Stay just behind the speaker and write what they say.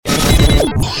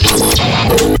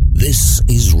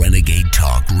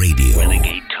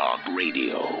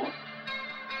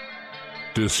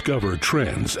Discover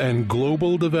trends and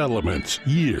global developments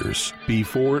years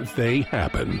before they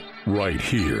happen, right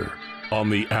here on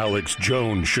The Alex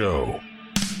Jones Show.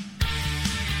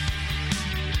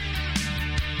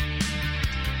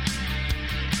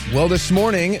 Well, this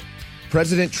morning,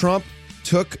 President Trump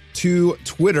took to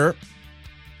Twitter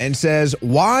and says,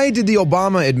 why did the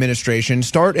Obama administration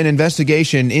start an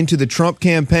investigation into the Trump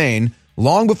campaign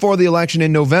long before the election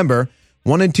in November,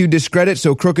 wanted to discredit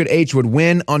so Crooked H would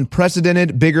win,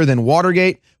 unprecedented, bigger than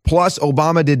Watergate, plus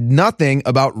Obama did nothing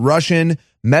about Russian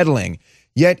meddling.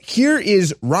 Yet here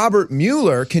is Robert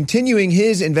Mueller continuing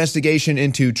his investigation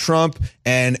into Trump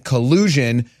and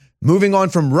collusion, moving on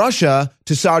from Russia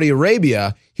to Saudi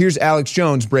Arabia. Here's Alex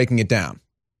Jones breaking it down.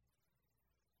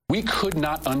 We could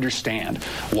not understand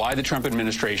why the Trump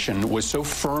administration was so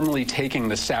firmly taking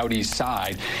the Saudis'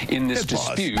 side in this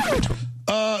dispute.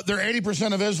 They're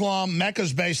 80% of Islam.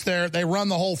 Mecca's based there. They run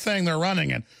the whole thing. They're running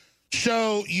it.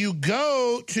 So you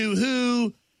go to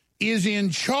who is in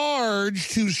charge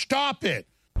to stop it.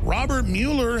 Robert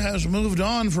Mueller has moved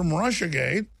on from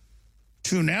Russiagate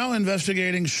to now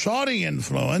investigating Saudi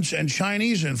influence and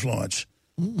Chinese influence.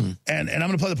 And I'm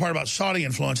going to play the part about Saudi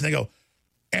influence. And they go,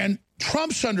 and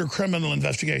Trump's under criminal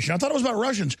investigation. I thought it was about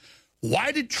Russians.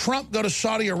 Why did Trump go to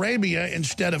Saudi Arabia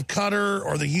instead of Qatar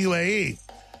or the UAE?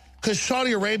 Because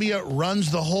Saudi Arabia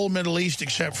runs the whole Middle East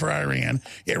except for Iran.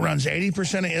 It runs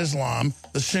 80% of Islam,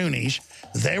 the Sunnis.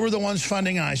 They were the ones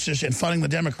funding ISIS and funding the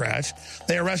Democrats.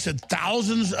 They arrested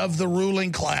thousands of the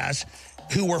ruling class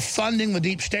who were funding the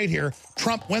deep state here.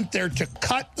 Trump went there to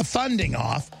cut the funding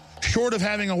off, short of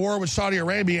having a war with Saudi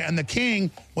Arabia. And the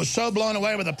king was so blown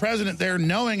away with the president there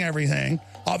knowing everything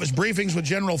of his briefings with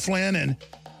General Flynn and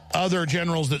other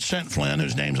generals that sent Flynn,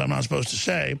 whose names I'm not supposed to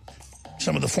say,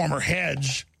 some of the former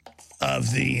heads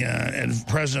of the and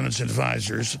president's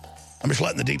advisors. I'm just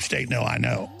letting the deep state know I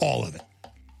know all of it.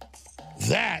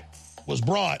 That was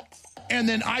brought. And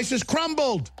then ISIS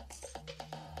crumbled.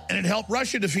 And it helped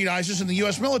Russia defeat ISIS in the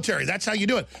U.S. military. That's how you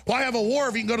do it. Why have a war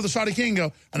if you can go to the Saudi king and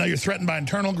go, I know you're threatened by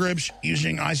internal groups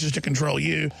using ISIS to control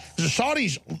you. Because the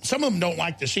Saudis, some of them don't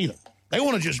like this either. They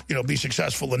want to just, be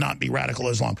successful and not be radical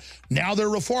Islam. Now they're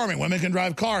reforming. Women can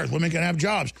drive cars. Women can have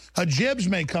jobs. Hijabs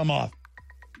may come off.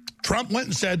 Trump went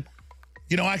and said,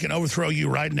 I can overthrow you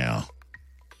right now.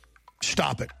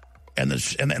 Stop it. And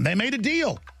they made a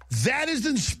deal. That is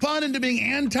then spun into being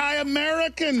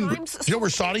anti-American. We're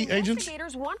Saudi agents.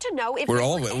 Investigators want to know if we're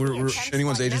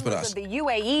anyone's agents but us. Of the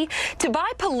UAE to buy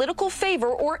political favor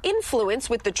or influence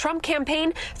with the Trump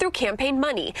campaign through campaign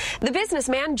money. The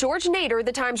businessman George Nader,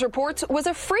 the Times reports, was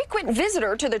a frequent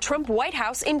visitor to the Trump White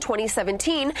House in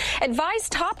 2017,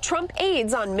 advised top Trump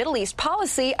aides on Middle East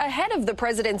policy ahead of the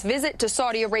president's visit to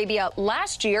Saudi Arabia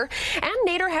last year, and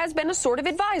Nader has been a sort of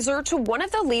advisor to one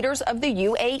of the leaders of the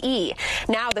UAE.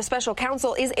 Now the special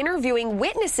counsel is interviewing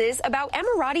witnesses about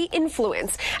Emirati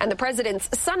influence and the president's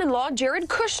son-in-law, Jared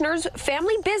Kushner's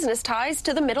family business ties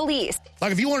to the Middle East.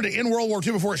 Like if you wanted to end World War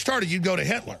II before it started, you'd go to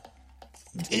Hitler.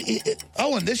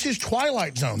 Owen, this is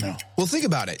Twilight Zone now. Well, think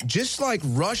about it. Just like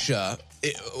Russia,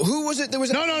 who was it? There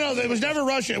was No. It was never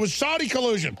Russia. It was Saudi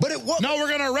collusion. But it was. No, we're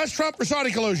going to arrest Trump for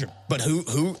Saudi collusion. But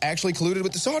who actually colluded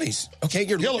with the Saudis? Okay,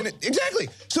 you're looking at exactly.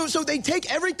 So they take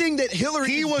everything that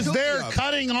Hillary. He was there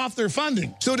cutting off their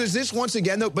funding. So does this once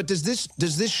again though? But does this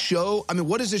show? I mean,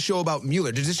 what does this show about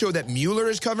Mueller? Does this show that Mueller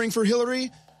is covering for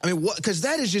Hillary? I mean, what? Because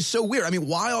that is just so weird. I mean,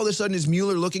 why all of a sudden is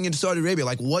Mueller looking into Saudi Arabia?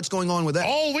 Like, what's going on with that?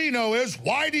 All we know is,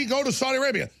 why did he go to Saudi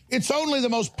Arabia? It's only the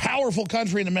most powerful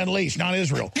country in the Middle East, not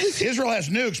Israel. Israel has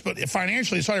nukes, but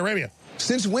financially, it's Saudi Arabia.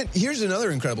 Since when? Here's another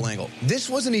incredible angle.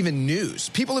 This wasn't even news.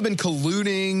 People have been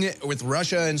colluding with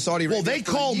Russia and Saudi Arabia. Well, they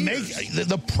call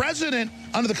the president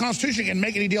under the Constitution can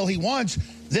make any deal he wants.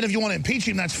 Then if you want to impeach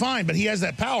him, that's fine, but he has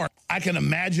that power. I can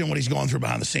imagine what he's going through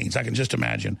behind the scenes. I can just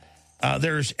imagine.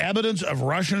 There's evidence of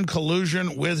Russian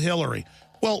collusion with Hillary.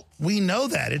 Well, we know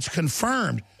that. It's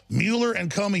confirmed. Mueller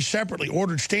and Comey separately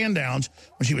ordered stand-downs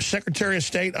when she was Secretary of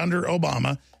State under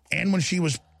Obama and when she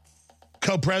was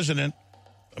co-president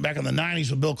back in the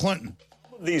 90s with Bill Clinton.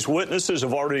 These witnesses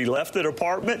have already left the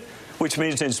department, which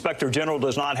means the Inspector General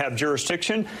does not have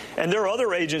jurisdiction. And there are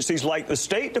other agencies like the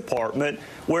State Department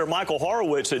where Michael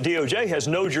Horowitz at DOJ has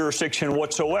no jurisdiction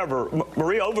whatsoever.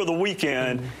 Maria, over the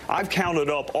weekend, I've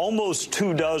counted up almost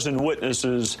 24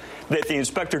 witnesses that the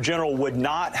Inspector General would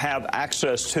not have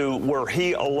access to were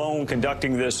he alone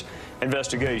conducting this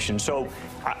investigation. So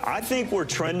I think we're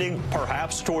trending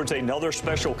perhaps towards another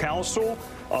special counsel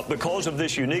because of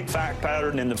this unique fact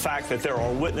pattern and the fact that there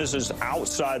are witnesses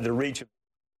outside the reach of.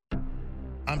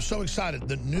 I'm so excited.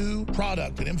 The new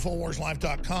product at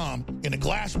InfoWarsLife.com in a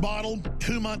glass bottle,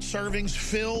 2-month servings,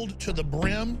 filled to the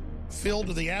brim, filled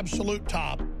to the absolute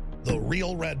top, the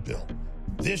real red pill.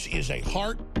 This is a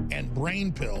heart and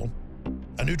brain pill,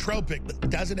 a nootropic that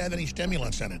doesn't have any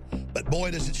stimulants in it. But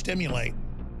boy, does it stimulate,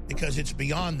 because it's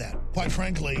beyond that. Quite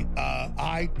frankly,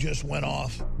 I just went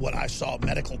off what I saw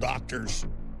medical doctors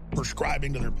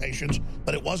prescribing to their patients,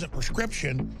 but it wasn't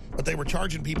prescription, but they were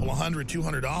charging people $100,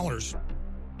 $200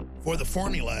 for the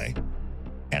formulae.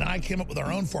 And I came up with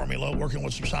our own formula, working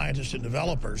with some scientists and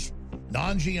developers,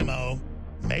 non-GMO,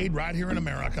 made right here in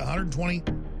America, 120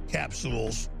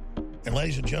 capsules. And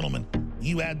ladies and gentlemen,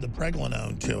 you add the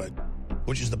pregnenolone to it,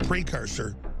 which is the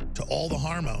precursor to all the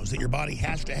hormones that your body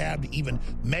has to have to even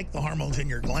make the hormones in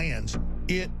your glands.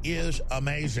 It is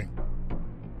amazing.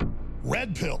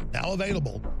 Red Pill, now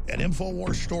available at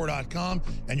InfoWarsStore.com,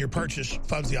 and your purchase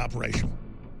funds the operation.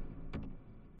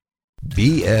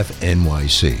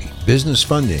 BFNYC, Business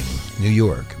Funding, New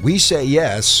York. We say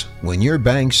yes when your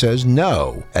bank says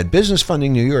no. At Business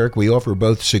Funding New York, we offer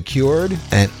both secured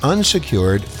and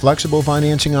unsecured flexible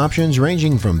financing options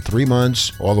ranging from 3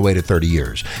 months all the way to 30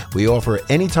 years. We offer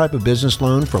any type of business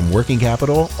loan from working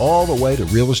capital all the way to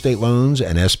real estate loans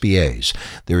and SBAs.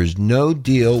 There is no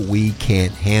deal we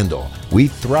can't handle. We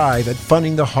thrive at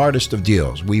funding the hardest of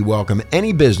deals. We welcome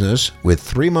any business with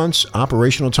 3 months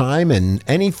operational time and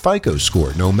any FICO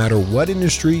score, no matter what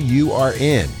industry you are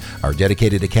in. Our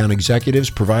dedicated account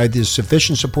executives provide the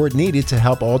sufficient support needed to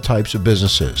help all types of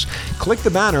businesses. Click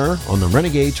the banner on the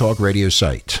Renegade Talk Radio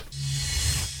site.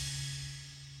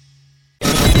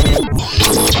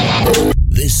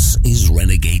 This is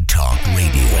Renegade Talk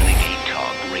Radio. Renegade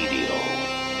Talk Radio.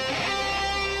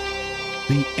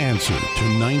 The answer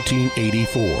to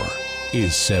 1984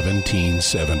 is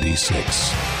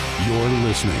 1776. You're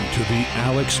listening to The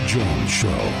Alex Jones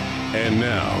Show. And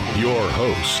now, your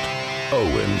host,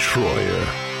 Owen Schroyer.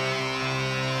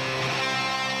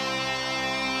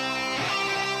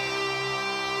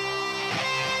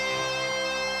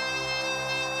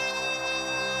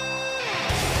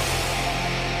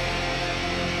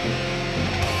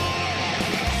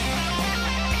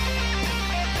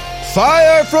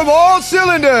 Fire from all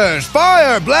cylinders!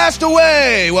 Fire! Blast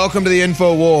away! Welcome to the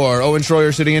Info War. Owen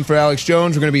Schroyer sitting in for Alex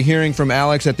Jones. We're going to be hearing from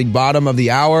Alex at the bottom of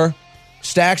the hour.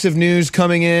 Stacks of news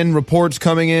coming in, reports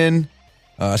coming in,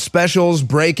 specials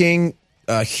breaking,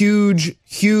 a huge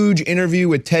interview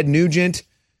with Ted Nugent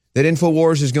that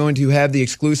InfoWars is going to have the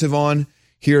exclusive on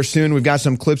here soon. We've got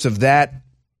some clips of that.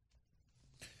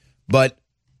 But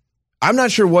I'm not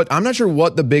sure what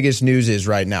the biggest news is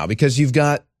right now, because you've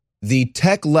got the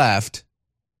tech left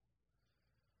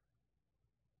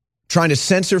trying to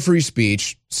censor free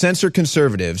speech, censor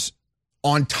conservatives.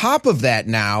 On top of that,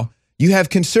 now you have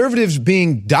conservatives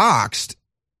being doxxed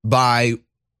by,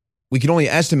 we can only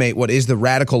estimate what is the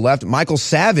radical left. Michael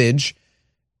Savage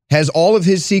has all of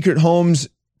his secret homes,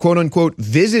 quote unquote,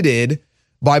 visited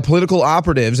by political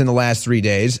operatives in the last 3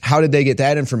 days. How did they get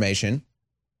that information?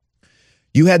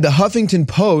 You had the Huffington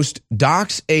Post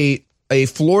dox a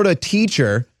Florida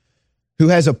teacher who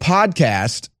has a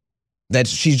podcast that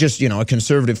she's just, a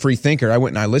conservative free thinker. I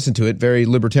went and I listened to it, very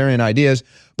libertarian ideas,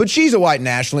 but she's a white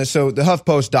nationalist. So the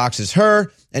HuffPost doxes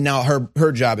her, and now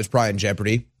her job is probably in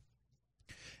jeopardy.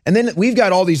 And then we've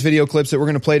got all these video clips that we're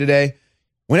going to play today.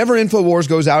 Whenever InfoWars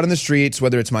goes out in the streets,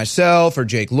 whether it's myself or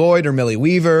Jake Lloyd or Millie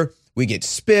Weaver, we get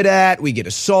spit at, we get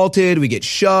assaulted, we get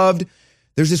shoved.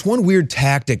 There's this one weird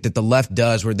tactic that the left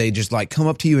does where they just come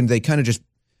up to you and they kind of just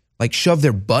shove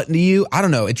their butt into you. I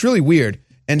don't know. It's really weird.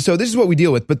 And so this is what we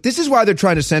deal with. But this is why they're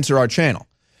trying to censor our channel.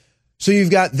 So you've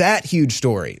got that huge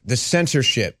story, the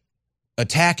censorship,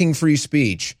 attacking free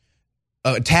speech,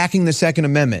 attacking the Second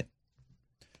Amendment.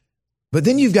 But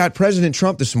then you've got President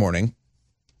Trump this morning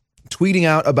tweeting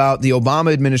out about the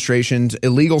Obama administration's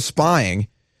illegal spying,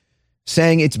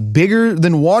 saying it's bigger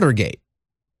than Watergate.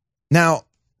 Now,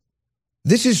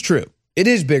 this is true. It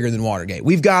is bigger than Watergate.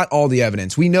 We've got all the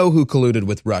evidence. We know who colluded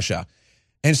with Russia.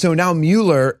 And so now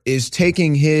Mueller is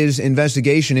taking his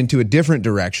investigation into a different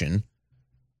direction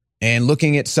and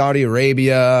looking at Saudi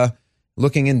Arabia,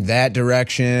 looking in that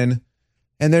direction.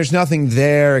 And there's nothing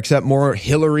there except more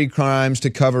Hillary crimes to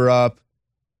cover up.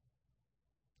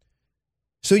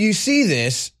 So you see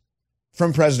this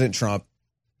from President Trump,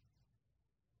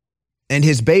 and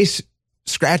his base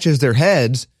scratches their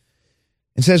heads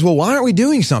and says, well, why aren't we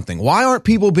doing something? Why aren't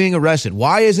people being arrested?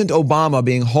 Why isn't Obama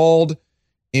being hauled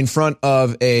in front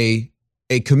of a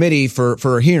committee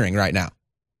for a hearing right now?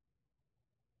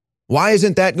 Why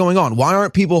isn't that going on? Why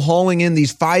aren't people hauling in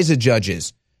these FISA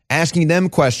judges, asking them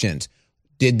questions?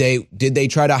 Did they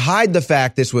try to hide the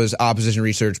fact this was opposition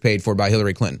research paid for by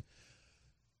Hillary Clinton?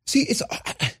 See,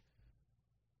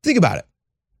 think about it.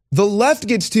 The left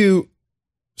gets to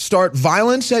start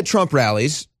violence at Trump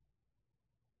rallies.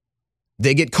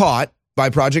 They get caught by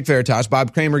Project Veritas.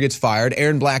 Bob Kramer gets fired.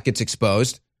 Aaron Black gets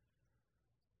exposed.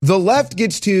 The left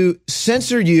gets to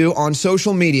censor you on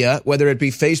social media, whether it be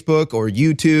Facebook or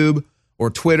YouTube or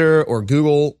Twitter or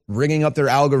Google, rigging up their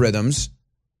algorithms.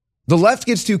 The left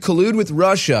gets to collude with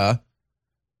Russia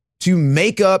to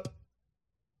make up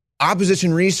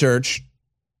opposition research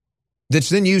that's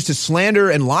then used to slander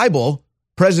and libel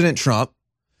President Trump.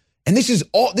 And this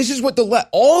is what the left,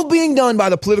 all being done by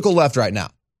the political left right now.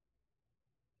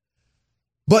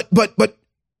 But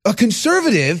a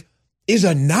conservative is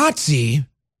a Nazi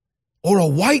or a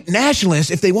white nationalist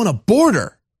if they want a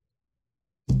border.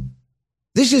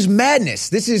 This is madness.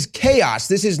 This is chaos.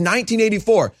 This is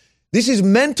 1984. This is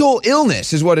mental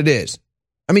illness is what it is.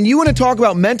 I mean, you want to talk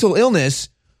about mental illness,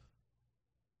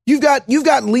 you've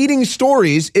got leading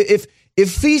stories.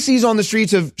 If feces on the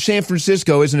streets of San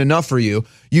Francisco isn't enough for you,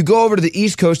 you go over to the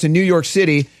East Coast in New York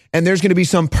City and there's going to be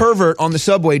some pervert on the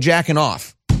subway jacking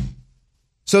off.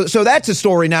 So that's a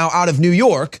story now out of New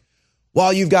York,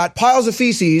 while you've got piles of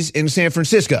feces in San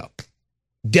Francisco.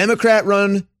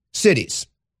 Democrat-run cities.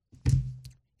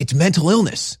 It's mental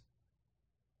illness.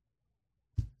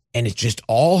 And it just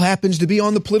all happens to be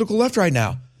on the political left right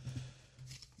now.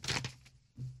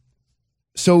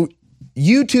 So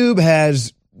we've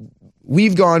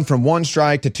gone from 1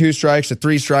 strike to 2 strikes to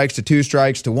 3 strikes to 2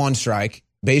 strikes to 1 strike,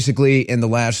 basically in the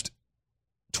last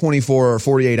 24 or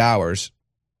 48 hours.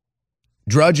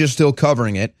 Drudge is still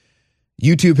covering it.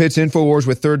 YouTube hits InfoWars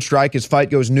with 3rd strike as fight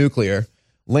goes nuclear.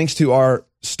 Links to our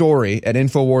story at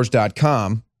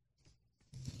Infowars.com.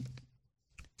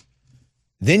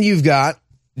 Then you've got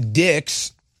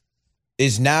Dick's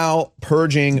is now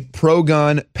purging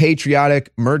pro-gun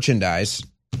patriotic merchandise.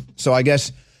 So I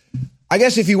guess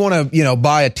if you want to,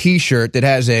 buy a T-shirt that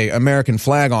has a American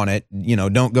flag on it,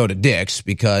 don't go to Dick's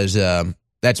because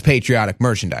that's patriotic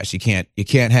merchandise. You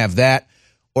can't have that.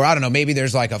 Or I don't know, maybe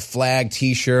there's like a flag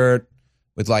T-shirt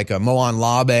with like a Moan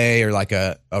Labe or like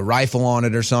a rifle on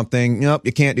it or something. Nope,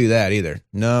 you can't do that either.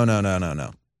 No.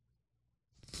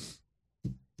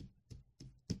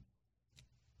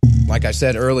 Like I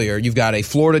said earlier, you've got a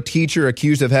Florida teacher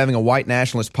accused of having a white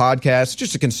nationalist podcast,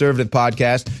 just a conservative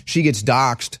podcast. She gets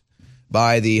doxxed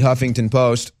by the Huffington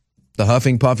Post. The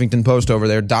Puffington Post over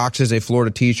there doxes a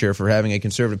Florida teacher for having a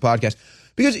conservative podcast.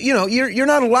 Because, you're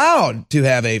not allowed to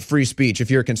have a free speech if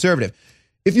you're a conservative.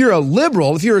 If you're a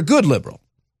liberal, if you're a good liberal,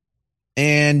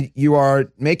 and you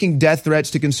are making death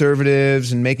threats to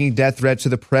conservatives and making death threats to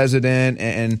the president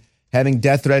and having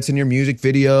death threats in your music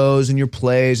videos and your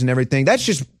plays and everything, that's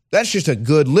just a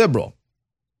good liberal.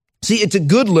 See, it's a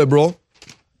good liberal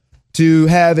to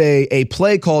have a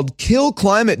play called Kill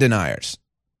Climate Deniers.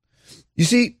 You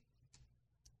see,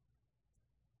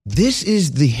 this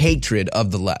is the hatred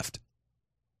of the left.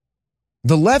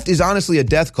 The left is honestly a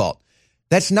death cult.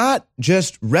 That's not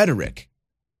just rhetoric.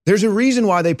 There's a reason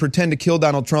why they pretend to kill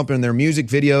Donald Trump in their music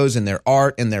videos and their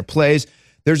art and their plays.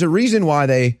 There's a reason why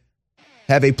they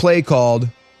have a play called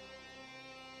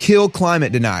Kill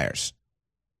Climate Deniers.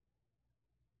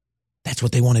 That's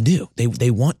what they want to do. They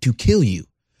want to kill you.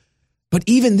 But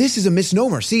even this is a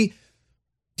misnomer. See,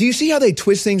 do you see how they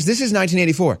twist things? This is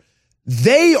 1984.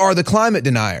 They are the climate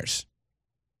deniers.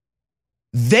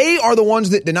 They are the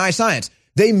ones that deny science.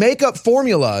 They make up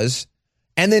formulas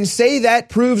and then say that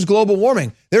proves global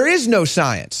warming. There is no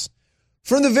science.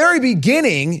 From the very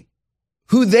beginning,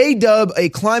 who they dub a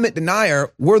climate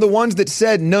denier were the ones that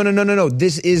said, no,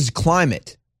 this is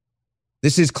climate.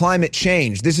 This is climate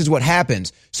change. This is what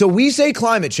happens. So we say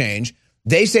climate change.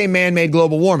 They say man-made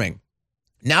global warming.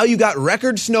 Now you got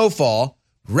record snowfall,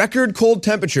 record cold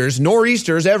temperatures,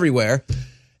 nor'easters everywhere.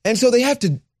 And so they have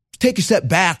to take a step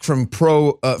back from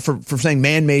for saying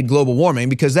man-made global warming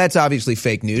because that's obviously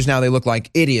fake news. Now they look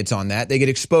like idiots on that. They get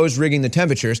exposed rigging the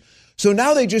temperatures. So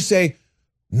now they just say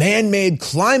man-made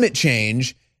climate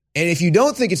change. And if you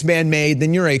don't think it's man-made,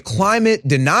 then you're a climate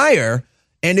denier.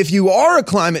 And if you are a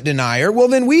climate denier, well,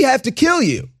 then we have to kill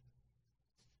you.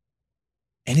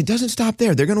 And it doesn't stop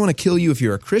there. They're going to want to kill you if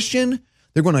you're a Christian.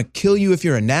 They're going to kill you if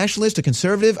you're a nationalist, a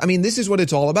conservative. I mean, this is what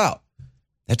it's all about.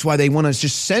 That's why they want to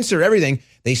just censor everything.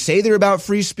 They say they're about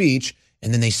free speech,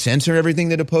 and then they censor everything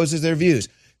that opposes their views.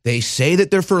 They say that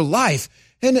they're for life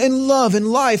and love and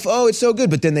life. Oh, it's so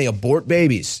good. But then they abort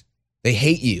babies. They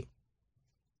hate you.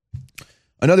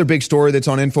 Another big story that's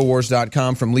on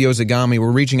Infowars.com from Leo Zagami. We're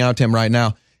reaching out to him right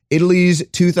now. Italy's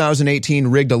 2018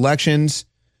 rigged elections.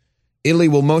 Italy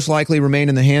will most likely remain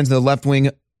in the hands of the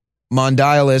left-wing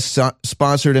mondialists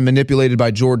sponsored and manipulated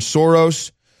by George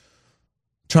Soros.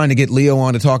 Trying to get Leo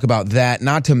on to talk about that.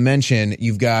 Not to mention,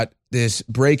 you've got this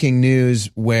breaking news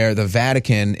where the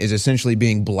Vatican is essentially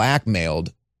being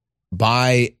blackmailed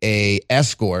by a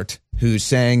escort who's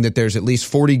saying that there's at least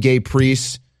 40 gay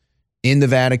priests in the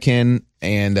Vatican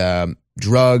and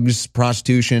drugs,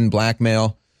 prostitution,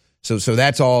 blackmail. So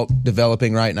that's all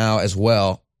developing right now as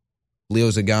well. Leo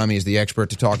Zagami is the expert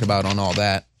to talk about on all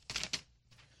that.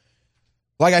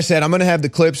 Like I said, I'm going to have the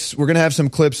clips. We're going to have some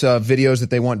clips of videos that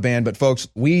they want banned. But, folks,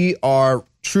 we are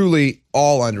truly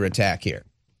all under attack here.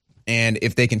 And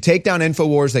if they can take down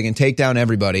InfoWars, they can take down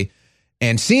everybody.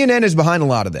 And CNN is behind a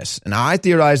lot of this. And I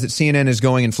theorize that CNN is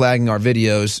going and flagging our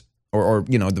videos, or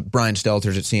the Brian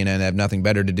Stelters at CNN have nothing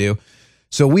better to do.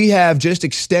 So we have just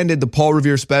extended the Paul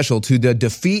Revere special to the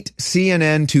Defeat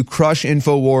CNN to Crush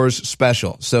InfoWars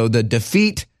special. So the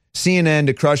Defeat CNN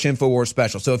to Crush InfoWars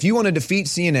special. So if you want to defeat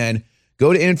CNN,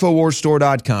 go to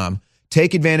InfoWarsStore.com.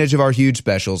 Take advantage of our huge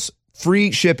specials.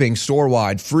 Free shipping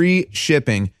store-wide. Free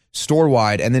shipping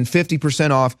store-wide. And then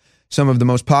 50% off some of the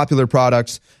most popular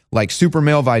products like Super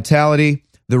Male Vitality,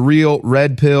 The Real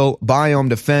Red Pill, Biome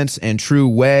Defense, and True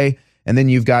Whey. And then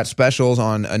you've got specials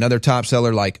on another top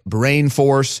seller like Brain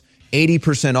Force.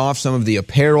 80% off some of the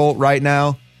apparel right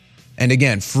now. And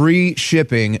again, free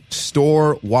shipping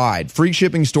store-wide. Free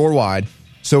shipping store-wide.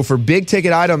 So for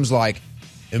big-ticket items like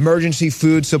emergency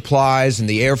food supplies and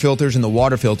the air filters and the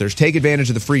water filters, take advantage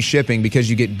of the free shipping because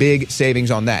you get big savings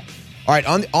on that. All right,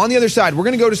 on the other side, we're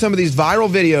going to go to some of these viral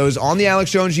videos on the Alex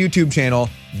Jones YouTube channel.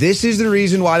 This is the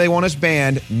reason why they want us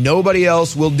banned. Nobody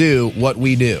else will do what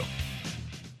we do.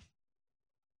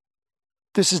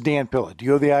 This is Dan Pilla. Do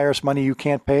you owe the IRS money you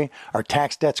can't pay? Are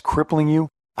tax debts crippling you?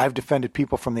 I've defended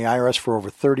people from the IRS for over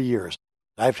 30 years.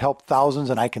 I've helped thousands,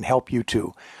 and I can help you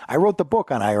too. I wrote the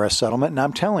book on IRS settlement, and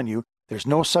I'm telling you, there's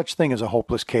no such thing as a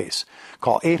hopeless case.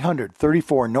 Call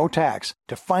 800-34-NO-TAX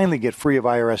to finally get free of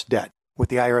IRS debt. With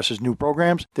the IRS's new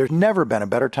programs, there's never been a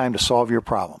better time to solve your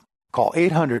problem. Call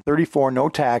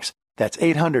 800-34-NO-TAX. That's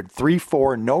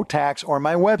 800-34-NO-TAX, or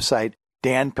my website,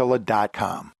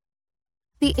 danpilla.com.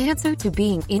 The answer to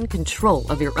being in control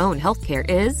of your own healthcare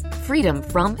is freedom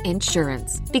from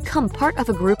insurance. Become part of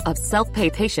a group of self-pay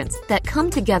patients that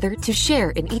come together to share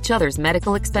in each other's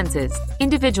medical expenses.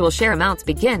 Individual share amounts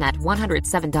begin at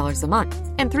 $107 a month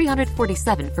and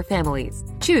 $347 for families.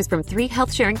 Choose from 3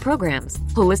 health-sharing programs.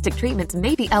 Holistic treatments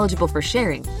may be eligible for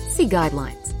sharing. See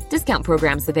guidelines. Discount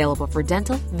programs available for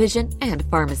dental, vision, and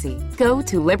pharmacy. Go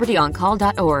to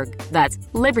libertyoncall.org. That's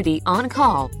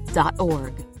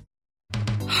libertyoncall.org.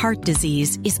 Heart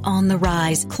disease is on the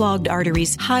rise. Clogged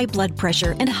arteries, high blood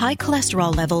pressure, and high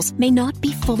cholesterol levels may not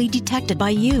be fully detected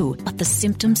by you, but the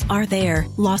symptoms are there.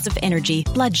 Loss of energy,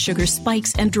 blood sugar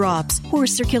spikes and drops, poor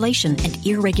circulation, and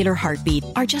irregular heartbeat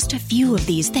are just a few of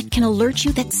these that can alert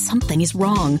you that something is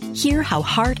wrong. Hear how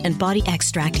Heart and Body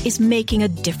Extract is making a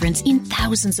difference in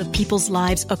thousands of people's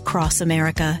lives across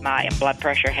America. My blood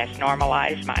pressure has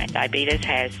normalized. My diabetes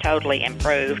has totally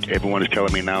improved. Everyone is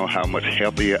telling me now how much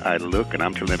healthier I look, and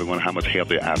I'm telling everyone how much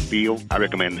healthier I feel. I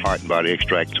recommend Heart and Body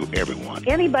Extract to everyone.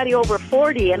 Anybody over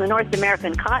 40 in the North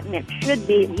American continent should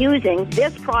be using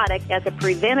this product as a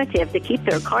preventative to keep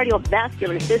their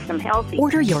cardiovascular system healthy.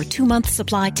 Order your 2-month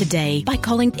supply today by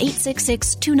calling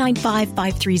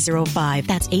 866-295-5305.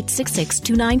 That's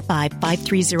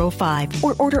 866-295-5305.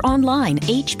 Or order online,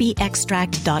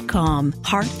 hbextract.com.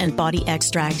 Heart and Body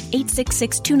Extract,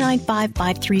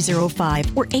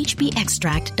 866-295-5305 or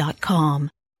hbextract.com.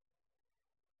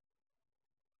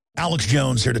 Alex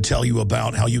Jones here to tell you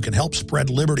about how you can help spread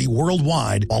liberty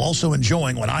worldwide while also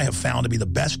enjoying what I have found to be the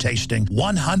best tasting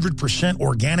 100%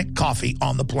 organic coffee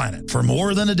on the planet. For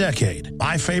more than a decade,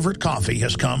 my favorite coffee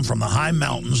has come from the high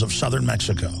mountains of southern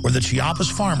Mexico, where the Chiapas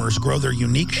farmers grow their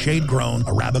unique shade-grown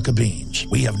Arabica beans.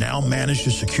 We have now managed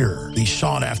to secure these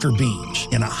sought-after beans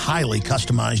in a highly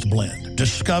customized blend.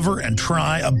 Discover and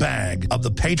try a bag of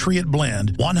the Patriot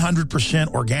Blend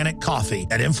 100% organic coffee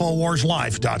at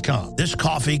InfoWarsLife.com. This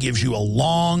coffee gives you a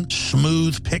long,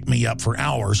 smooth pick-me-up for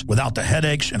hours without the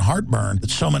headaches and heartburn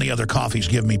that so many other coffees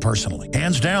give me personally.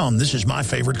 Hands down, this is my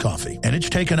favorite coffee, and it's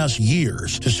taken us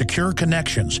years to secure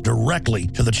connections directly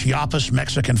to the Chiapas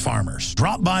Mexican farmers.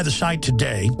 Drop by the site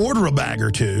today, order a bag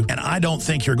or two, and I don't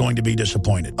think you're going to be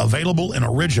disappointed. Available in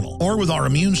original or with our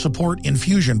immune support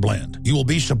infusion blend. You will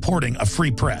be supporting a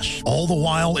free press, all the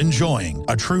while enjoying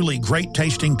a truly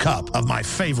great-tasting cup of my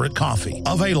favorite coffee.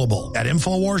 Available at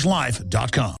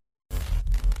InfoWarsLife.com.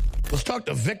 Let's talk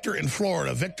to Victor in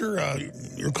Florida. Victor,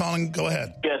 you're calling. Go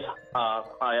ahead. Yes.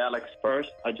 Hi, Alex.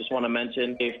 First, I just want to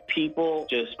mention, if people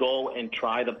just go and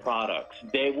try the products,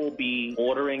 they will be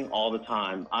ordering all the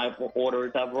time. I've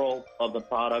ordered several of the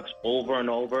products over and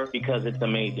over because it's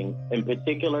amazing. In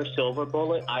particular, Silver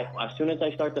Bullet, as soon as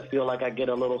I start to feel like I get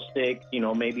a little sick,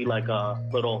 maybe like a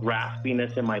little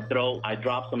raspiness in my throat, I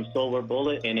drop some Silver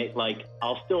Bullet and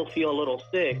I'll still feel a little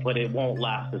sick, but it won't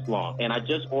last as long. And I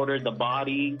just ordered the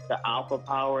Body, the Alpha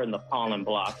Power, and the Pollen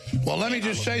Block. Well, let me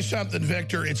just say something,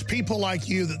 Victor. It's people like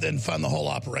you that then fund the whole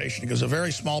operation, because a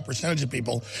very small percentage of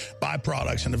people buy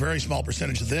products and a very small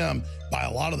percentage of them buy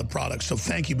a lot of the products. So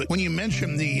thank you. But when you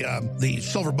mention the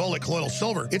Silver Bullet Colloidal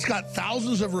Silver, it's got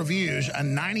thousands of reviews, a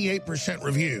 98%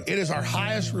 review. It is our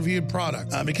highest reviewed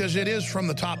product because it is from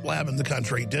the top lab in the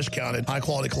country, discounted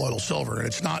high-quality colloidal silver. And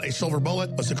it's not a silver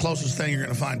bullet. It's the closest thing you're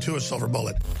going to find to a silver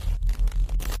bullet.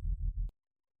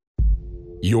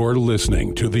 You're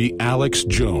listening to The Alex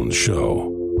Jones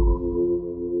Show.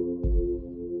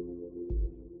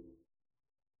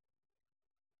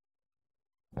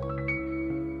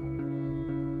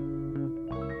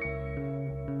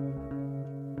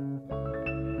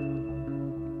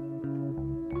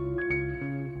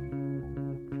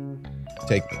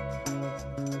 Take me.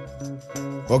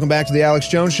 Welcome back to The Alex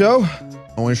Jones Show.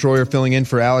 Owen Schroyer filling in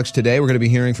for Alex today. We're going to be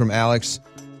hearing from Alex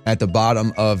at the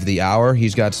bottom of the hour.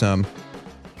 He's got some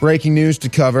breaking news to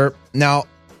cover. Now,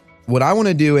 what I want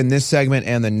to do in this segment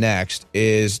and the next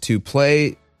is to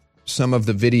play some of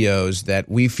the videos that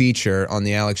we feature on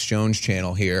the Alex Jones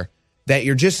channel here that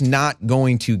you're just not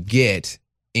going to get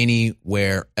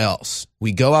anywhere else.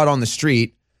 We go out on the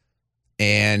street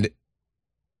and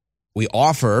we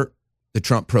offer the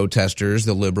Trump protesters,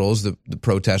 the liberals, the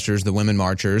protesters, the women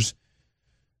marchers,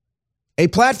 a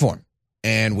platform.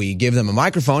 And we give them a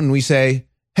microphone and we say,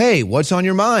 hey, what's on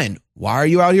your mind? Why are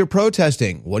you out here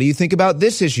protesting? What do you think about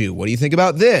this issue? What do you think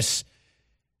about this?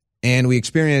 And we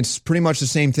experience pretty much the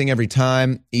same thing every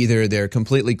time. Either they're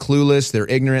completely clueless, they're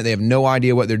ignorant, they have no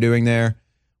idea what they're doing there,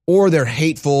 or they're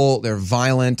hateful, they're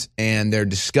violent, and they're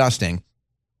disgusting.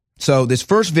 So this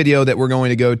first video that we're going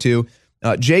to go to,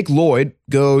 Jake Lloyd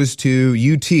goes to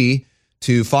UT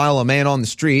to file a man on the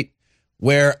street,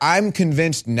 where I'm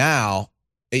convinced now,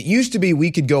 it used to be we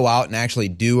could go out and actually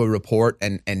do a report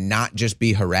and not just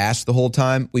be harassed the whole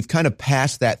time. We've kind of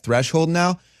passed that threshold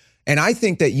now. And I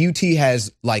think that UT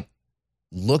has like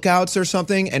lookouts or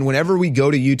something. And whenever we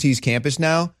go to UT's campus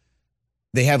now,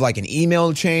 they have like an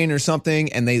email chain or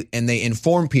something, and they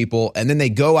inform people, and then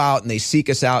they go out and they seek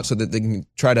us out so that they can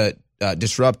try to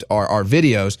disrupt our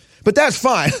videos. But that's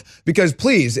fine, because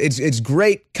please, it's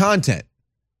great content.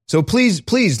 So please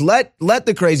let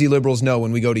the crazy liberals know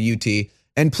when we go to UT.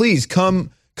 And please come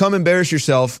embarrass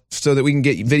yourself so that we can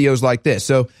get videos like this.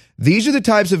 So these are the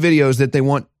types of videos that they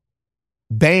want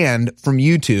banned from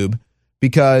YouTube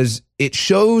because it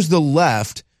shows the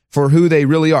left for who they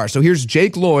really are. So here's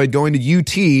Jake Lloyd going to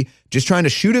UT, just trying to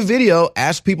shoot a video,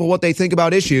 ask people what they think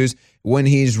about issues when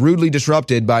he's rudely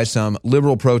disrupted by some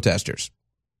liberal protesters.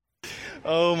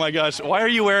 Oh my gosh, why are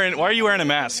you wearing a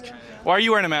mask? Why are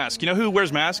you wearing a mask? You know who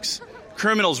wears masks?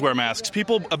 Criminals wear masks.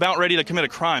 People about ready to commit a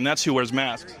crime, that's who wears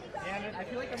masks.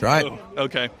 That's right. Oh,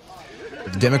 okay.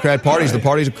 The Democrat Party is the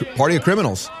party of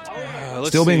criminals.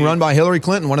 Still being run by Hillary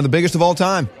Clinton, one of the biggest of all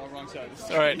time.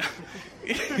 All right.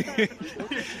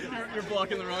 You're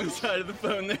blocking the wrong side of the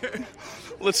phone there.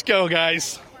 Let's go,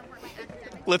 guys.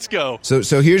 Let's go. So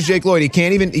here's Jake Lloyd. He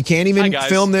can't even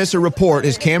film this or report.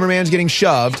 His cameraman's getting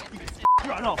shoved.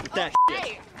 Run off with that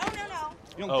shit.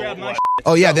 You don't grab my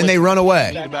Oh yeah, then they run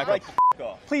away.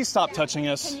 Please stop touching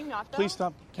us. Please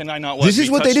stop. Can I not? This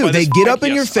is what they do. They get up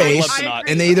in your face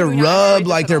and they either rub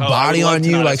like their body on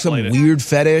you like some weird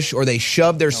fetish, or they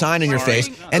shove their sign in your face,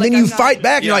 and then you fight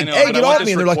back. You're like, hey, get off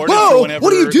me. And they're like, whoa,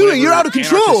 what are you doing? You're out of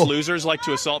control. Losers like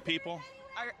to assault people.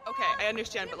 Okay, I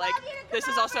understand, but like this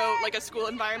is also like a school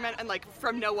environment, and like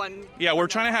from no one. Yeah, we're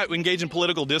trying to engage in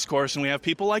political discourse, and we have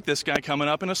people like this guy coming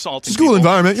up and assaulting. School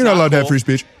environment. You're not allowed to have free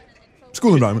speech.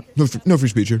 School environment. No free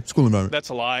speech here. School environment. That's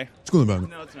a lie. School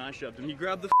environment. No, it's not. I shoved him. You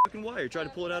grabbed the fucking wire. Tried to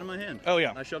pull it out of my hand. Oh,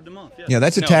 yeah. I shoved him off. Yeah,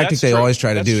 that's a tactic they always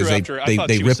try to do is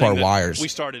they rip our wires. We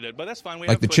started it, but that's fine. We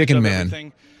like have the Chicken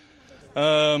Man.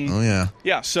 Oh, yeah.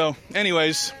 Yeah, so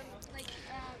anyways,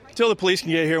 until the police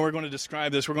can get here, we're going to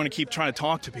describe this. We're going to keep trying to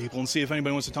talk to people and see if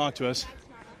anybody wants to talk to us.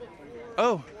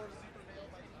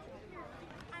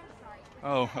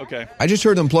 Oh, okay. I just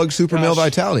heard them plug Super Male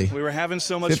Vitality. We were having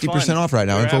so much 50% off right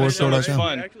now.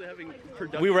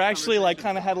 InfoWarsStore.com. We were actually like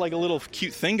kind of had like a little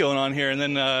cute thing going on here, and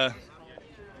then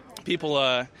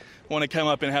people want to come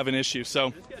up and have an issue.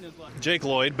 So Jake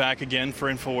Lloyd back again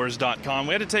for Infowars.com.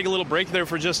 We had to take a little break there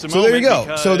for just a moment. So there you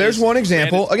go. So there's one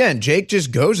example. Again, Jake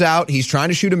just goes out. He's trying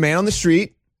to shoot a man on the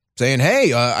street saying,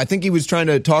 hey, I think he was trying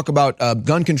to talk about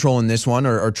gun control in this one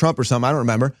or Trump or something. I don't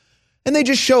remember. And they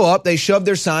just show up. They shove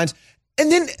their signs.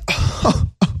 And then,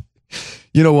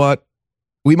 you know what?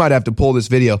 We might have to pull this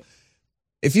video.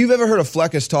 If you've ever heard of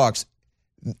Fleckus Talks,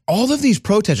 all of these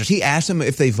protesters, he asked them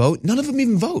if they vote. None of them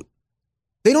even vote.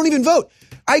 They don't even vote.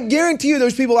 I guarantee you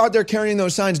those people out there carrying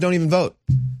those signs don't even vote.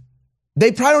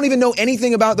 They probably don't even know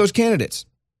anything about those candidates.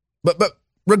 But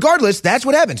regardless, that's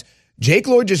what happens. Jake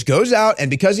Lloyd just goes out, and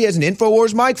because he has an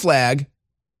InfoWars mic flag,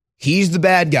 he's the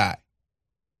bad guy.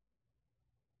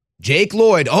 Jake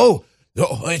Lloyd,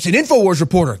 it's an InfoWars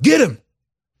reporter. Get him.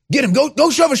 Get him. Go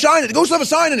shove a sign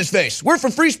in his face. We're for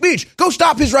free speech. Go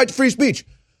stop his right to free speech.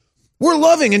 We're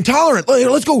loving and tolerant.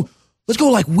 Let's go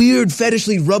like weird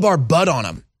fetishly rub our butt on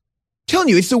him. I'm telling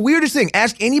you, it's the weirdest thing.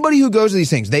 Ask anybody who goes to these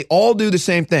things. They all do the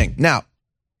same thing. Now,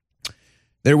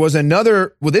 there was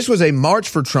this was a march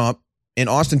for Trump in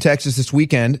Austin, Texas this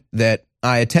weekend that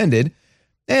I attended.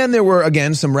 And there were,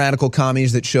 again, some radical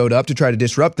commies that showed up to try to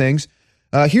disrupt things.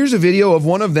 Here's a video of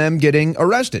one of them getting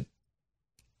arrested.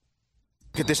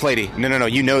 Look at this lady. No.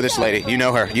 You know this lady. You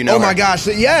know her. Oh, my gosh.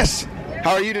 Yes.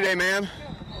 How are you today, ma'am?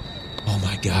 Oh,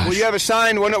 my gosh. Well, you have a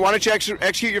sign. Why don't you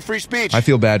execute your free speech? I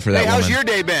feel bad for that woman. How's your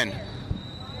day been?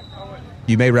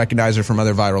 You may recognize her from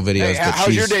other viral videos. Hey,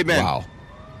 how's your day been? Wow.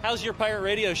 How's your pirate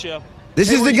radio show? This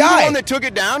is the guy. Were you the one that took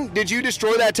it down? Did you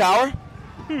destroy that tower?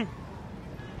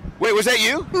 Wait, was that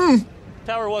you?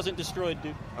 Tower wasn't destroyed,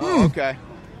 dude. Oh, okay.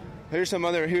 Here's some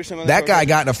other. That guy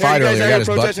got in a fight earlier. Got his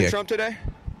butt kicked. Trump today?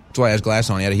 That's why he has glass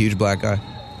on. He had a huge black guy.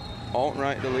 Alt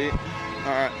right, delete. All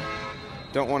right.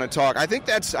 Don't want to talk. I think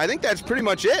that's pretty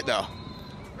much it, though.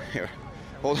 Here,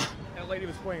 hold on. That lady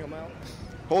was pointing him out.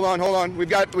 Hold on. We've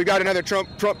got another Trump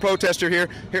protester here.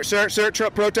 Here, sir,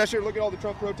 Trump protester. Look at all the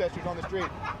Trump protesters on the street.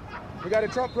 We got a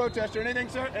Trump protester. Anything,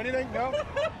 sir? Anything? No.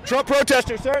 Trump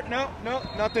protester, sir? No.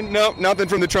 Nothing. No, nothing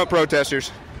from the Trump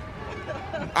protesters.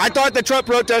 I thought the Trump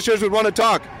protesters would want to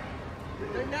talk.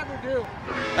 They never do.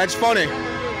 That's funny.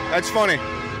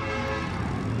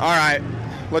 All right.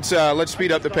 Let's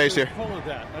speed up the pace here. Full of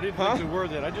that. I didn't think they were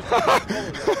that. I just thought they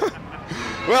were full of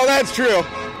that. Well, that's true.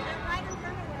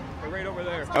 They're right over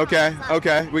there.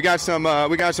 Okay. We got some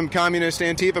communist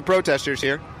Antifa protesters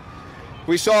here.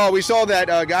 We saw that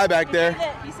guy back there.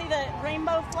 You see the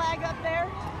rainbow flag up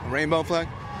there? Rainbow flag?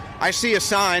 I see a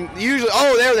sign. Usually,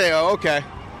 there they go. Okay.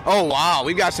 Oh wow,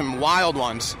 we got some wild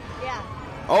ones. Yeah.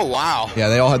 Oh wow. Yeah,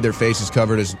 they all had their faces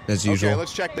covered as usual. Okay,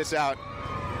 let's check this out.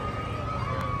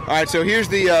 All right, so here's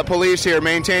the police here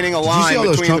maintaining a line. Did you see all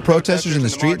those between Trump the protesters in the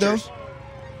street, though?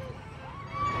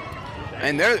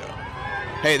 And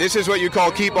hey, this is what you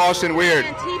call keep Austin weird.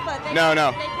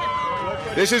 No.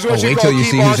 This is what you wait call till you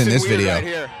keep see who's Austin in this weird video. right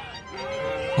here.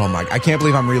 Oh my! I can't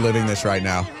believe I'm reliving this right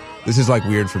now. This is like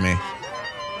weird for me.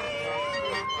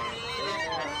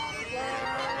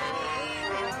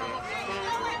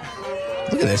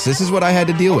 Look at this. This is what I had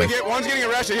to deal with. One's getting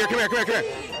arrested here. Come here.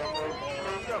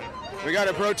 We got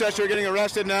a protester getting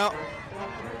arrested now.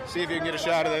 See if you can get a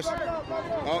shot of this.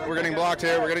 Oh, we're getting blocked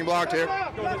here.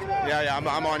 Yeah,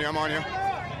 I'm on you.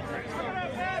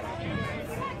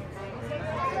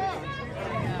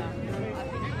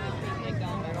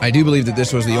 I do believe that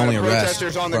this was the only arrest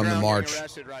protesters on from the ground march. getting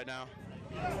arrested right now.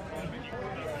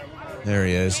 There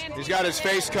he is. He's got his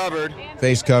face covered.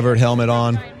 Face covered, helmet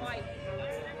on.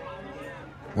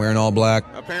 Wearing all black.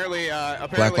 Apparently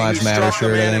Black Lives he Matter struck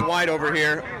shirt, a man I think. in white over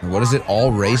here. What is it?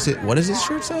 All racist? What does his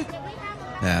shirt say?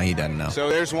 Nah, he doesn't know. So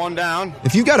there's one down.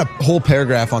 If you've got a whole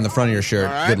paragraph on the front of your shirt,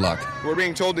 All right. good luck. We're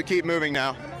being told to keep moving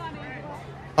now.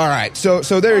 All right, so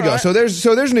there you go. So there's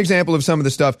an example of some of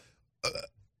the stuff.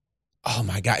 Oh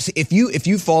my God! See, if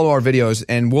you follow our videos,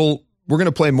 and we're going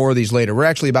to play more of these later. We're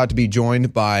actually about to be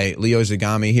joined by Leo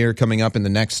Zagami here, coming up in the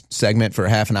next segment for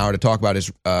half an hour to talk about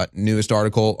his newest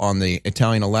article on the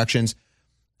Italian elections,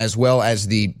 as well as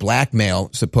the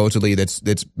blackmail supposedly that's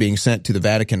being sent to the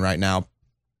Vatican right now.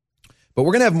 But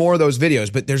we're going to have more of those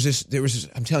videos. But there was this,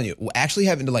 I'm telling you, actually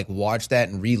having to watch that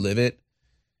and relive it,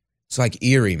 it's like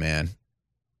eerie, man.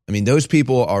 I mean, those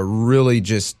people are really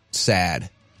just sad.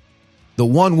 The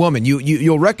one woman,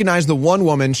 you'll recognize the one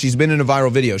woman. She's been in a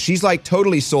viral video. She's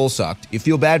totally soul-sucked. You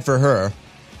feel bad for her.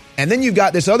 And then you've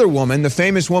got this other woman, the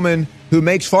famous woman who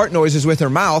makes fart noises with her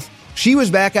mouth. She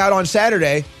was back out on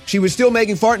Saturday. She was still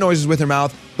making fart noises with her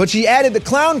mouth, but she added the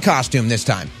clown costume this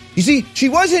time. You see, she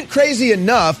wasn't crazy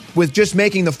enough with just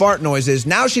making the fart noises.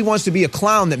 Now she wants to be a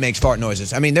clown that makes fart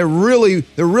noises. I mean, they're really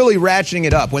ratcheting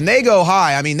it up. When they go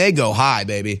high, they go high,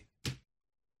 baby.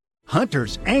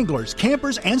 Hunters, anglers,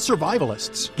 campers, and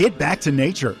survivalists. Get back to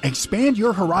nature. Expand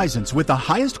your horizons with the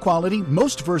highest quality,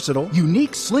 most versatile,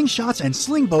 unique slingshots and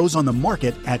sling bows on the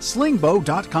market at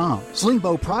slingbow.com.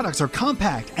 Slingbow products are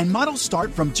compact and models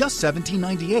start from just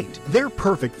 $17.98. They're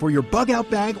perfect for your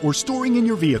bug-out bag or storing in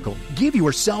your vehicle. Give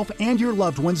yourself and your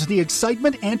loved ones the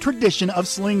excitement and tradition of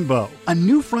Slingbow, a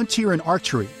new frontier in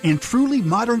archery and truly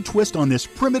modern twist on this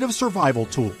primitive survival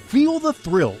tool. Feel the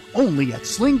thrill only at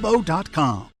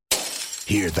slingbow.com.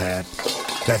 Hear that?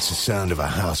 That's the sound of a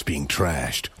house being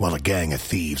trashed while a gang of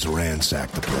thieves ransack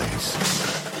the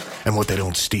place. And what they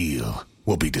don't steal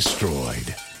will be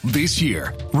destroyed. This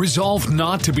year, resolve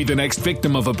not to be the next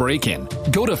victim of a break-in.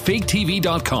 Go to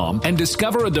faketv.com and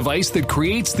discover a device that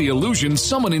creates the illusion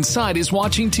someone inside is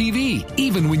watching TV,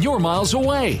 even when you're miles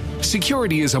away.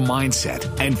 Security is a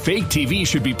mindset, and Fake TV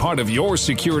should be part of your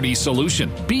security solution.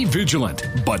 Be vigilant,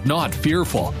 but not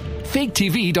fearful.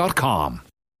 faketv.com.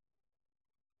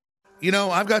 You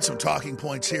know, I've got some talking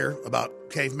points here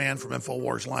about Caveman from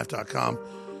InfoWarsLife.com.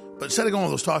 But instead of going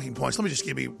with those talking points, let me just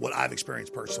give you what I've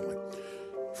experienced personally.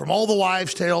 From all the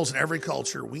wives' tales in every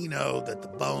culture, we know that the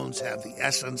bones have the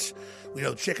essence. We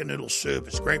know chicken noodle soup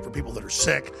is great for people that are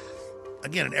sick.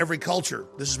 Again, in every culture,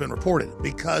 this has been reported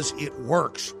because it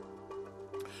works.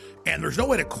 And there's no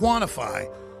way to quantify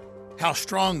how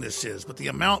strong this is, but the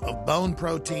amount of bone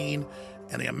protein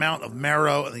and the amount of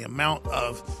marrow and the amount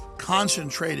of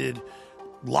concentrated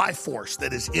life force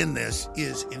that is in this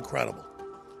is incredible.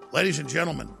 Ladies and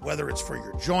gentlemen, whether it's for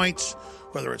your joints,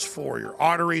 whether it's for your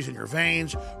arteries and your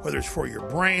veins, whether it's for your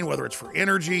brain, whether it's for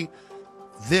energy,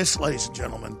 this, ladies and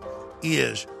gentlemen,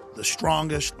 is the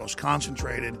strongest, most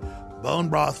concentrated bone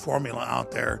broth formula out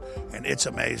there, and it's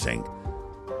amazing.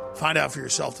 Find out for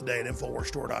yourself today at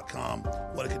InfoWarsStore.com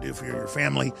what it can do for you and your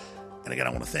family. And again,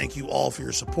 I want to thank you all for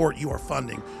your support. You are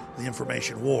funding the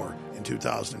information war in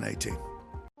 2018.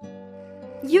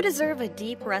 You deserve a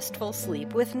deep, restful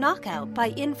sleep with Knockout by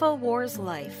InfoWars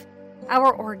Life.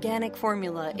 Our organic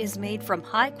formula is made from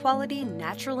high-quality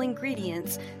natural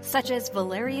ingredients such as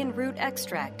valerian root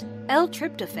extract,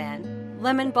 L-tryptophan,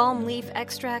 lemon balm leaf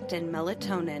extract, and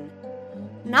melatonin.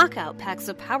 Knockout packs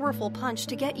a powerful punch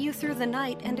to get you through the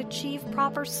night and achieve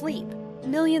proper sleep.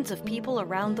 Millions of people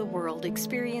around the world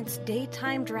experience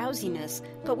daytime drowsiness,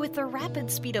 but with the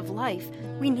rapid speed of life,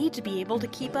 we need to be able to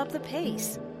keep up the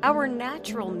pace. Our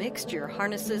natural mixture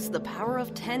harnesses the power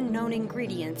of 10 known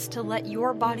ingredients to let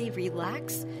your body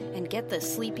relax and get the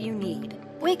sleep you need.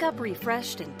 Wake up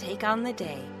refreshed and take on the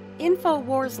day.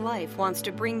 InfoWars Life wants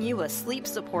to bring you a sleep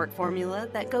support formula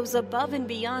that goes above and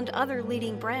beyond other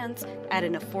leading brands at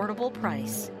an affordable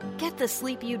price. Get the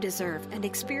sleep you deserve and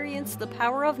experience the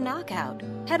power of Knockout.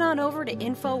 Head on over to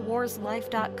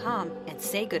InfoWarsLife.com and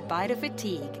say goodbye to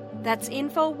fatigue. That's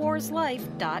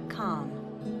InfoWarsLife.com.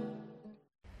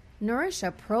 Nourish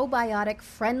a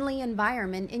probiotic-friendly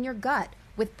environment in your gut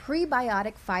with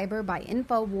Prebiotic Fiber by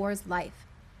InfoWars Life.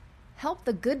 Help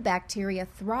the good bacteria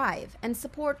thrive and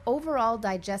support overall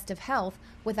digestive health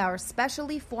with our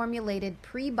specially formulated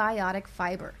prebiotic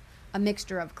fiber, a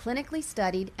mixture of clinically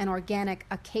studied and organic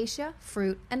acacia,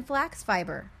 fruit, and flax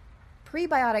fiber.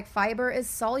 Prebiotic fiber is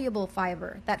soluble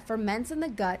fiber that ferments in the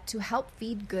gut to help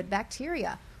feed good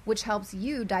bacteria, which helps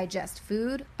you digest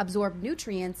food, absorb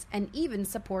nutrients, and even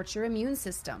supports your immune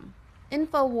system.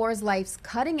 InfoWars Life's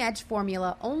cutting-edge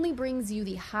formula only brings you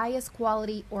the highest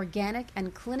quality, organic,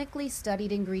 and clinically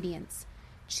studied ingredients.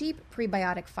 Cheap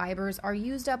prebiotic fibers are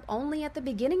used up only at the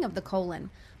beginning of the colon,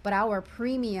 but our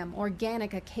premium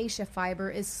organic acacia fiber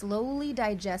is slowly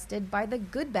digested by the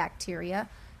good bacteria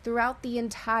throughout the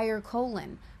entire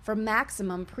colon for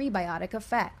maximum prebiotic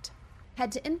effect.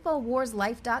 Head to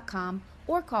InfoWarsLife.com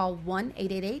or call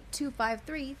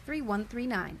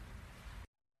 1-888-253-3139.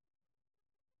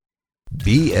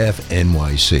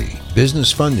 BFNYC,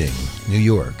 Business Funding, New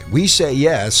York. We say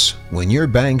yes when your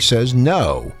bank says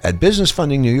no. At Business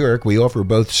Funding New York, we offer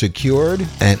both secured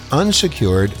and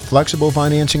unsecured flexible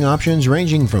financing options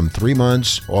ranging from 3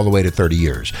 months all the way to 30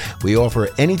 years. We offer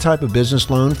any type of business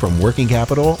loan from working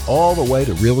capital all the way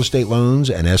to real estate loans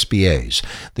and SBAs.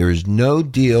 There is no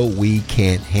deal we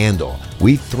can't handle.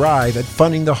 We thrive at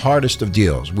funding the hardest of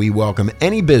deals. We welcome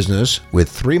any business with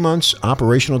 3 months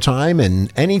operational time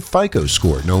and any FICO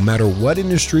score, no matter what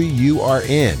industry you are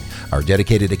in. Our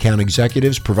dedicated account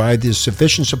executives provide the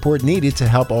sufficient support needed to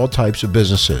help all types of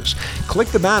businesses. Click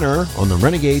the banner on the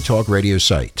Renegade Talk Radio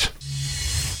site.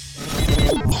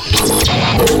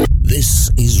 This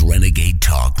is Renegade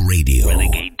Talk Radio.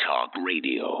 Renegade Talk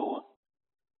Radio.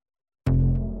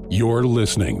 You're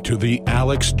listening to The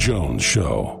Alex Jones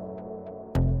Show.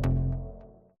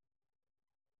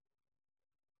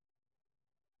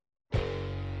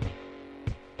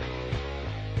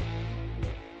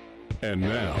 And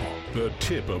now, the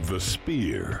tip of the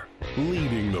spear,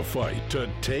 leading the fight to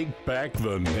take back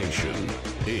the nation.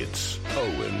 It's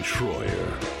Owen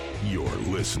Schroyer. You're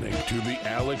listening to The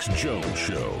Alex Jones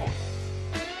Show.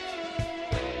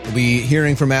 We'll be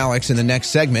hearing from Alex in the next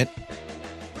segment.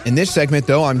 In this segment,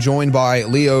 though, I'm joined by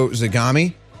Leo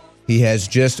Zagami. He has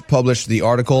just published the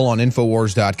article on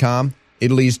Infowars.com,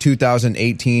 Italy's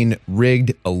 2018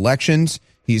 rigged elections.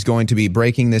 He's going to be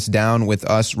breaking this down with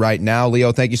us right now.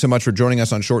 Leo, thank you so much for joining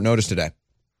us on short notice today.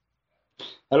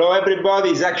 Hello, everybody.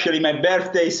 It's actually my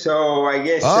birthday, so I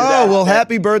guess... Oh, well,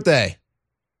 happy birthday.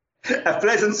 A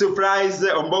pleasant surprise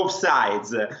on both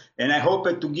sides. And I hope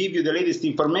to give you the latest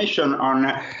information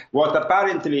on what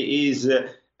apparently is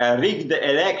a rigged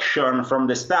election from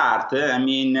the start. I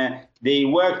mean, they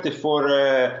worked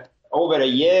for over a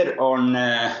year on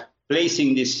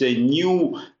placing this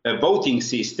new voting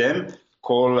system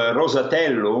called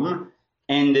Rosatellum,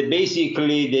 and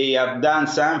basically they have done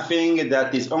something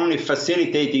that is only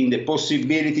facilitating the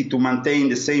possibility to maintain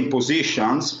the same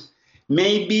positions,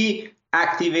 maybe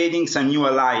activating some new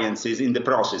alliances in the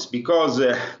process, because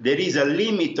there is a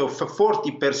limit of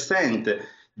 40%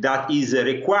 that is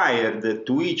required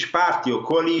to each party or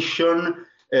coalition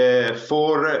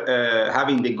for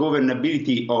having the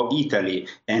governability of Italy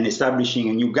and establishing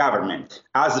a new government.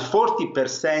 As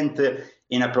 40%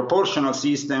 in a proportional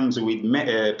system with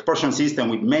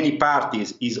many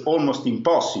parties is almost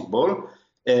impossible,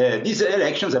 these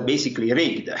elections are basically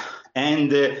rigged. And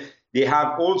they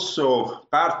have also,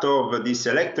 part of this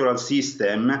electoral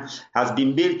system has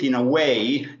been built in a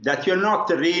way that you're not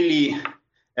really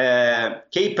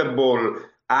capable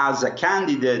as a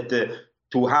candidate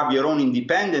to have your own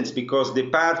independence, because the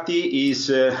party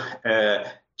is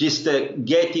just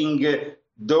getting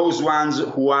those ones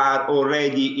who are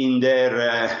already in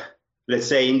their, let's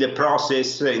say, in the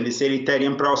process, in this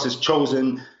elitarian process,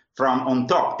 chosen from on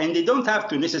top. And they don't have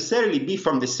to necessarily be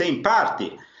from the same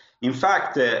party. In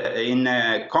fact, in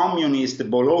communist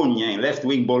Bologna, in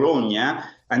left-wing Bologna,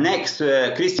 an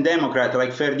ex-Christian Democrat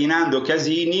like Ferdinando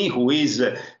Casini, who is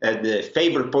the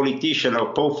favorite politician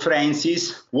of Pope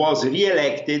Francis, was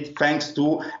re-elected thanks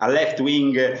to a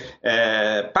left-wing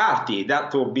party.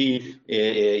 That would be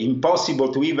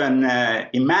impossible to even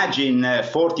imagine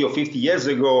 40 or 50 years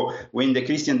ago, when the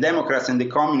Christian Democrats and the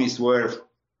communists were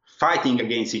fighting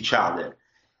against each other.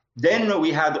 Then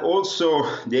we had also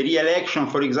the re-election,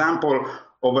 for example,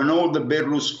 of an old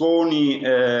Berlusconi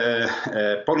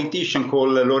politician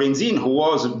called Lorenzin, who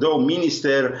was, though,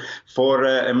 minister for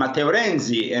Matteo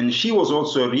Renzi, and she was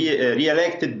also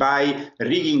re-elected by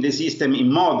rigging the system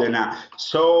in Modena.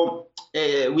 So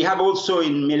we have also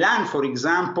in Milan, for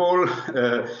example,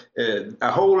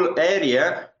 a whole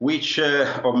area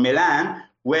of Milan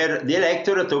where the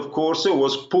electorate, of course,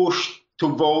 was pushed to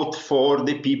vote for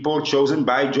the people chosen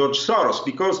by George Soros,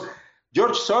 because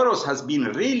George Soros has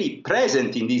been really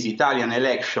present in these Italian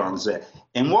elections.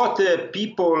 And what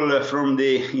people from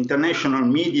the international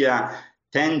media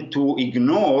tend to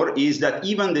ignore is that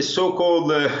even the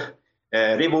so-called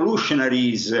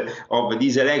revolutionaries of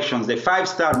these elections, the Five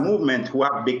Star Movement, who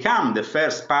have become the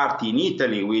first party in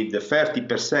Italy with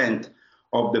 30%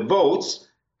 of the votes,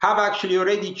 have actually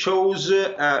already chose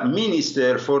a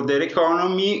minister for their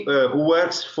economy who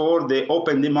works for the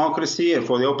open democracy and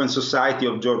for the open society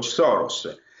of George Soros.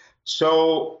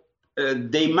 So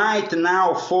they might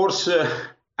now force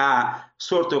a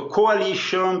sort of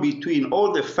coalition between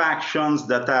all the factions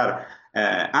that are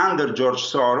under George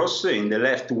Soros in the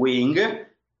left wing,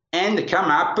 and come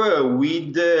up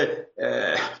with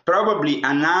probably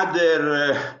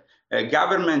another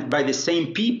government by the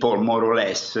same people, more or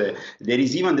less. There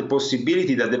is even the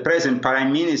possibility that the present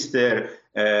prime minister,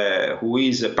 who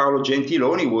is Paolo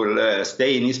Gentiloni, will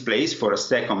stay in his place for a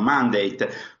second mandate.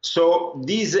 So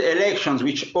these elections,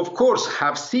 which of course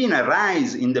have seen a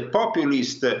rise in the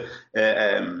populist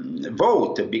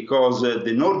vote, because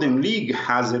the Northern League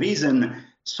has risen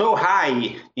so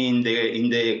high in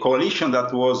the coalition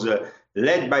that was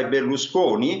led by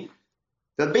Berlusconi,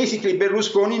 that basically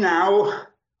Berlusconi now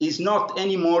is not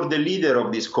anymore the leader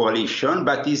of this coalition,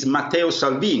 but is Matteo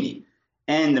Salvini.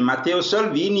 And Matteo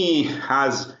Salvini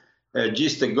has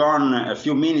just gone a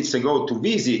few minutes ago to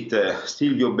visit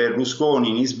Silvio Berlusconi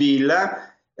in his villa,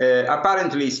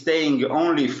 apparently staying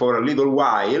only for a little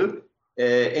while.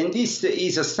 And this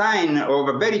is a sign of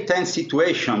a very tense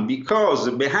situation, because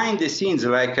behind the scenes,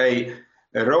 like I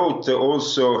wrote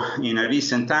also in a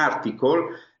recent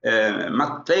article,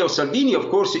 Matteo Salvini, of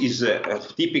course, is a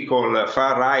typical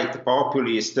far-right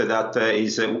populist that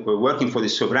is working for the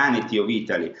sovereignty of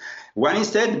Italy. While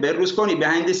instead, Berlusconi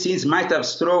behind the scenes might have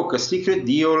struck a secret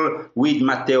deal with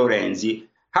Matteo Renzi.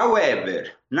 However,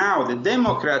 now the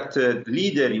Democrat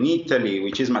leader in Italy,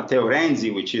 which is Matteo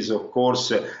Renzi, which is, of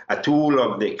course, a tool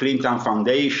of the Clinton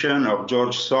Foundation, of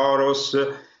George Soros,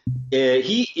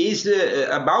 he is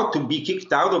about to be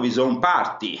kicked out of his own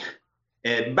party.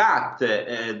 But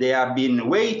they have been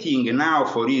waiting now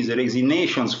for his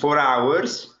resignations for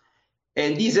hours.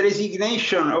 And this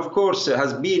resignation, of course,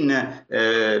 is being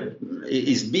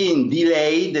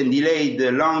delayed and delayed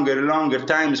longer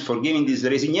times for giving this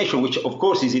resignation, which of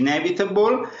course is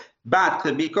inevitable.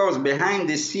 But because behind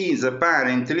the scenes,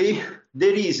 apparently,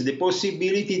 there is the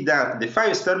possibility that the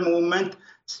Five Star Movement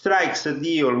strikes a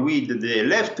deal with the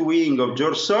left wing of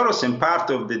George Soros and part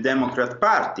of the Democrat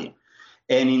Party.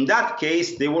 And in that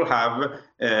case, they will have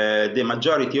the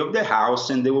majority of the House,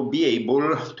 and they will be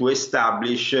able to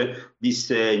establish this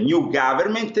new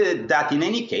government that in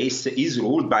any case is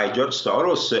ruled by George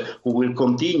Soros, who will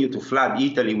continue to flood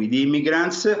Italy with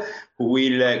immigrants, who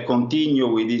will continue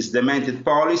with his demented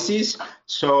policies.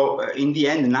 So in the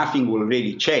end, nothing will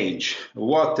really change.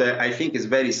 What I think is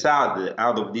very sad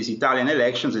out of these Italian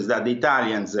elections is that the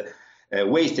Italians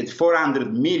wasted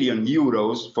 400 million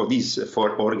euros for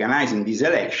organizing these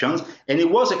elections, and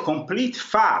it was a complete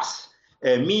farce,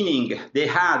 meaning they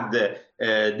had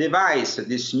devised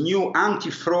this new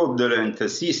anti-fraudulent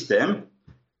system,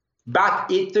 but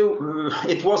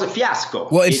it was a fiasco.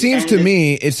 Well, it seems to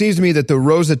me that the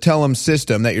Rosatellum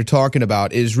system that you're talking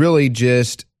about is really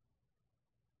just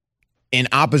in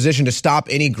opposition to stop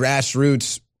any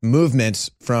grassroots movements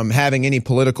from having any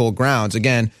political grounds.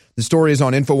 Again, the story is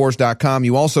on Infowars.com.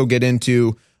 You also get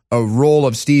into a role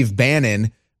of Steve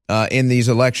Bannon in these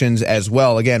elections as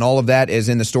well. Again, all of that is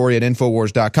in the story at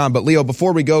Infowars.com. But, Leo,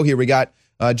 before we go here, we got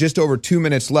just over 2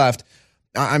 minutes left.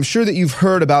 I'm sure that you've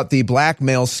heard about the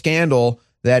blackmail scandal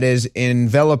that is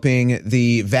enveloping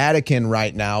the Vatican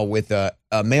right now with a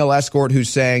male escort who's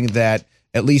saying that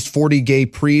at least 40 gay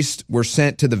priests were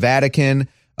sent to the Vatican.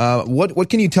 What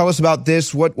can you tell us about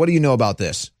this? What do you know about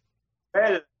this?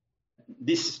 Well,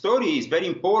 this story is very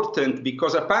important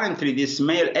because apparently this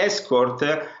male escort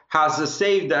has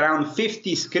saved around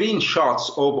 50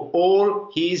 screenshots of all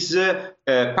his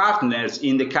partners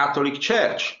in the Catholic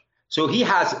Church. So he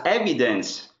has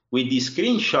evidence with these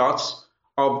screenshots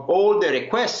of all the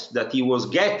requests that he was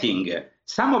getting.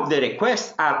 Some of the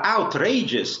requests are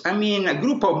outrageous. I mean, a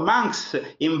group of monks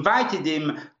invited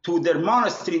him to their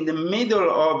monastery in the middle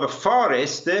of a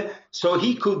forest so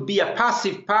he could be a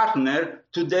passive partner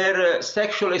to their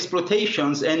sexual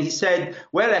exploitations. And he said,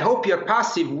 well, I hope you're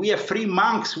passive. We are free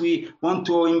monks. We want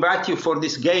to invite you for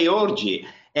this gay orgy.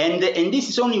 And this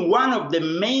is only one of the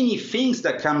many things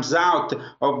that comes out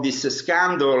of this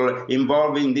scandal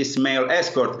involving this male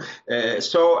escort.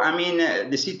 So, I mean,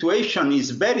 the situation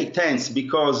is very tense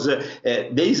because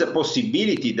there is a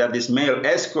possibility that this male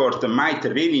escort might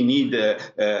really need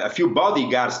a few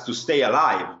bodyguards to stay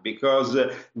alive, because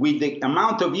with the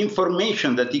amount of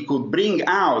information that he could bring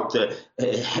out,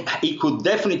 he could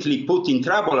definitely put in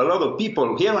trouble a lot of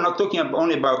people. Here we're not talking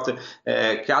only about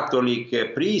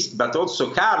Catholic priests, but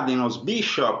also cardinals,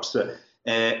 bishops,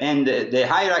 and the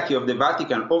hierarchy of the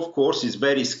Vatican, of course, is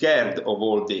very scared of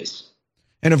all this.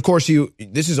 And of course,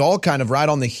 this is all kind of right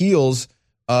on the heels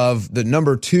of the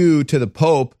number 2 to the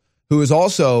Pope, who is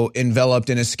also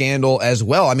enveloped in a scandal as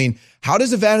well. I mean, how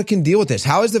does the Vatican deal with this?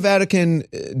 How is the Vatican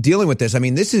dealing with this? I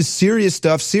mean, this is serious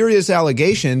stuff, serious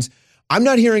allegations. I'm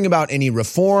not hearing about any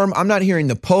reform. I'm not hearing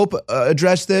the Pope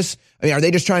address this. I mean, are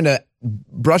they just trying to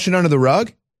brush it under the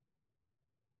rug?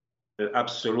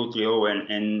 Absolutely, Owen.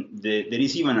 And there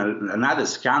is even another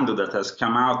scandal that has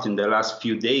come out in the last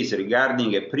few days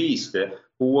regarding a priest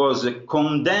who was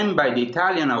condemned by the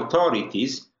Italian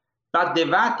authorities, but the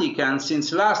Vatican,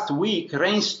 since last week,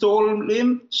 reinstalled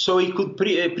him so he could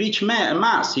preach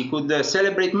Mass, he could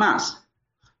celebrate Mass.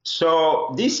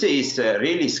 So this is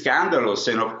really scandalous,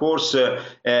 and of course,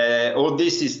 all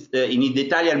this is in the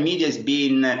Italian media is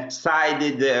being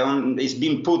sided, is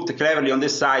being put cleverly on the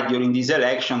side during these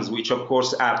elections, which of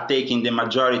course are taking the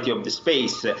majority of the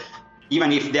space,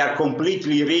 even if they are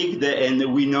completely rigged,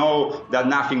 and we know that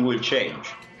nothing will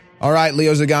change. All right,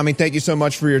 Leo Zagami, thank you so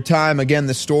much for your time. Again,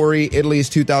 the story, Italy's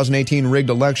 2018 rigged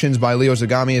elections by Leo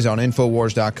Zagami, is on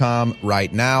Infowars.com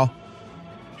right now.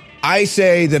 I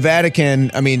say the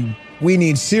Vatican, I mean, we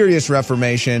need serious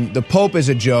reformation. The Pope is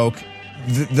a joke.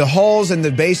 The halls and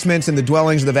the basements and the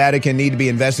dwellings of the Vatican need to be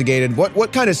investigated.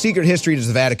 What kind of secret history does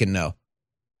the Vatican know?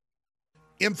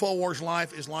 InfoWars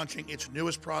Life is launching its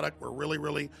newest product. We're really,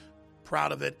 really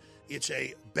proud of it. It's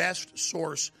a best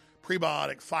source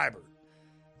prebiotic fiber.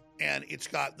 And it's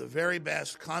got the very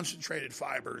best concentrated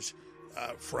fibers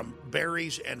from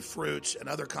berries and fruits and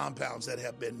other compounds that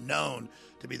have been known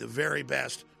to be the very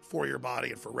best for your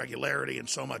body and for regularity and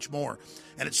so much more.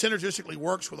 And it synergistically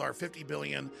works with our 50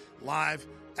 billion live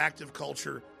active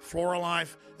culture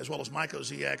FloraLife, as well as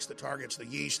MycoZX that targets the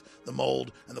yeast, the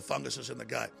mold, and the funguses in the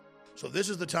gut. So this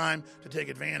is the time to take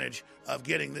advantage of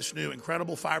getting this new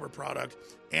incredible fiber product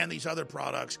and these other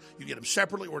products. You get them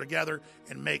separately or together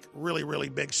and make really, really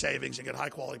big savings and get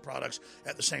high-quality products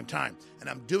at the same time. And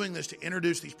I'm doing this to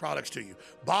introduce these products to you.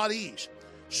 Bod-Ease,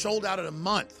 sold out in a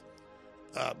month.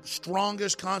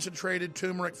 Strongest concentrated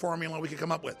turmeric formula we could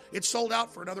come up with. It's sold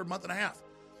out for another month and a half.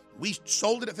 We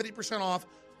sold it at 50% off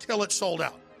till it's sold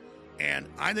out. And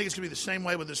I think it's going to be the same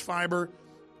way with this fiber.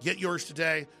 Get yours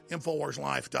today,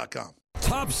 InfoWarsLife.com.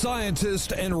 Top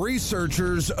scientists and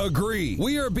researchers agree.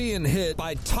 We are being hit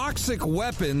by toxic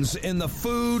weapons in the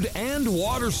food and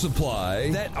water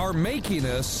supply that are making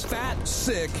us fat,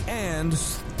 sick, and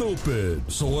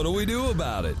stupid. So what do we do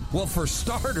about it? Well, for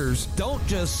starters, don't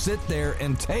just sit there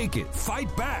and take it.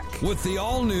 Fight back with the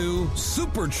all-new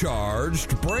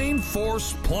supercharged Brain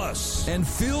Force Plus and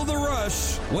feel the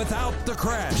rush without the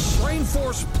crash. Brain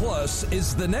Force Plus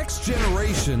is the next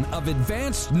generation of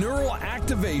advanced neural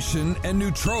activation and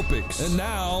nootropics. And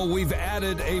now we've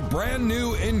added a brand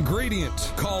new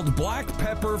ingredient called black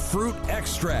pepper fruit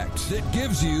extract that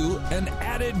gives you an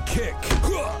added kick.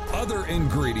 Other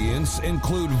ingredients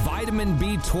include vitamin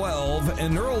B12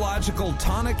 and neurological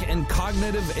tonic and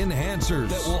cognitive enhancers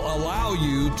that will allow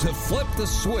you to flip the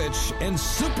switch and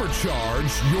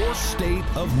supercharge your state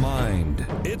of mind.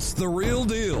 It's the real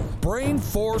deal. Brain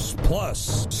Force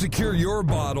Plus. Secure your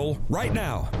bottle right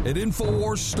now at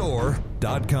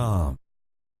InfoWarsStore.com.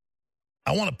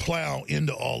 I want to plow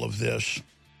into all of this,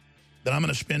 but I'm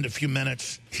going to spend a few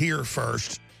minutes here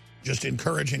first just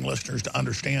encouraging listeners to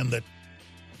understand that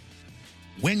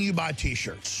when you buy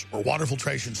T-shirts or water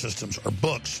filtration systems or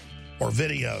books or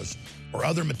videos or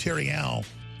other material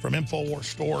from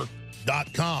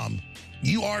InfoWarsStore.com,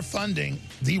 you are funding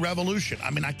the revolution. I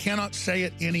mean, I cannot say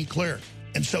it any clearer.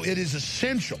 And so it is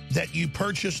essential that you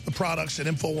purchase the products at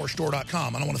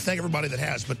InfoWarsStore.com. And I want to thank everybody that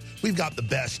has, but we've got the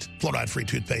best fluoride-free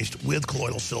toothpaste with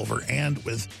colloidal silver and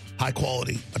with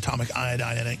high-quality atomic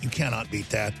iodine in it. You cannot beat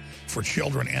that. For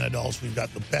children and adults, we've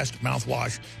got the best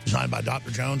mouthwash designed by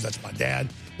Dr. Jones. That's my dad,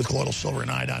 with colloidal silver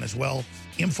and iodine as well.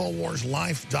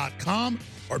 InfoWarsLife.com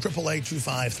or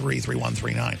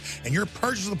 888-253-3139. And your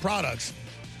purchase of the products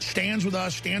stands with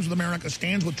us, stands with America,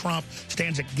 stands with Trump,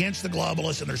 stands against the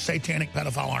globalists and their satanic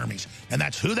pedophile armies. And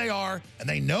that's who they are, and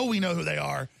they know we know who they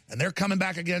are, and they're coming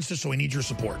back against us, so we need your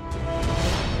support.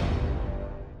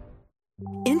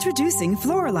 Introducing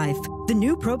FloraLife, the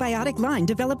new probiotic line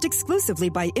developed exclusively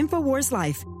by InfoWars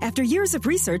Life after years of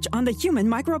research on the human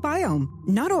microbiome.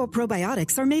 Not all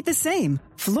probiotics are made the same.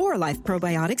 FloraLife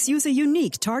probiotics use a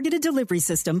unique targeted delivery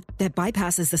system that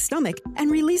bypasses the stomach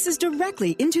and releases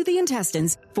directly into the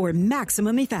intestines for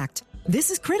maximum effect.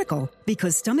 This is critical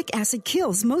because stomach acid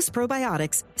kills most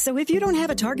probiotics. So if you don't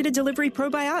have a targeted delivery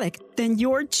probiotic, then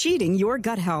you're cheating your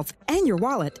gut health and your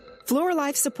wallet.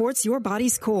 FloraLife supports your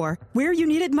body's core where you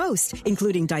need it most,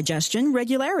 including digestion,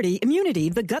 regularity, immunity,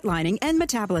 the gut lining, and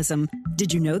metabolism.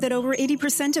 Did you know that over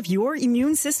 80% of your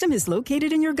immune system is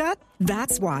located in your gut?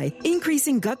 That's why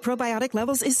increasing gut probiotic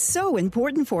levels is so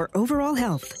important for overall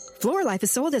health. FloraLife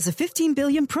is sold as a 15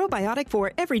 billion probiotic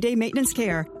for everyday maintenance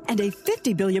care and a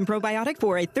 50 billion probiotic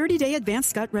for a 30-day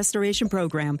advanced gut restoration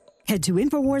program. Head to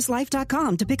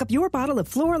InfoWarsLife.com to pick up your bottle of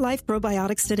FloraLife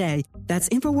probiotics today. That's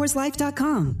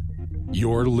InfoWarsLife.com.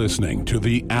 You're listening to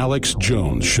The Alex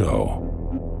Jones Show.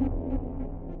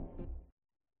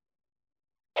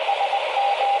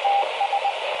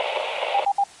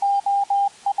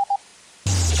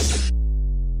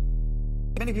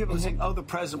 Many people think, oh, the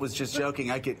president was just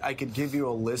joking. I could give you a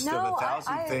list of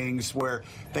 1,000 things where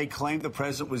they claimed the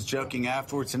president was joking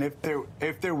afterwards. And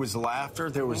if there was laughter,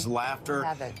 there was laughter.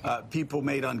 People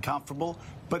made uncomfortable.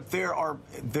 But there are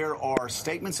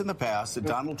statements in the past that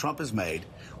Donald Trump has made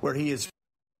where he has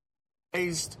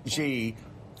praised Xi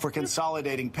for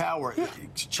consolidating power.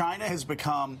 China has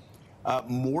become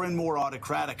more and more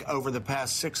autocratic over the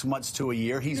past 6 months to a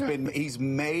year. He's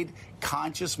made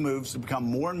conscious moves to become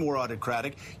more and more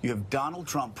autocratic. You have Donald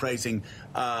Trump praising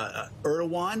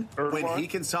Erdogan when he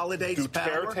consolidates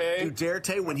power.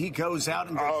 Duterte when he goes out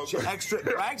and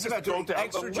brags about doing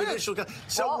extrajudicial.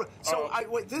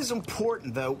 This is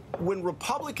important though. When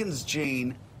Republicans,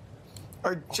 Gene,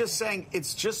 are just saying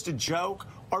it's just a joke,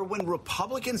 or when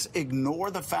Republicans ignore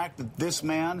the fact that this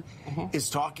man is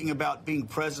talking about being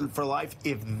president for life,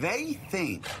 if they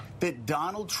think that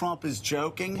Donald Trump is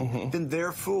joking, then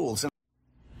they're fools.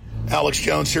 Alex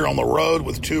Jones here on the road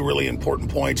with two really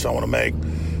important points I want to make.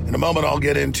 In a moment, I'll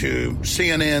get into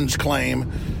CNN's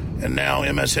claim and now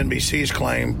MSNBC's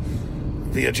claim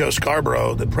via Joe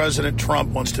Scarborough that President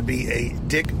Trump wants to be a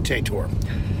dictator.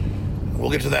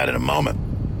 We'll get to that in a moment.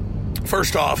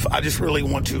 First off, I just really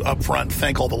want to upfront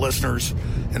thank all the listeners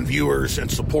and viewers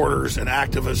and supporters and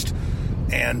activists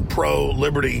and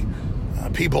pro-liberty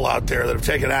people out there that have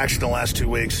taken action in the last 2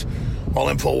 weeks while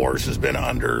InfoWars has been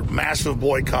under massive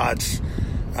boycotts,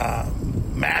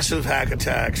 massive hack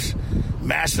attacks,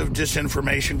 massive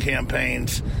disinformation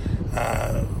campaigns,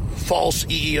 false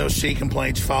EEOC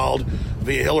complaints filed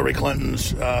via Hillary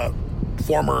Clinton's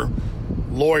former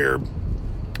lawyer.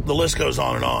 The list goes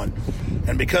on and on.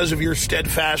 And because of your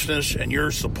steadfastness and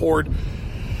your support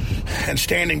and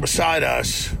standing beside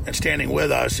us and standing with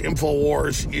us,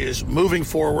 InfoWars is moving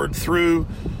forward through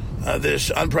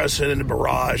this unprecedented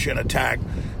barrage and attack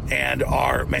and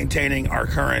are maintaining our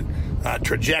current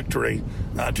trajectory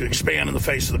to expand in the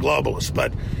face of the globalists.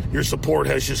 But your support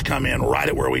has just come in right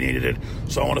at where we needed it.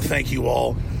 So I want to thank you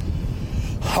all.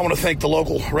 I want to thank the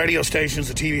local radio stations,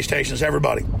 the TV stations,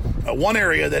 everybody. One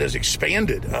area that has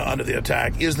expanded under the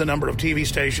attack is the number of TV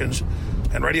stations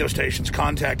and radio stations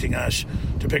contacting us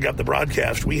to pick up the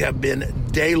broadcast. We have been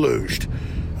deluged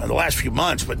in the last few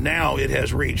months, but now it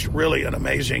has reached really an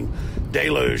amazing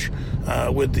deluge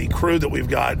with the crew that we've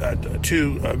got,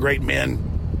 two great men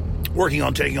working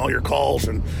on taking all your calls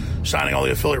and signing all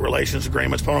the affiliate relations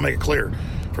agreements. But I want to make it clear,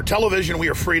 for television, we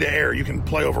are free to air. You can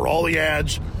play over all the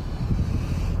ads,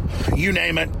 you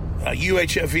name it,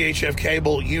 UHF, VHF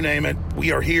cable, you name it.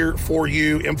 We are here for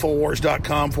you.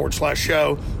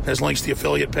 Infowars.com/show has links to the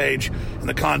affiliate page and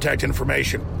the contact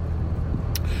information.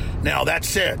 Now, that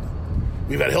said,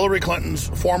 we've had Hillary Clinton's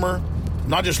former,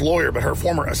 not just lawyer, but her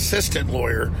former assistant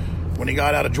lawyer when he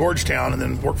got out of Georgetown and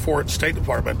then worked for it at the State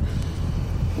Department.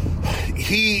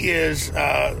 He is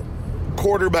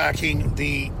quarterbacking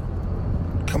the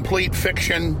complete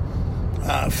fiction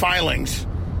filings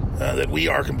that we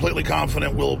are completely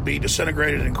confident will be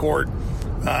disintegrated in court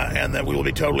and that we will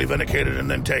be totally vindicated and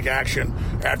then take action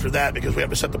after that, because we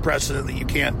have to set the precedent that you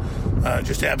can't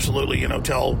just absolutely,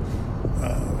 tell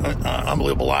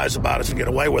unbelievable lies about us and get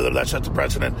away with it. That sets the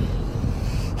precedent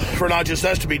for not just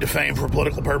us to be defamed for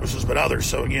political purposes, but others.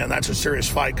 So, again, that's a serious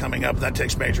fight coming up, and that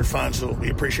takes major funds. So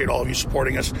we appreciate all of you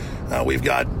supporting us. We've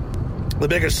got the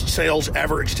biggest sales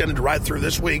ever extended right through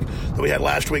this week that we had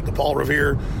last week, the Paul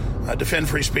Revere Defend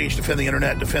Free Speech, Defend the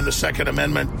Internet, Defend the Second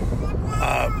Amendment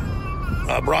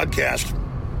broadcast.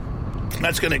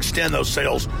 That's going to extend those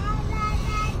sales.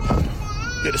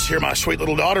 Good to hear my sweet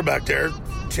little daughter back there,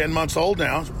 10 months old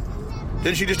now.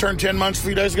 Didn't she just turn 10 months a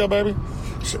few days ago, baby?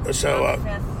 So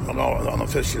on the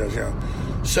 5th she does, yeah.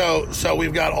 So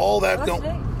we've got all that going.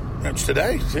 It's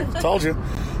today. See, I told you.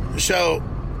 So,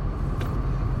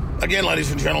 again,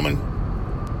 ladies and gentlemen,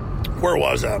 where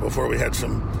was I before we had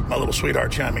my little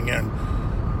sweetheart chiming in?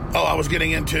 Oh, I was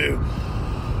getting into,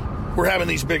 we're having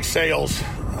these big sales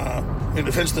in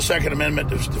defense of the Second Amendment,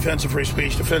 defense of free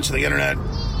speech, defense of the Internet,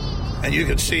 and you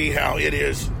can see how it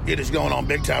is going on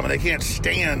big time, and they can't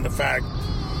stand the fact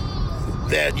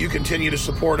that you continue to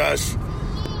support us,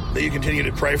 that you continue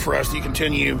to pray for us, that you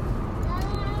continue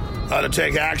to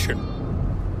take action.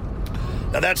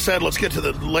 Now, that said, let's get to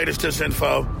the latest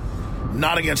disinfo,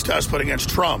 not against us, but against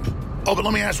Trump. Oh, but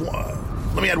let me add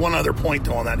one other point,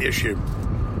 though, on that issue.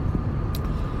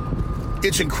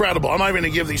 It's incredible. I'm not even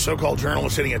going to give these so-called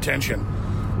journalists any attention,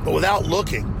 but without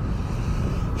looking,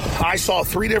 I saw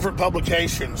 3 different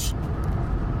publications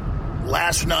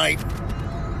last night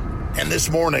and this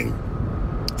morning.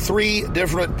 3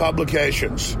 different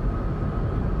publications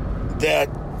that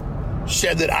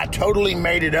said that I totally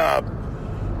made it up.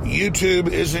 YouTube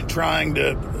isn't trying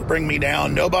to bring me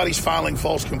down. Nobody's filing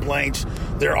false complaints.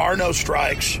 There are no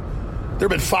strikes. There have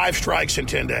been 5 strikes in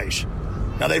 10 days.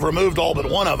 Now, they've removed all but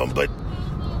one of them, but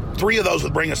 3 of those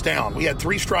would bring us down. We had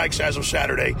 3 strikes as of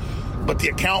Saturday, but the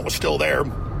account was still there.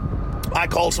 I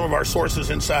called some of our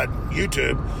sources inside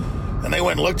YouTube, and they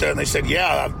went and looked at it, and they said,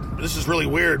 yeah, this is really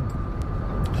weird.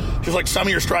 Just like some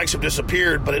of your strikes have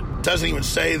disappeared, but it doesn't even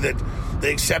say that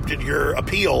they accepted your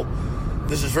appeal.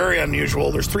 This is very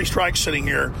unusual. There's 3 strikes sitting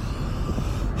here.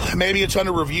 Maybe it's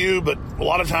under review, but a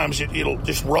lot of times it'll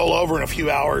just roll over in a few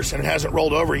hours, and it hasn't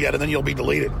rolled over yet, and then you'll be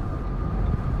deleted.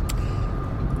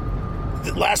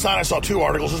 Last night I saw 2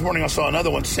 articles. This morning I saw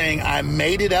another one saying I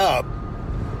made it up.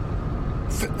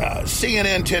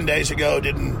 CNN 10 days ago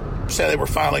didn't say they were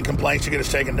filing complaints to get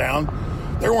us taken down.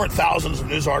 There weren't thousands of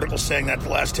news articles saying that the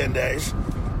last 10 days.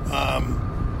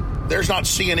 There's not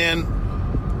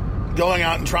CNN going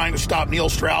out and trying to stop Neil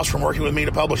Strauss from working with me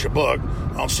to publish a book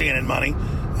on CNN Money.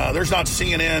 There's not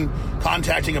CNN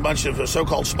contacting a bunch of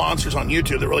so-called sponsors on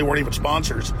YouTube that really weren't even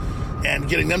sponsors and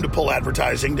getting them to pull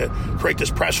advertising to create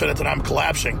this precedent that I'm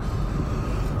collapsing.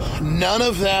 None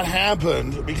of that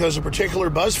happened because a particular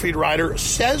BuzzFeed writer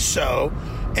says so,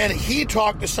 and he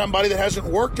talked to somebody that hasn't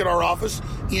worked at our office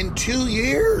in 2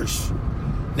 years.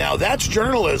 Now, that's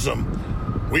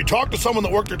journalism. We talked to someone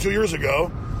that worked there 2 years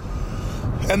ago,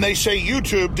 and they say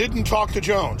YouTube didn't talk to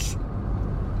Jones.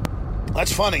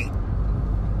 That's funny.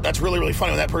 That's really, really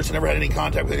funny when that person never had any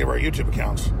contact with any of our YouTube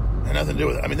accounts. Had nothing to do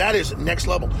with it. I mean, that is next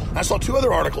level. I saw 2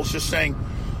 other articles just saying,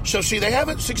 so see, they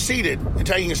haven't succeeded in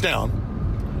taking us down.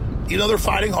 You know, they're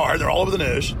fighting hard. They're all over the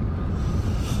news.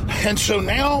 And so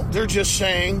now they're just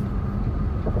saying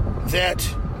that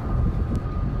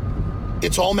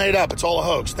it's all made up. It's all a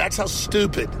hoax. That's how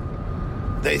stupid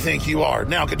they think you are.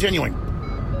 Now, continuing.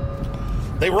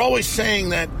 They were always saying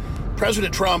that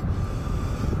President Trump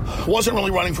wasn't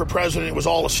really running for president. It was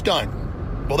all a stunt.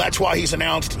 Well, that's why he's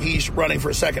announced he's running for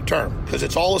a second term, because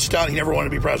it's all a stunt. He never wanted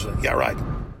to be president. Yeah, right.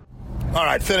 All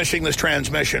right, finishing this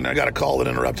transmission. I got a call that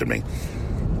interrupted me.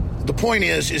 The point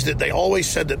is that they always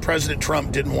said that President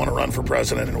Trump didn't want to run for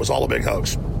president, and it was all a big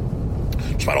hoax.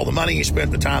 Despite all the money he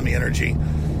spent, the time, the energy.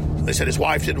 They said his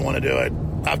wife didn't want to do it.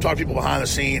 I've talked to people behind the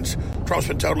scenes. Trump's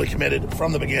been totally committed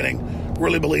from the beginning,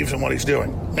 really believes in what he's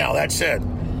doing. Now, that said,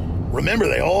 remember,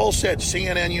 they all said,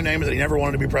 CNN, you name it, that he never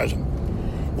wanted to be president.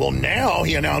 Well, now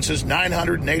he announces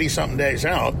 980-something days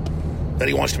out that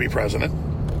he wants to be president.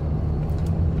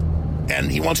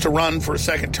 And he wants to run for a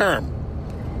second term.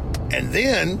 And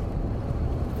then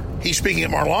he's speaking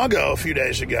at Mar-a-Lago a few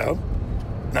days ago.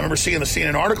 And I remember seeing the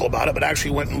CNN article about it, but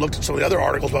actually went and looked at some of the other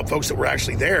articles about folks that were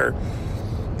actually there.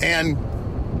 And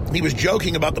he was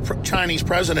joking about the Chinese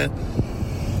president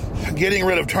getting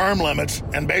rid of term limits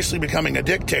and basically becoming a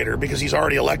dictator because he's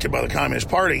already elected by the Communist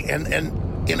Party. And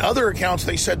in other accounts,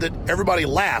 they said that everybody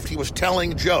laughed. He was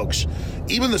telling jokes.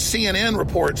 Even the CNN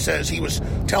report says he was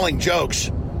telling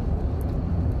jokes,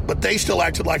 but they still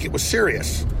acted like it was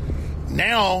serious.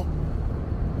 Now,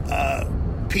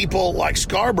 people like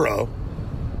Scarborough,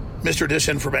 Mr.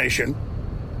 Disinformation,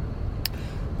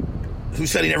 who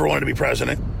said he never wanted to be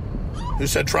president, who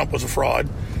said Trump was a fraud,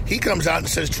 he comes out and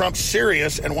says Trump's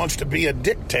serious and wants to be a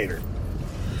dictator.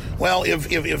 Well,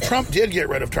 if Trump did get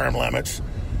rid of term limits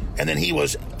and then he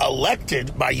was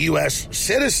elected by U.S.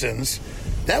 citizens,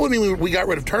 that would mean we got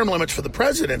rid of term limits for the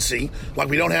presidency, like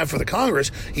we don't have for the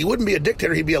Congress. He wouldn't be a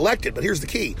dictator, he'd be elected. But here's the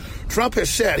key. Trump has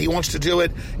said he wants to do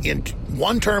it in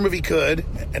one term if he could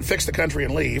and fix the country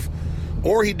and leave,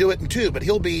 or he'd do it in 2. But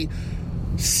he'll be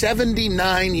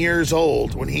 79 years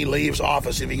old when he leaves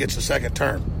office if he gets a second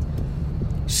term.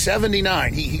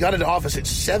 79. He got into office at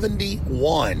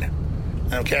 71.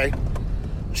 Okay?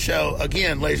 So,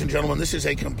 again, ladies and gentlemen, this is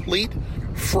a complete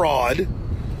fraud.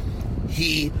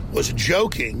 He was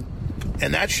joking,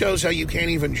 and that shows how you can't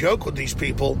even joke with these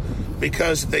people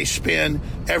because they spin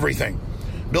everything.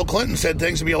 Bill Clinton said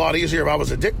things would be a lot easier if I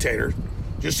was a dictator,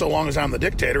 just so long as I'm the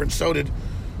dictator, and so did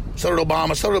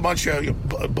Obama, so did a bunch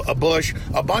of Bush.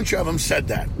 A bunch of them said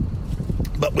that.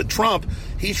 But with Trump,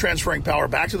 he's transferring power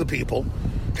back to the people,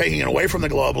 taking it away from the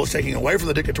globalists, taking it away from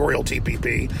the dictatorial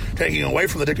TPP, taking it away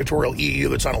from the dictatorial EU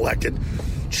that's unelected.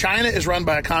 China is run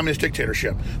by a communist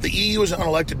dictatorship. The EU is an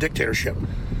unelected dictatorship.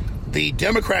 The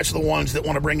Democrats are the ones that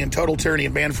want to bring in total tyranny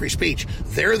and ban free speech.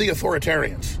 They're the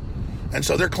authoritarians. And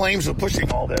so their claims of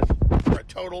pushing all this are a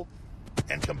total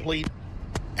and complete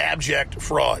abject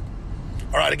fraud.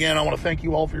 All right, again, I want to thank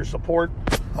you all for your support.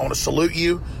 I want to salute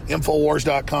you.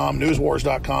 Infowars.com,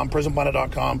 newswars.com,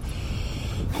 prisonplanet.com.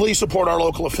 Please support our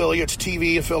local affiliates,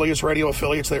 TV affiliates, radio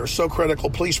affiliates. They are so critical.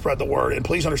 Please spread the word. And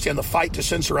please understand the fight to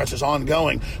censor us is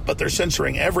ongoing, but they're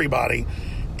censoring everybody.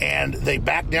 And they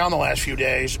backed down the last few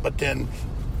days, but then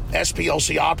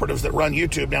SPLC operatives that run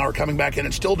YouTube now are coming back in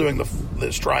and still doing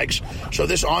the strikes. So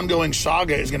this ongoing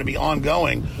saga is going to be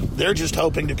ongoing. They're just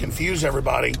hoping to confuse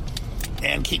everybody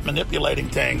and keep manipulating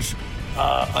things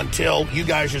until you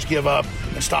guys just give up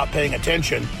and stop paying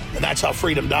attention. And that's how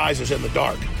freedom dies, is in the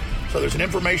dark. So there's an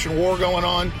information war going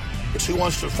on. It's who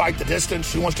wants to fight the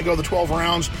distance, who wants to go the 12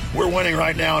 rounds. We're winning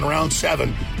right now in round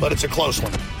 7, but it's a close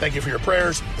one. Thank you for your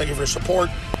prayers. Thank you for your support.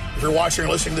 If you're watching or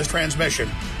listening to this transmission,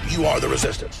 you are the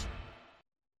resistance.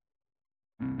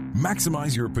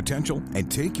 Maximize your potential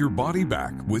and take your body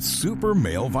back with Super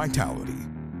Male Vitality.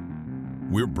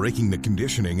 We're breaking the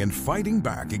conditioning and fighting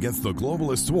back against the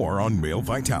globalists' war on male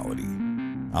vitality.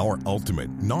 Our ultimate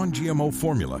non-GMO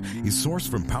formula is sourced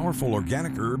from powerful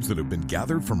organic herbs that have been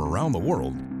gathered from around the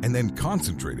world and then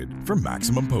concentrated for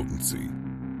maximum potency.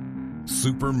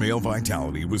 Super Male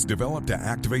Vitality was developed to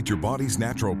activate your body's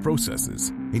natural processes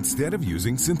instead of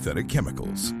using synthetic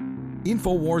chemicals.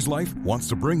 InfoWars Life wants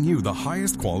to bring you the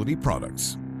highest quality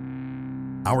products.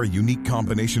 Our unique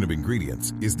combination of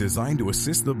ingredients is designed to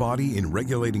assist the body in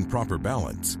regulating proper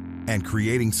balance and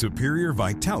creating superior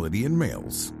vitality in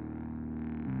males.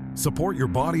 Support your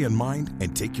body and mind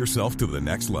and take yourself to the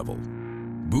next level.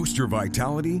 Boost your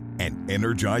vitality and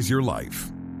energize your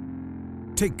life.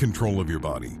 Take control of your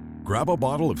body. Grab a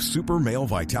bottle of Super Male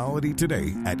Vitality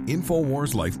today at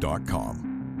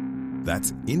InfoWarsLife.com.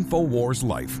 That's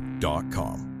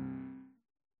InfoWarsLife.com.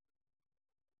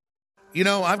 You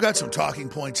know, I've got some talking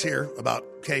points here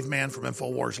about Caveman from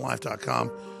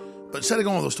InfoWarsLife.com. But instead of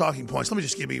going with those talking points, let me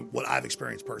just give you what I've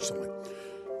experienced personally.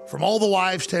 From all the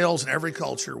wives' tales in every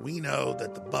culture, we know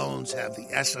that the bones have the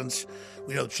essence.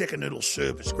 We know chicken noodle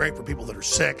soup is great for people that are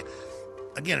sick.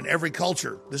 Again, in every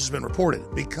culture, this has been reported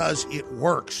because it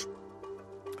works.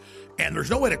 And there's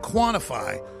no way to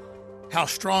quantify how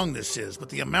strong this is, but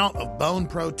the amount of bone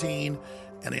protein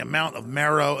and the amount of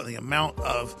marrow and the amount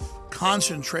of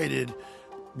concentrated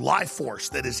life force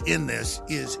that is in this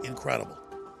is incredible.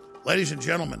 Ladies and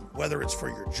gentlemen, whether it's for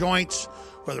your joints,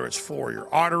 whether it's for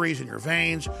your arteries and your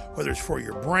veins, whether it's for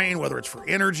your brain, whether it's for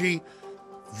energy,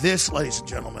 this, ladies and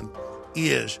gentlemen,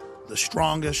 is the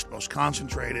strongest, most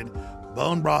concentrated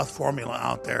bone broth formula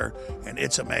out there, and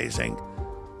it's amazing.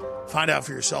 Find out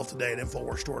for yourself today at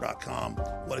InfoWarsStore.com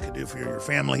what it can do for you and your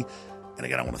family. And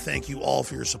again, I want to thank you all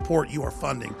for your support. You are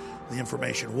funding the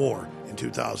information war in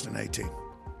 2018.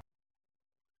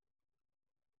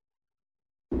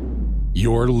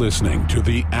 You're listening to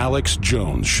The Alex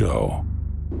Jones Show.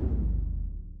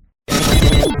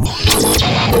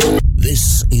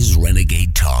 This is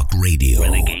Renegade Talk Radio.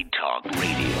 Renegade Talk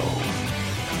Radio.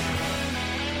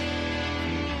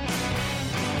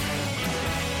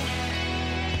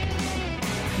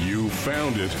 You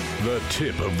found it, the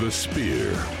tip of the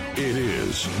spear. It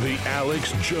is The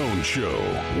Alex Jones Show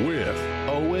with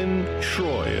Owen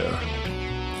Schroyer.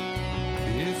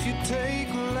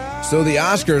 So the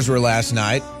Oscars were last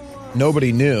night.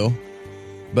 Nobody knew,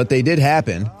 but they did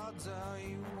happen.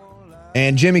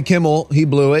 And Jimmy Kimmel, he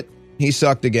blew it. He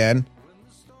sucked again.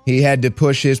 He had to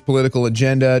push his political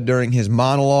agenda during his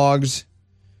monologues.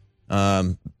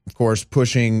 Of course,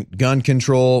 pushing gun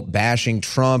control, bashing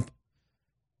Trump,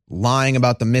 lying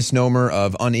about the misnomer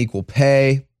of unequal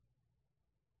pay.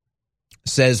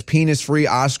 Says penis-free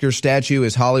Oscar statue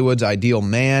is Hollywood's ideal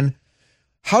man.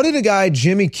 How did a guy,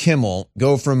 Jimmy Kimmel,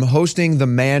 go from hosting The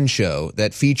Man Show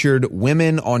that featured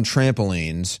women on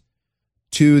trampolines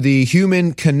to the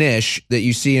human Kanish that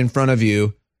you see in front of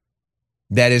you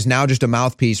that is now just a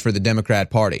mouthpiece for the Democrat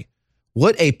Party?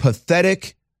 What a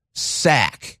pathetic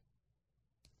sack.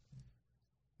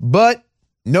 But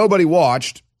nobody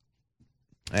watched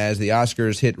as the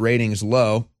Oscars hit ratings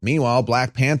low. Meanwhile,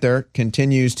 Black Panther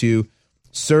continues to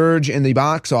surge in the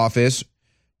box office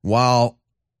while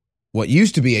what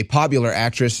used to be a popular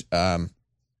actress,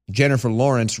 Jennifer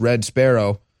Lawrence, Red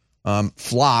Sparrow,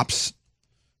 flops.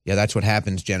 Yeah, that's what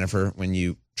happens, Jennifer, when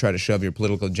you try to shove your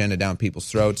political agenda down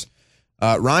people's throats.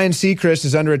 Ryan Seacrest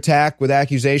is under attack with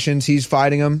accusations. He's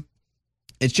fighting them.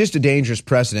 It's just a dangerous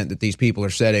precedent that these people are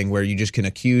setting where you just can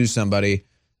accuse somebody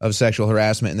of sexual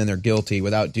harassment and then they're guilty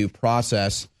without due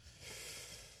process.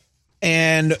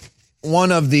 And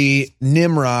one of the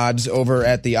Nimrods over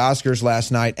at the Oscars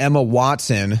last night, Emma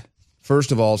Watson,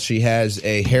 first of all, she has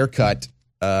a haircut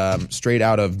straight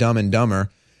out of Dumb and Dumber.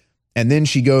 And then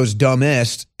she goes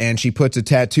dumbest and she puts a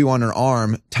tattoo on her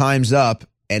arm, Time's Up,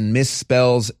 and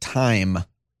misspells time.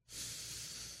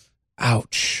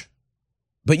 Ouch.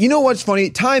 But you know what's funny?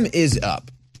 Time is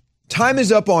up. Time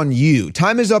is up on you.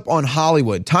 Time is up on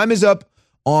Hollywood. Time is up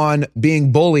on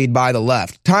being bullied by the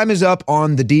left. Time is up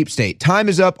on the deep state. Time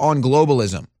is up on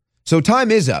globalism. So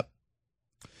time is up.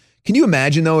 Can you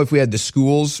imagine, though, if we had the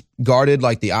schools guarded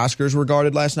like the Oscars were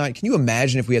guarded last night? Can you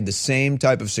imagine if we had the same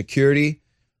type of security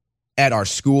at our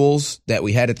schools that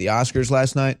we had at the Oscars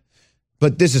last night?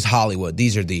 But this is Hollywood.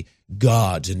 These are the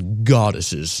gods and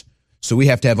goddesses. So we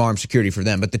have to have armed security for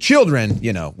them. But the children,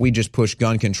 you know, we just push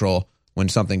gun control when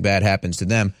something bad happens to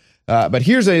them. But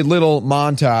here's a little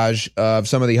montage of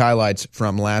some of the highlights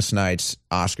from last night's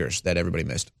Oscars that everybody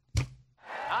missed.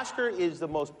 Oscar is the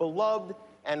most beloved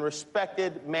and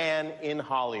respected man in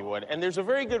Hollywood. And there's a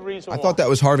very good reason why. I thought that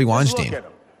was Harvey Weinstein. Look at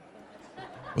him.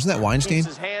 Wasn't that Weinstein? Keeps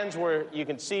his hands where you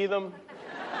can see them.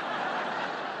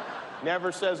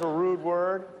 Never says a rude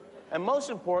word. And most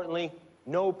importantly,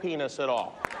 no penis at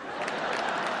all.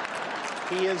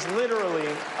 He is literally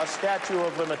a statue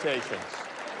of limitations.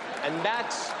 And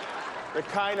that's the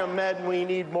kind of men we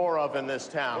need more of in this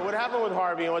town. What happened with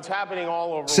Harvey and what's happening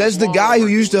all over. Says the guy who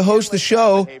used to host the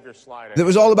show that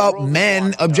was all about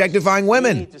men objectifying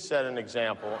women. We need to set an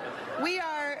example. We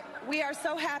are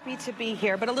so happy to be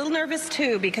here, but a little nervous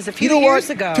too, because a few You know years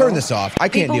what? ago, Turn this off. I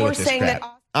can't deal with this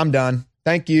crap. I'm done.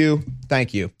 Thank you.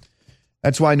 Thank you.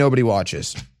 That's why nobody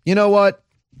watches. You know what?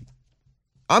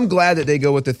 I'm glad that they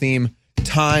go with the theme,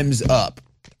 time's up.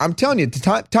 I'm telling you,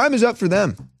 time is up for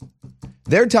them.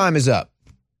 Their time is up.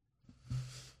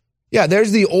 Yeah,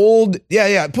 there's the old,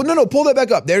 pull that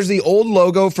back up. There's the old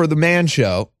logo for The Man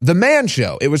Show. The Man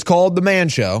Show. It was called The Man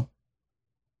Show.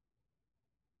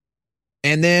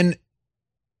 And then,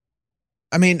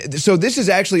 so this is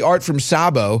actually art from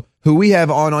Sabo, who we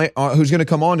have on, who's going to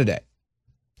come on today.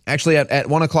 Actually, at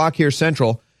 1 o'clock here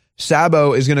Central,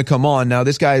 Sabo is going to come on. Now,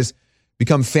 this guy's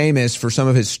become famous for some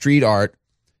of his street art,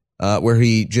 where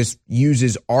he just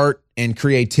uses art and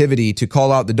creativity to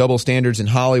call out the double standards in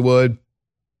Hollywood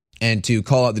and to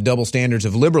call out the double standards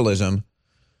of liberalism.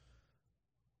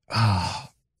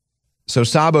 So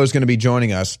Sabo is going to be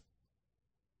joining us.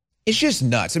 It's just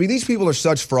nuts. These people are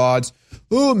such frauds.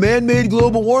 Oh, man-made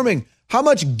global warming. How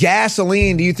much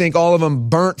gasoline do you think all of them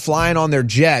burnt flying on their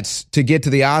jets to get to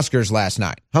the Oscars last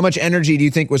night? How much energy do you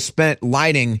think was spent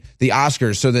lighting the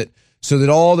Oscars so that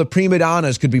all the prima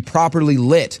donnas could be properly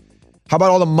lit? How about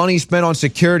all the money spent on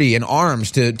security and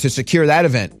arms to secure that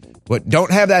event? What, don't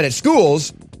have that at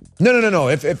schools? No.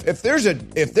 If there's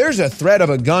a threat of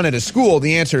a gun at a school,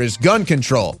 the answer is gun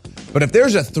control. But if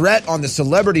there's a threat on the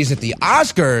celebrities at the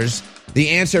Oscars, the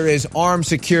answer is armed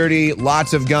security,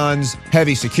 lots of guns,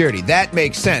 heavy security. That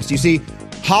makes sense. You see,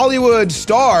 Hollywood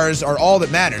stars are all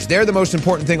that matters. They're the most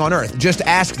important thing on earth. Just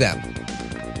ask them.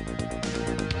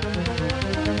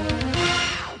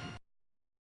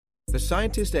 The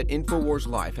scientists at InfoWars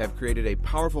Life have created a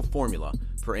powerful formula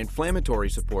for inflammatory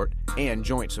support and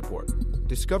joint support.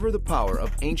 Discover the power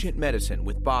of ancient medicine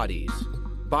with Bodies.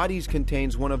 Bodies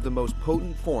contains one of the most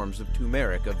potent forms of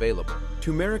turmeric available.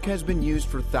 Turmeric has been used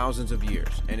for thousands of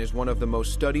years and is one of the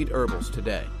most studied herbals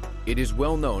today. It is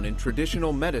well known in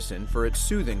traditional medicine for its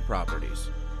soothing properties.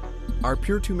 Our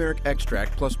pure turmeric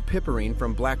extract plus piperine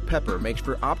from black pepper makes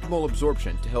for optimal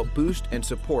absorption to help boost and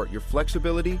support your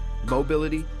flexibility,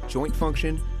 mobility, joint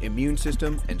function, immune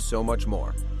system, and so much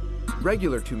more.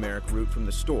 Regular turmeric root from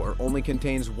the store only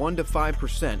contains 1 to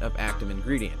 5% of active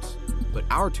ingredients, but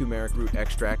our turmeric root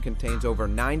extract contains over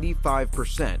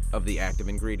 95% of the active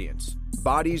ingredients.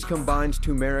 Bodies combines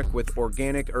turmeric with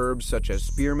organic herbs such as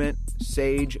spearmint,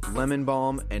 sage, lemon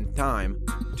balm, and thyme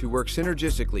to work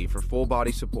synergistically for full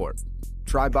body support.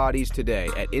 Try Bodies today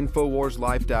at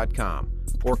InfoWarsLife.com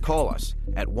or call us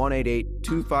at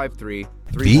 1-888-253-3100.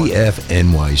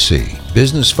 BFNYC,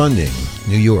 Business Funding,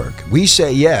 New York. We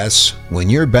say yes when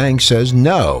your bank says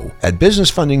no. At Business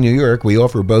Funding New York, we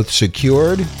offer both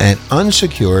secured and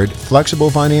unsecured flexible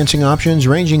financing options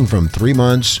ranging from 3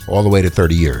 months all the way to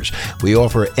 30 years. We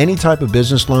offer any type of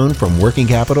business loan from working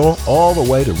capital all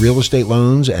the way to real estate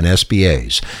loans and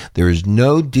SBAs. There is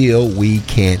no deal we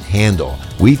can't handle.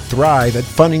 We thrive at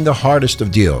funding the hardest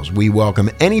of deals. We welcome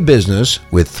any business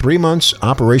with 3 months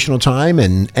operational time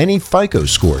and any FICO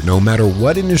score, no matter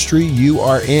what industry you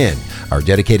are in. Our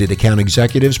dedicated account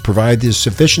executives provide the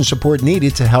sufficient support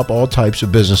needed to help all types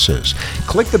of businesses.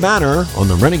 Click the banner on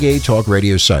the Renegade Talk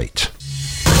Radio site.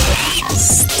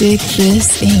 Stick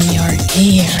this in your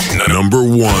ear. Number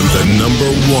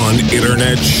one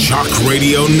Internet Shock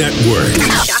Radio Network.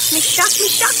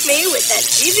 Shock me with that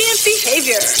deviant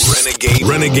behavior.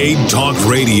 Renegade Talk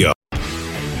Radio.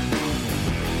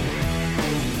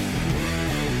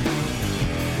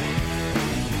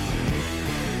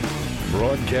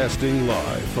 Broadcasting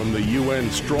live from the UN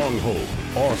Stronghold,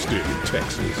 Austin,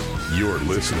 Texas. You're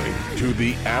listening to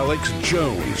The Alex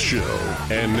Jones Show.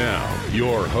 And now,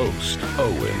 your host,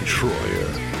 Owen Schroyer.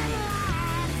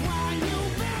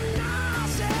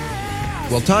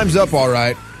 Well, time's up, all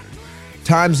right.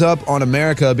 Time's up on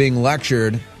America being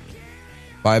lectured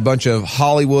by a bunch of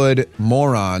Hollywood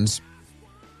morons.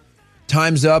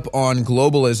 Time's up on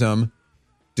globalism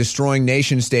destroying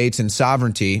nation states and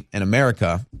sovereignty in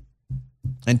America.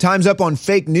 And time's up on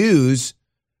fake news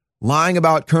lying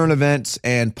about current events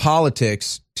and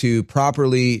politics to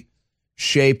properly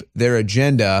shape their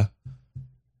agenda,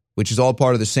 which is all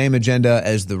part of the same agenda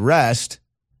as the rest,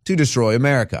 to destroy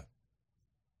America.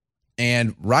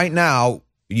 And right now,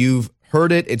 you've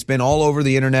heard it. It's been all over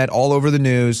the internet, all over the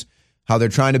news, how they're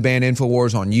trying to ban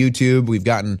InfoWars on YouTube. We've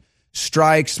gotten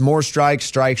strikes, more strikes,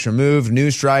 strikes removed, new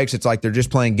strikes. It's like they're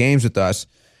just playing games with us.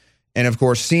 And of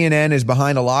course, CNN is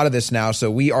behind a lot of this now.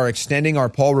 So we are extending our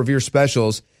Paul Revere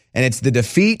specials And it's the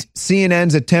Defeat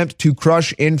CNN's Attempt to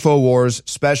Crush InfoWars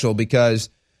special, because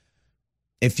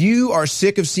if you are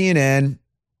sick of CNN,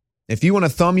 if you want to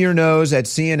thumb your nose at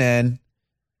CNN,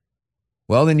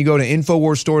 well, then you go to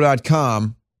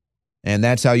InfoWarsStore.com, and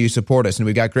that's how you support us. And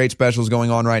we've got great specials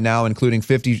going on right now, including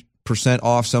 50%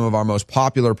 off some of our most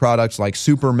popular products like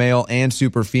Super Male and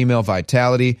Super Female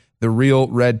Vitality, the Real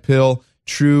Red Pill,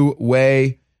 True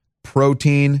Whey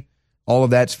Protein. All of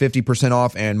that's 50%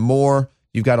 off and more.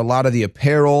 You've got a lot of the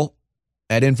apparel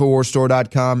at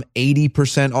InfoWarsStore.com,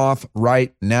 80% off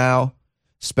right now.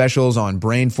 Specials on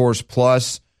Brain Force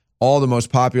Plus, all the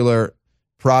most popular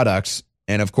products,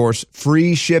 and of course,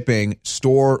 free shipping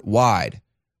store-wide.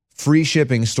 Free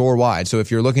shipping store-wide. So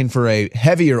if you're looking for a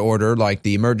heavier order like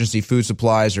the emergency food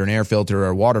supplies or an air filter or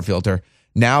a water filter,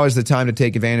 now is the time to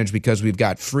take advantage because we've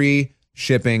got free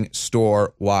shipping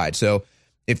store-wide. So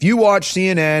if you watch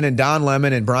CNN and Don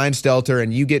Lemon and Brian Stelter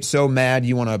and you get so mad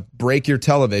you want to break your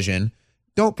television,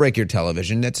 don't break your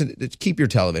television. Keep your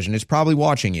television. It's probably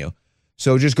watching you.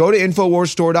 So just go to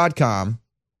InfoWarsStore.com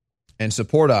and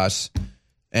support us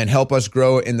and help us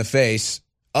grow in the face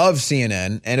of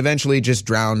CNN and eventually just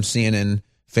drown CNN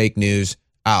fake news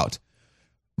out.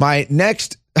 My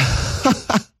next,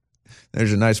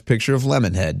 there's a nice picture of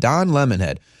Lemonhead, Don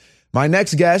Lemonhead. My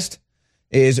next guest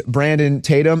is Brandon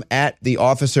Tatum at The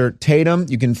Officer Tatum.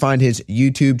 You can find his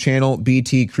YouTube channel,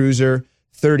 BT Cruiser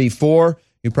 34.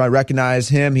 You probably recognize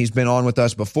him. He's been on with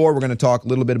us before. We're going to talk a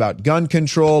little bit about gun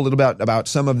control, a little bit about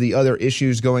some of the other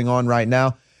issues going on right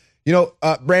now. You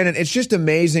know, Brandon, it's just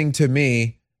amazing to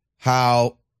me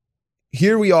how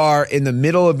here we are in the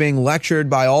middle of being lectured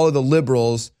by all of the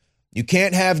liberals. You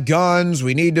can't have guns.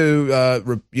 We need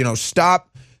to, stop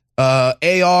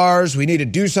ARs. We need to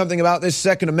do something about this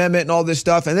Second Amendment and all this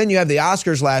stuff. And then you have the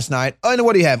Oscars last night. And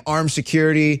what do you have? Armed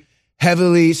security,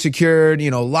 heavily secured,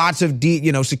 lots of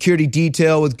security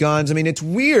detail with guns. I mean, it's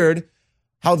weird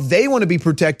how they want to be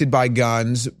protected by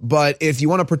guns. But if you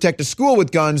want to protect a school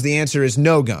with guns, the answer is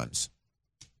no guns.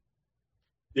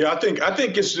 Yeah, I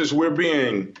think it's just we're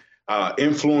being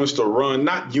influenced or run,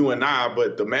 not you and I,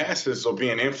 but the masses are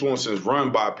being influenced and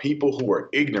run by people who are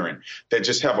ignorant, that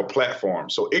just have a platform.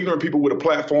 So ignorant people with a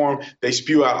platform, they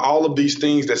spew out all of these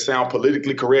things that sound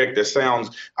politically correct, that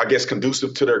sounds, I guess,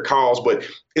 conducive to their cause, but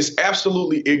it's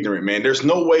absolutely ignorant, man. There's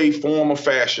no way, form, or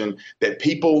fashion that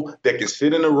people that can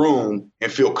sit in a room and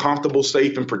feel comfortable,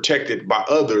 safe, and protected by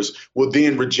others will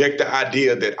then reject the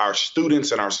idea that our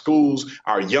students and our schools,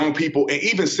 our young people, and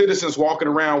even citizens walking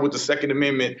around with the Second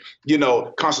Amendment,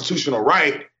 constitutional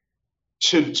right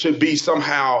should be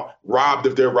somehow robbed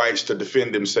of their rights to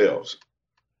defend themselves.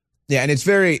 Yeah, and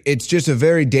it's just a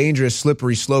very dangerous,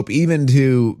 slippery slope, even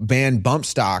to ban bump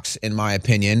stocks, in my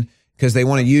opinion, because they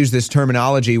want to use this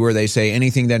terminology where they say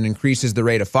anything that increases the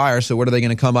rate of fire. So what are they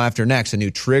going to come after next? A new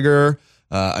trigger,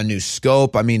 a new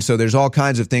scope? I mean, so there's all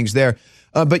kinds of things there.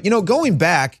 But, going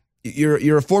back,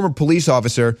 you're a former police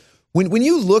officer. When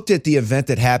you looked at the event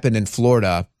that happened in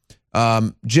Florida,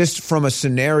 just from a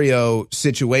scenario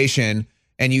situation,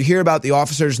 and you hear about the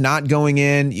officers not going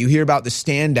in, you hear about the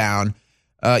stand down,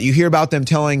 you hear about them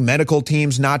telling medical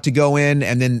teams not to go in,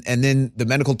 and then the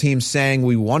medical teams saying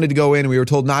we wanted to go in and we were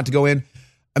told not to go in.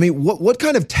 I mean, what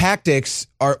kind of tactics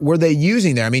were they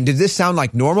using there? I mean, did this sound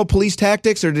like normal police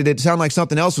tactics, or did it sound like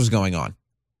something else was going on?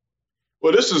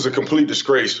 Well, this is a complete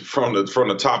disgrace from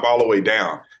the top all the way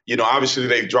down. Obviously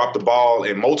they've dropped the ball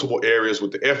in multiple areas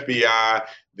with the FBI,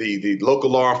 the local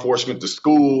law enforcement, the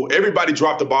school. Everybody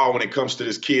dropped the ball when it comes to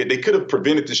this kid. They could have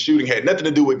prevented the shooting, had nothing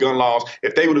to do with gun laws.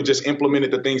 If they would have just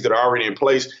implemented the things that are already in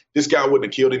place, this guy wouldn't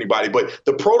have killed anybody. But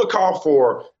the protocol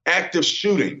for active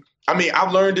shooting, I mean, I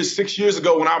learned this 6 years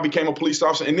ago when I became a police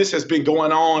officer, and this has been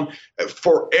going on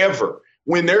forever.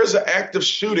 When there's an active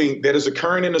shooting that is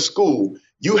occurring in a school,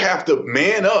 you have to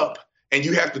man up and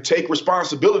you have to take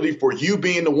responsibility for you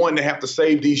being the one to have to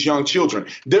save these young children.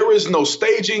 There is no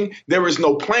staging. There is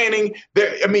no planning.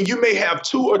 You may have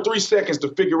 2 or 3 seconds to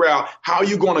figure out how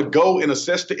you're going to go and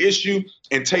assess the issue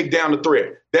and take down the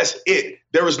threat. That's it.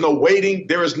 There is no waiting.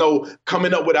 There is no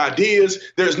coming up with ideas.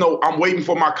 There's no, I'm waiting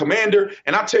for my commander.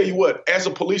 And I tell you what, as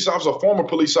a police officer, a former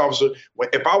police officer,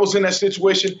 if I was in that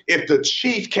situation, if the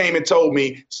chief came and told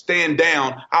me, stand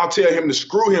down, I'll tell him to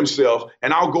screw himself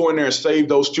and I'll go in there and save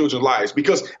those children's lives.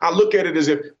 Because I look at it as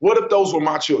if, what if those were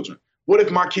my children? What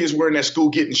if my kids were in that school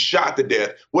getting shot to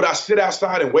death? Would I sit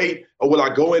outside and wait, or will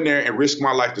I go in there and risk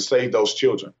my life to save those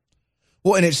children?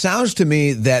 Well, and it sounds to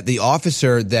me that the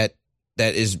officer that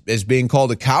is being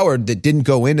called a coward that didn't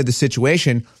go into the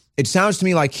situation, it sounds to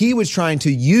me like he was trying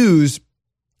to use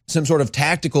some sort of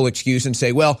tactical excuse and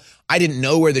say, well, I didn't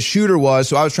know where the shooter was,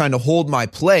 so I was trying to hold my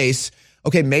place.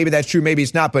 okay, maybe that's true, maybe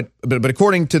it's not, but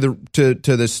according to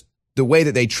the way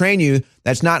that they train you,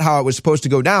 that's not how it was supposed to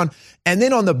go down. And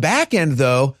then on the back end,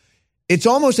 though, it's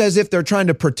almost as if they're trying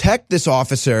to protect this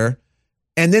officer,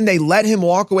 and then they let him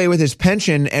walk away with his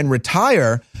pension and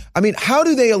retire. I mean, how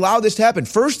do they allow this to happen?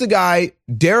 First, the guy,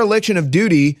 dereliction of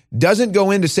duty, doesn't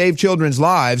go in to save children's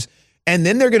lives, and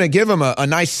then they're going to give him a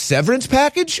nice severance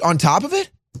package on top of it?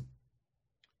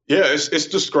 Yeah, it's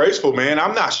disgraceful, man.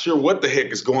 I'm not sure what the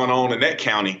heck is going on in that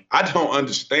county. I don't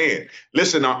understand.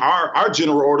 Listen, our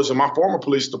general orders in my former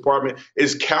police department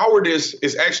is cowardice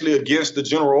is actually against the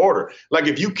general order. Like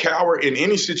if you cower in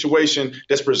any situation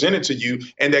that's presented to you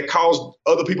and that caused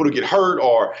other people to get hurt,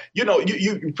 or,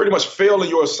 you pretty much fail in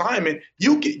your assignment,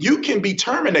 you can be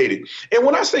terminated. And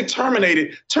when I say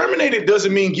terminated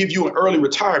doesn't mean give you an early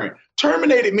retirement.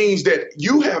 Terminated means that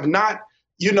you have not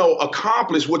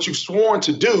accomplish what you've sworn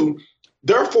to do.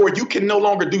 Therefore, you can no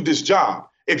longer do this job.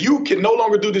 If you can no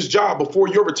longer do this job before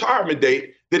your retirement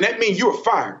date, then that means you're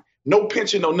fired. No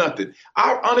pension, no nothing.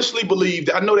 I honestly believe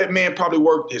that I know that man probably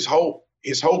worked his whole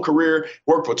career,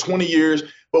 worked for 20 years.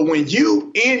 But when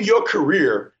you end your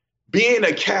career being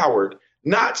a coward,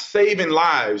 not saving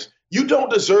lives, you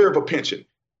don't deserve a pension.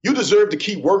 You deserve to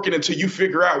keep working until you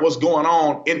figure out what's going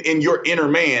on in your inner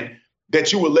man,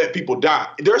 that you would let people die.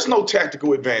 There's no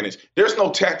tactical advantage. There's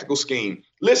no tactical scheme.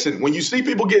 Listen, when you see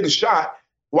people getting shot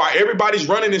while everybody's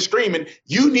running and screaming,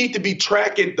 you need to be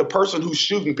tracking the person who's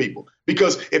shooting people.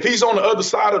 Because if he's on the other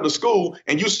side of the school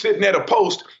and you're sitting at a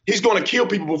post, he's going to kill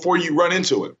people before you run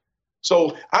into him.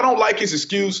 So I don't like his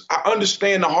excuse. I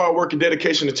understand the hard work and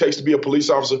dedication it takes to be a police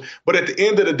officer. But at the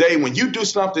end of the day, when you do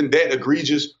something that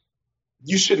egregious,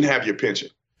 you shouldn't have your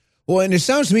pension. Well, and it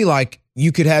sounds to me like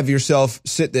you could have yourself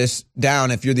sit this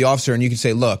down if you're the officer, and you could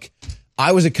say, look,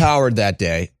 I was a coward that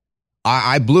day.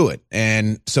 I blew it.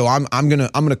 And so I'm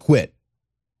gonna quit.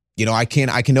 I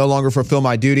can no longer fulfill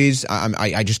my duties.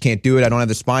 I just can't do it. I don't have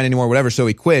the spine anymore, whatever. So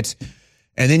he quits.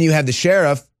 And then you have the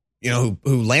sheriff, who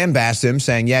lambasts him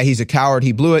saying, yeah, he's a coward.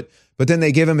 He blew it. But then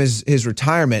they give him his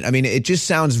retirement. I mean, it just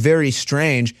sounds very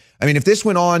strange. I mean, if this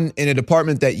went on in a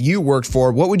department that you worked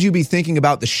for, what would you be thinking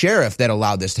about the sheriff that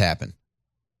allowed this to happen?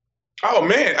 Oh,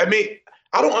 man. I mean,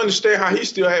 I don't understand how he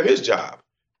still have his job,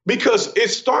 because it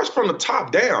starts from the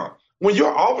top down. When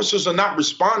your officers are not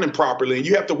responding properly and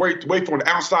you have to wait for an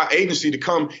outside agency to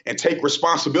come and take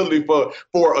responsibility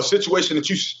for a situation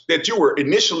that you were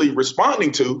initially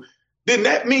responding to, then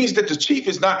that means that the chief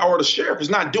is not, or the sheriff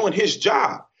is not doing his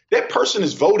job. That person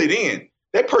is voted in.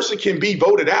 That person can be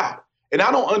voted out. And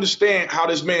I don't understand how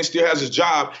this man still has his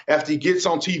job after he gets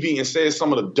on TV and says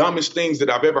some of the dumbest things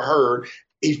that I've ever heard.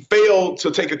 He failed to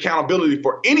take accountability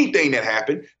for anything that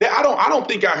happened. I don't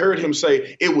think I heard him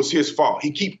say it was his fault.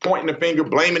 He keeps pointing the finger,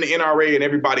 blaming the NRA and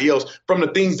everybody else from the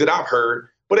things that I've heard.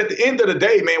 But at the end of the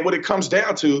day, man, what it comes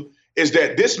down to is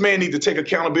that this man needs to take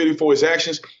accountability for his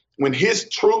actions. When his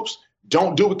troops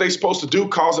don't do what they're supposed to do,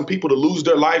 causing people to lose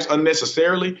their lives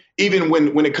unnecessarily, even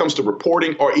when it comes to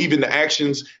reporting or even the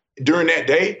actions during that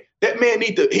day, that man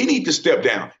need to step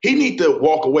down. He need to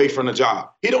walk away from the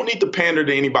job. He don't need to pander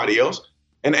to anybody else.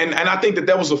 And I think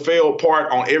that was a failed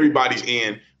part on everybody's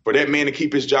end for that man to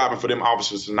keep his job and for them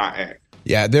officers to not act.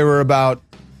 Yeah, there were about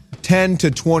 10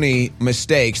 to 20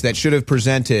 mistakes that should have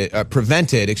prevented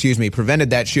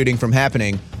that shooting from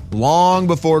happening long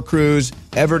before Cruz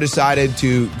ever decided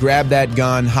to grab that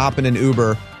gun, hop in an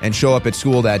Uber, and show up at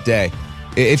school that day.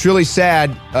 It's really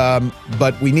sad,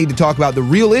 but we need to talk about the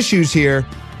real issues here,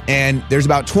 and there's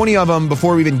about 20 of them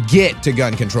before we even get to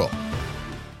gun control.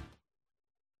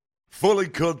 Fully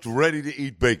cooked,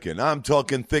 ready-to-eat bacon. I'm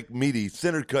talking thick, meaty,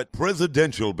 center-cut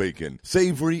presidential bacon.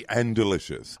 Savory and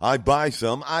delicious. I buy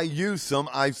some, I use some,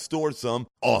 I store some.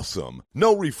 Awesome.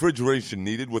 No refrigeration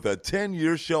needed with a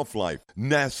 10-year shelf life.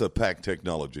 NASA pack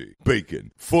technology.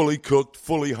 Bacon. Fully cooked,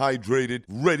 fully hydrated,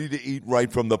 ready to eat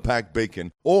right from the packed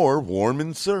bacon. Or warm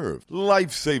and served.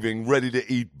 Life-saving,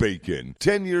 ready-to-eat bacon.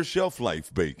 10-year shelf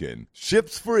life bacon.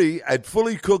 Ships free at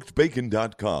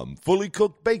fullycookedbacon.com.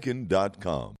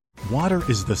 fullycookedbacon.com. Water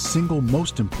is the single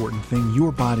most important thing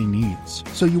your body needs,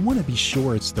 so you want to be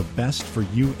sure it's the best for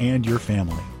you and your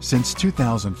family. Since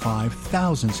 2005,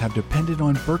 thousands have depended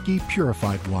on Berkey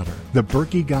purified water. The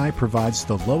Berkey Guy provides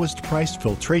the lowest priced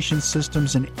filtration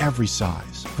systems in every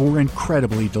size. For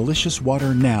incredibly delicious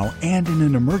water now and in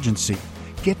an emergency,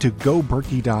 get to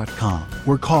GoBerkey.com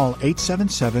or call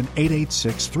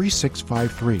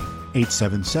 877-886-3653.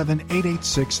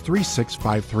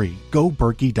 877-886-3653.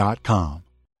 GoBerkey.com.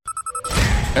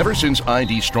 Ever since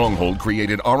ID Stronghold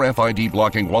created RFID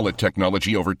blocking wallet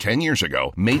technology over 10 years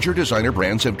ago, major designer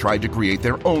brands have tried to create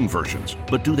their own versions.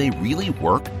 But do they really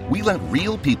work? We let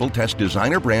real people test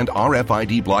designer brand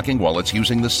RFID blocking wallets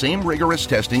using the same rigorous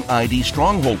testing ID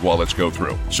Stronghold wallets go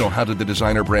through. So how did the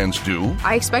designer brands do?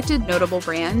 I expected notable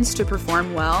brands to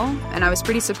perform well, and I was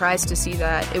pretty surprised to see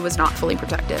that it was not fully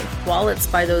protective. Wallets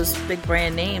by those big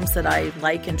brand names that I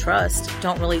like and trust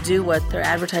don't really do what they're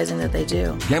advertising that they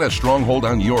do. Get a stronghold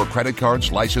on your credit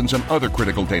cards, license, and other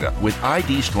critical data with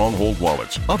ID Stronghold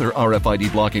wallets. Other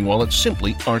RFID blocking wallets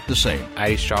simply aren't the same.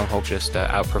 ID Stronghold just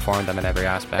outperformed them in every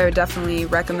aspect. I would definitely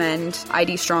recommend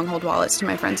ID Stronghold wallets to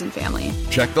my friends and family.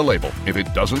 Check the label. If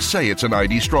it doesn't say it's an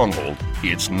ID Stronghold,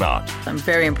 it's not. I'm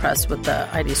very impressed with the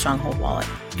ID Stronghold wallet.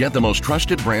 Get the most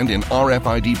trusted brand in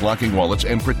RFID blocking wallets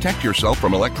and protect yourself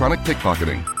from electronic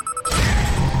pickpocketing.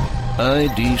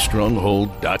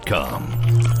 IDstronghold.com.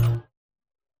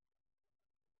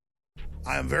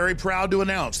 I am very proud to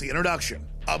announce the introduction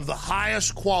of the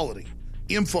highest quality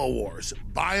InfoWars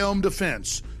Biome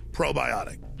Defense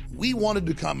Probiotic. We wanted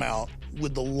to come out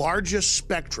with the largest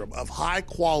spectrum of high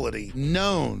quality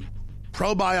known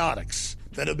probiotics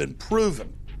that have been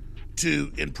proven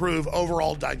to improve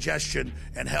overall digestion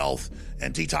and health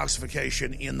and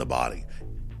detoxification in the body.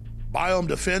 Biome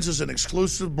Defense is an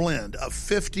exclusive blend of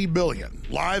 50 billion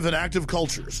live and active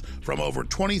cultures from over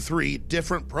 23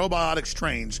 different probiotic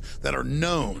strains that are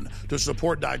known to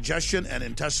support digestion and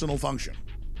intestinal function.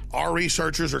 Our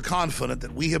researchers are confident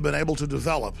that we have been able to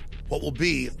develop what will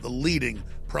be the leading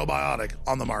probiotic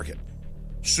on the market.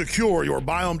 Secure your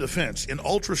Biome Defense in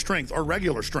ultra strength or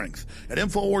regular strength at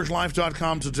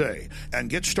InfoWarsLife.com today and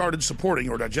get started supporting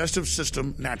your digestive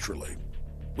system naturally.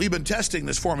 We've been testing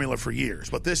this formula for years,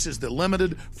 but this is the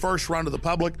limited first run to the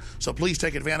public, so please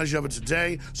take advantage of it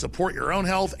today. Support your own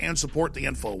health and support the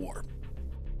InfoWar.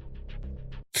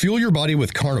 Fuel your body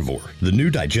with Carnivore, the new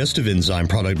digestive enzyme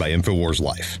product by InfoWars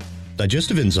Life.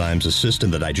 Digestive enzymes assist in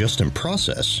the digestion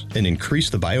process and increase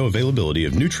the bioavailability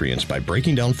of nutrients by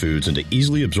breaking down foods into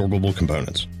easily absorbable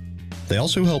components. They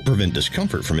also help prevent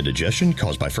discomfort from indigestion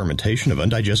caused by fermentation of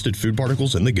undigested food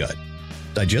particles in the gut.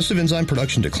 Digestive enzyme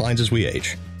production declines as we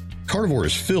age. Carnivore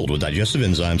is filled with digestive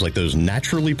enzymes like those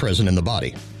naturally present in the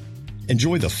body.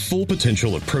 Enjoy the full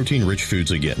potential of protein-rich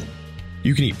foods again.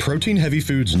 You can eat protein-heavy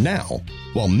foods now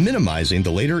while minimizing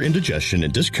the later indigestion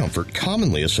and discomfort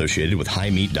commonly associated with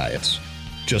high-meat diets.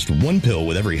 Just one pill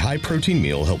with every high-protein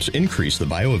meal helps increase the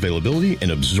bioavailability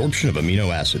and absorption of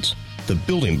amino acids, the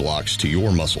building blocks to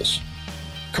your muscles.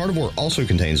 Carnivore also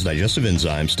contains digestive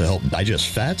enzymes to help digest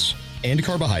fats and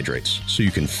carbohydrates so you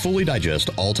can fully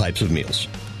digest all types of meals.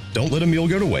 Don't let a meal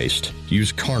go to waste.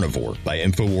 Use Carnivore by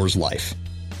InfoWars Life.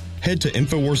 Head to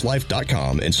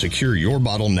InfoWarsLife.com and secure your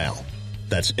bottle now.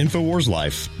 That's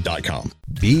InfoWarsLife.com.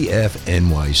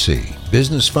 BFNYC,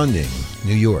 Business Funding,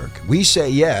 New York. We say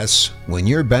yes when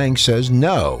your bank says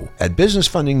no. At Business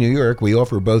Funding New York, we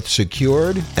offer both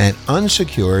secured and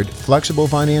unsecured flexible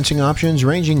financing options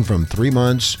ranging from 3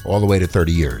 months all the way to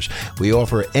 30 years. We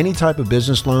offer any type of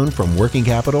business loan from working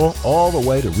capital all the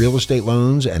way to real estate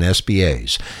loans and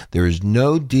SBAs. There is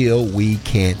no deal we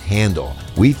can't handle.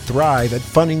 We thrive at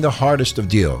funding the hardest of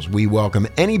deals. We welcome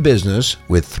any business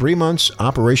with 3 months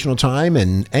operational time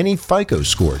and any FICO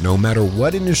score, no matter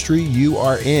what industry you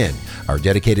are in. Our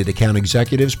dedicated account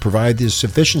executives provide the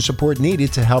sufficient support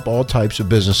needed to help all types of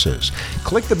businesses.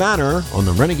 Click the banner on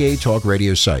the Renegade Talk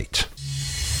Radio site.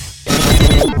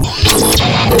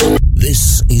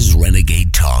 This is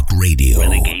Renegade Talk Radio.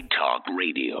 Renegade Talk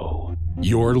Radio.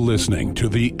 You're listening to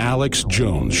The Alex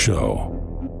Jones Show.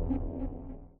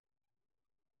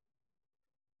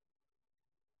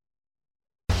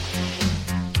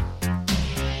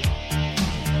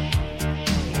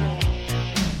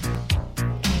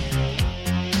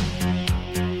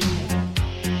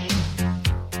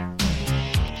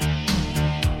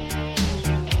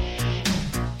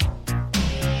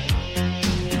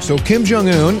 So Kim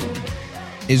Jong-un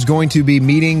is going to be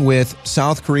meeting with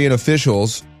South Korean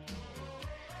officials,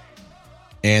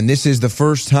 and this is the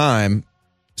first time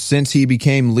since he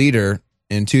became leader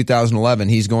in 2011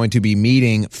 he's going to be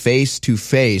meeting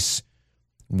face-to-face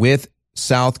with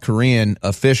South Korean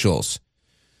officials.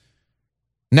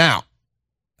 Now,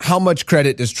 how much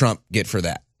credit does Trump get for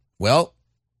that? Well,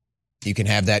 you can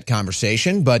have that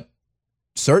conversation, but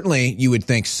certainly you would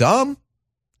think some.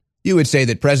 You would say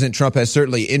that President Trump has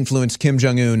certainly influenced Kim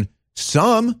Jong-un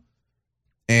some,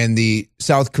 and the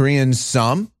South Koreans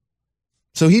some.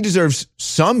 So he deserves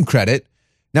some credit.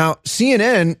 Now,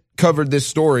 CNN covered this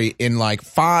story in like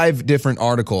 5 different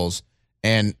articles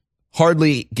and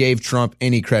hardly gave Trump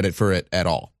any credit for it at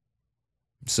all.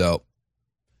 So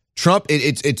Trump,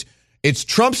 it's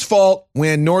Trump's fault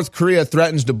when North Korea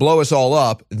threatens to blow us all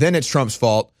up. Then it's Trump's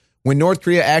fault when North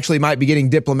Korea actually might be getting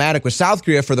diplomatic with South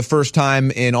Korea for the first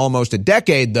time in almost a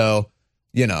decade, though.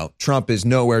 Trump is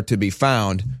nowhere to be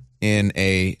found in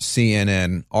a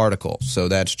CNN article. So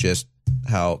that's just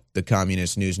how the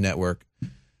Communist News Network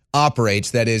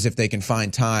operates. That is, if they can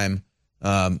find time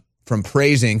from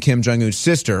praising Kim Jong-un's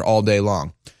sister all day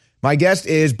long. My guest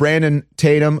is Brandon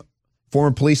Tatum,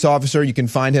 former police officer. You can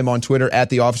find him on Twitter at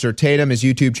The Officer Tatum, his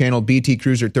YouTube channel, BT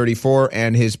Cruiser 34,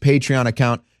 and his Patreon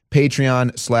account,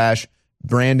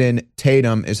 Patreon/Brandon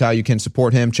Tatum is how you can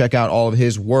support him. Check out all of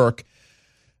his work.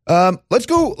 Let's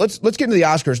get into the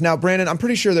Oscars. Now, Brandon, I'm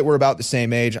pretty sure that we're about the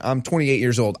same age. I'm 28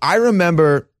 years old. I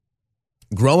remember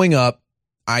growing up,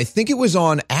 I think it was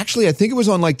on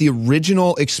like the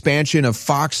original expansion of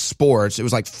Fox Sports. It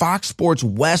was like Fox Sports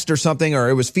West or something, or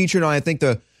it was featured on, I think,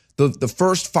 the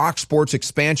first Fox Sports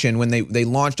expansion when they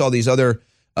launched all these other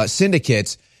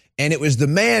syndicates. And it was The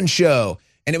Man Show.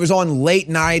 And it was on late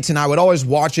nights, and I would always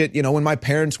watch it, when my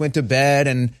parents went to bed.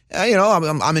 And,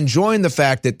 I'm enjoying the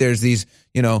fact that there's these,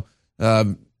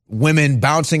 women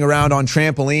bouncing around on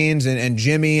trampolines, and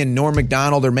Jimmy and Norm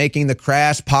Macdonald are making the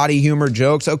crass potty humor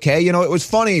jokes. Okay, it was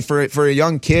funny for a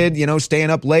young kid, staying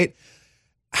up late.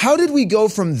 How did we go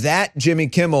from that Jimmy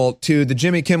Kimmel to the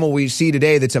Jimmy Kimmel we see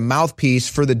today that's a mouthpiece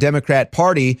for the Democrat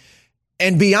Party?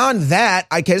 And beyond that,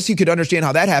 I guess you could understand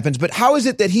how that happens, but how is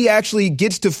it that he actually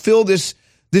gets to fill this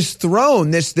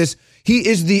throne, he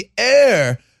is the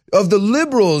heir of the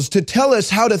liberals to tell us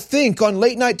how to think on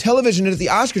late night television and at the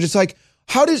Oscars? It's like,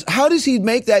 how does he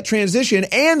make that transition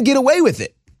and get away with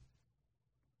it?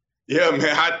 Yeah, man,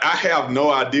 I have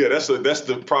no idea. That's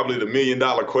probably the $1 million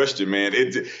question, man.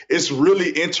 It's really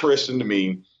interesting to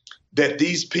me that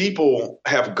these people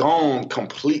have gone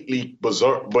completely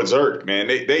berserk, man.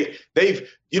 They've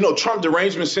Trump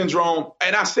derangement syndrome.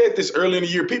 And I said this early in the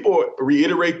year. People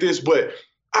reiterate this, but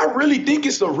I really think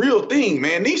it's a real thing,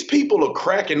 man. These people are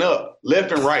cracking up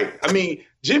left and right. I mean,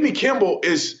 Jimmy Kimmel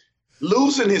is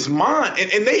losing his mind,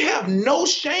 and they have no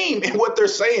shame in what they're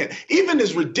saying. Even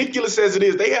as ridiculous as it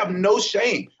is, they have no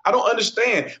shame. I don't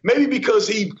understand. Maybe because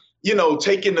he,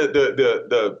 taking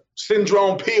the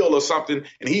syndrome pill or something,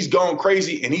 and he's gone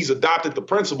crazy and he's adopted the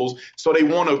principles, so they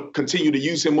want to continue to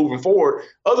use him moving forward.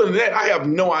 Other than that, I have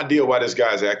no idea why this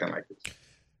guy's acting like this.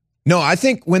 No, I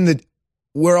think are we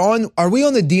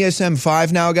on the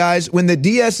DSM-5 now, guys? When the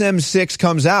DSM-6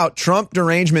 comes out, Trump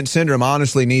derangement syndrome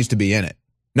honestly needs to be in it.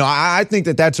 No, I think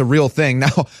that that's a real thing.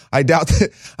 Now, I doubt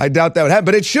that would happen,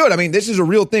 but it should. I mean, this is a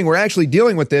real thing. We're actually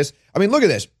dealing with this. I mean, look at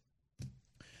this.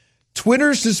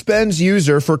 Twitter suspends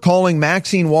user for calling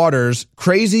Maxine Waters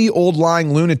crazy old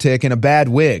lying lunatic in a bad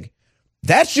wig.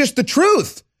 That's just the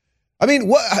truth. I mean,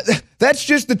 what? That's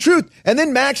just the truth. And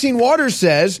then Maxine Waters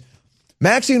says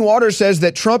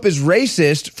that Trump is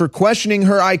racist for questioning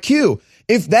her IQ.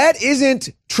 If that isn't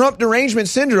Trump derangement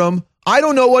syndrome, I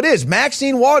don't know what is.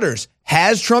 Maxine Waters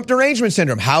has Trump derangement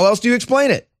syndrome. How else do you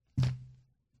explain it?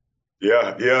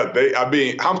 Yeah.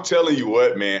 I'm telling you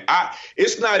what, man,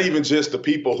 it's not even just the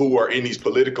people who are in these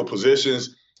political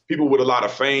positions, people with a lot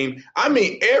of fame. I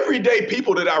mean, everyday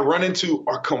people that I run into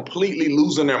are completely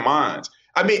losing their minds.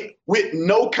 I mean, with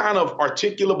no kind of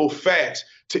articulable facts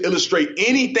to illustrate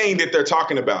anything that they're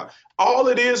talking about. All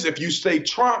it is, if you say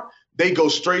Trump, they go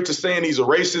straight to saying he's a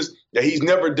racist, that he's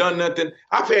never done nothing.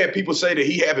 I've had people say that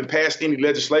he haven't passed any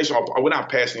legislation, or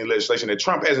not passed any legislation, that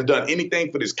Trump hasn't done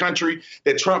anything for this country,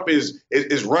 that Trump is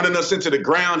running us into the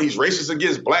ground. He's racist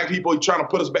against black people. He's trying to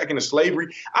put us back into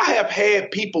slavery. I have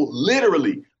had people,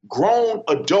 literally grown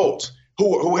adults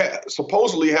who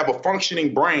supposedly have a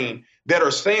functioning brain, that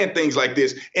are saying things like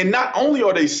this. And not only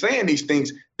are they saying these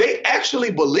things, they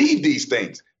actually believe these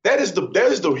things. That is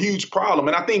the huge problem.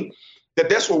 And I think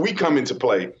that's where we come into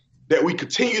play, that we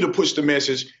continue to push the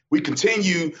message. We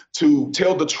continue to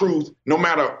tell the truth, no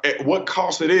matter at what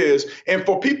cost it is. And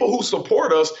for people who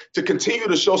support us to continue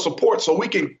to show support so we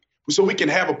can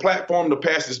have a platform to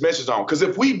pass this message on. Because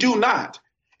if we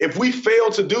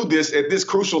fail to do this at this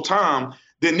crucial time,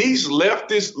 then these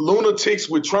leftist lunatics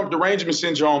with Trump derangement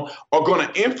syndrome are going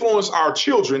to influence our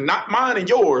children, not mine and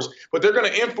yours, but they're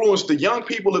going to influence the young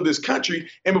people of this country.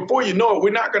 And before you know it,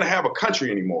 we're not going to have a country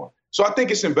anymore. So I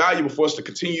think it's invaluable for us to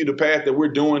continue the path that we're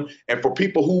doing, and for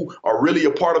people who are really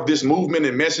a part of this movement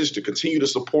and message to continue to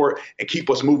support and keep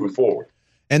us moving forward.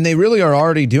 And they really are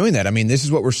already doing that. I mean, this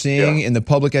is what we're seeing in the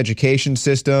public education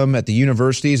system, at the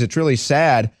universities. It's really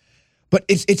sad. But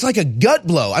it's like a gut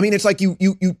blow. I mean, it's like you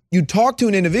talk to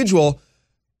an individual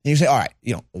and you say, all right,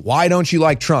 why don't you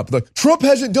like Trump? Like, Trump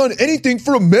hasn't done anything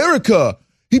for America.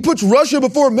 he puts Russia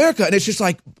before America. And it's just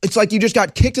like, you just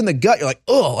got kicked in the gut. You're like,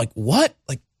 oh, like what?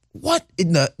 Like what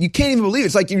in the, you can't even believe it.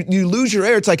 It's like you lose your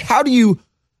air. It's like, how do you,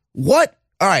 what?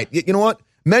 All right. You know what?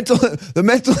 The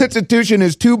mental institution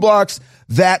is 2 blocks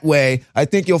that way. I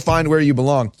think you'll find where you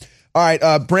belong. All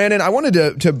right, Brandon, I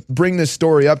wanted to bring this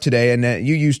story up today, and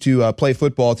you used to play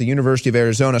football at the University of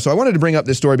Arizona, so I wanted to bring up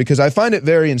this story because I find it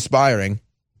very inspiring.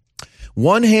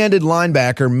 One-handed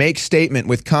linebacker makes statement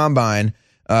with combine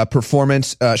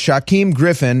performance. Shaquem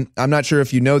Griffin, I'm not sure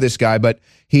if you know this guy, but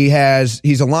he's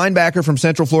a linebacker from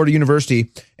Central Florida University,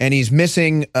 and he's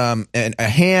missing a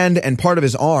hand and part of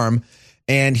his arm.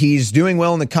 And he's doing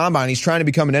well in the combine. He's trying to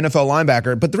become an NFL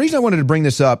linebacker. But the reason I wanted to bring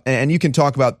this up, and you can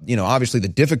talk about, obviously the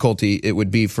difficulty it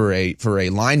would be for a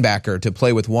linebacker to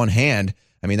play with one hand.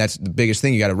 I mean, that's the biggest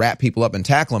thing. You got to wrap people up and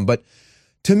tackle them. But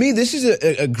to me, this is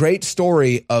a great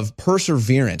story of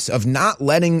perseverance, of not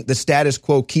letting the status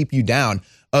quo keep you down,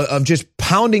 of just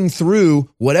pounding through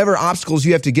whatever obstacles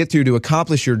you have to get through to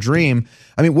accomplish your dream.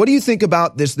 I mean, what do you think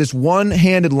about this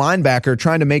one-handed linebacker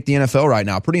trying to make the NFL right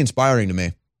now? Pretty inspiring to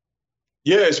me.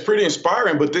 Yeah, it's pretty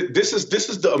inspiring, but this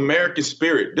is the American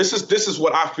spirit. This is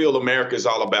what I feel America is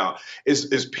all about.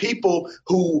 Is people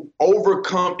who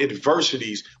overcome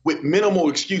adversities with minimal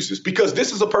excuses. Because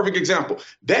this is a perfect example.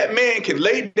 That man can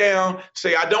lay down,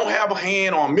 say, I don't have a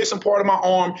hand, or I'm missing part of my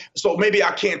arm, so maybe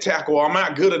I can't tackle, or I'm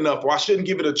not good enough, or I shouldn't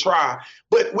give it a try.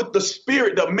 But with the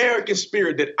spirit, the American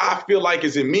spirit that I feel like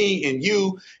is in me and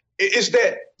you, is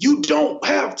that you don't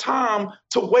have time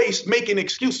to waste making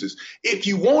excuses. If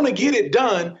you want to get it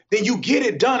done, then you get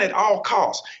it done at all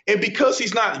costs. And because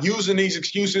he's not using these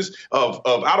excuses of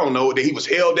I don't know, that he was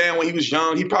held down when he was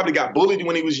young, he probably got bullied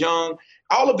when he was young,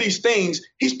 all of these things,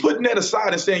 he's putting that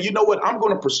aside and saying, you know what, I'm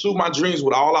going to pursue my dreams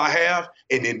with all I have.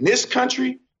 And in this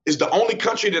country, is the only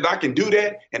country that I can do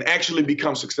that and actually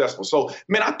become successful. So,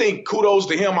 man, I think kudos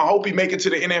to him. I hope he make it to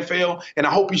the NFL, and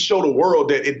I hope he show the world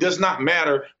that it does not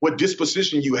matter what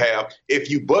disposition you have.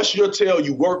 If you bust your tail,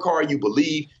 you work hard, you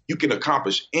believe, you can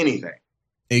accomplish anything.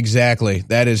 Exactly.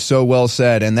 That is so well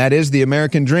said, and that is the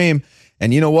American dream.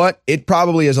 And you know what? It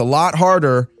probably is a lot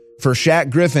harder for Shaq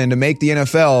Griffin to make the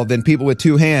NFL than people with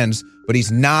 2 hands, but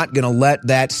he's not going to let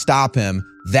that stop him.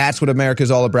 That's what America's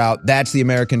all about. That's the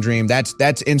American dream. That's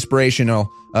inspirational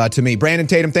to me. Brandon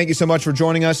Tatum, thank you so much for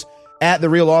joining us at The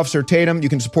Real Officer Tatum. You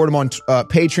can support him on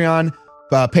Patreon,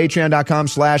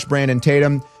 patreon.com/Brandon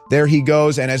Tatum. There he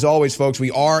goes. And as always, folks,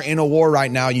 we are in a war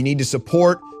right now. You need to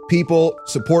support people,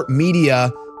 support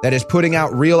media that is putting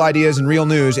out real ideas and real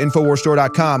news.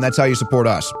 Infowarsstore.com. That's how you support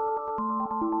us.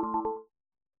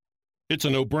 It's a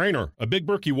no-brainer. A Big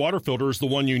Berkey water filter is the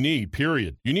one you need,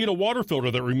 period. You need a water filter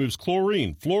that removes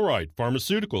chlorine, fluoride,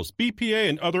 pharmaceuticals, BPA,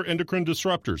 and other endocrine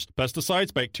disruptors,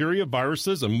 pesticides, bacteria,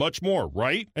 viruses, and much more,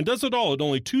 right? And does it all at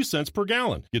only 2 cents per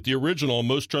gallon. Get the original and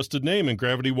most trusted name in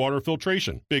gravity water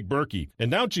filtration, Big Berkey.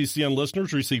 And now GCN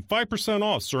listeners receive 5%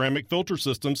 off ceramic filter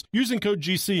systems using code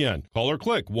GCN. Call or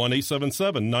click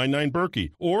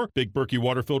 1-877-99-BERKEY or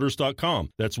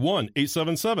BigBerkeyWaterFilters.com. That's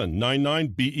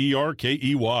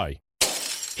 1-877-99-BERKEY.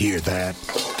 Hear that?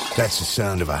 That's the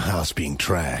sound of a house being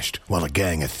trashed while a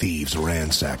gang of thieves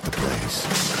ransack the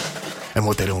place. And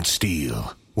what they don't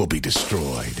steal will be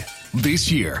destroyed.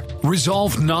 This year,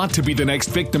 resolve not to be the next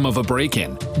victim of a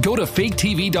break-in. Go to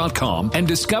faketv.com and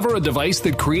discover a device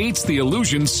that creates the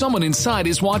illusion someone inside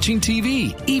is watching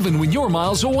TV, even when you're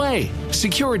miles away.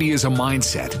 Security is a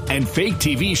mindset, and Fake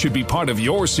TV should be part of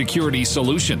your security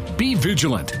solution. Be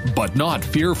vigilant, but not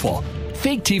fearful.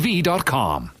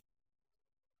 faketv.com.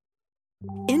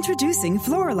 Introducing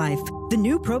Floralife, the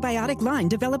new probiotic line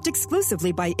developed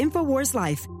exclusively by InfoWars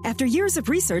Life after years of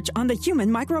research on the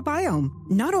human microbiome.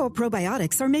 Not all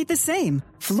probiotics are made the same.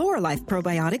 Floralife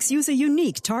probiotics use a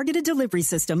unique targeted delivery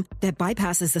system that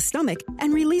bypasses the stomach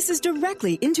and releases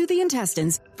directly into the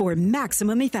intestines for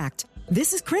maximum effect.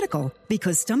 This is critical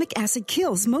because stomach acid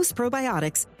kills most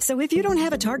probiotics. So if you don't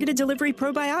have a targeted delivery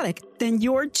probiotic, then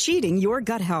you're cheating your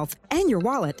gut health and your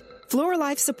wallet.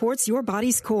 Floralife supports your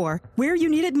body's core where you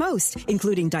need it most,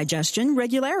 including digestion,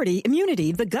 regularity,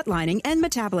 immunity, the gut lining, and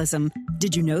metabolism.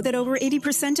 Did you know that over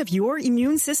 80% of your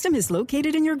immune system is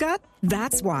located in your gut?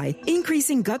 That's why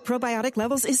increasing gut probiotic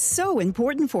levels is so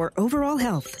important for overall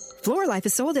health. Floralife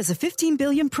is sold as a 15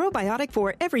 billion probiotic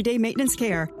for everyday maintenance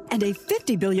care and a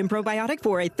 50 billion probiotic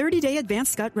for a 30-day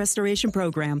advanced gut restoration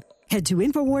program. Head to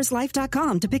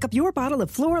InfoWarsLife.com to pick up your bottle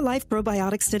of Floralife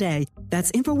probiotics today.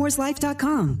 That's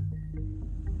InfoWarsLife.com.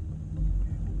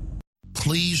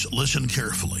 Please listen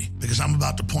carefully, because I'm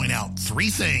about to point out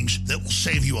 3 things that will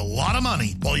save you a lot of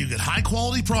money while you get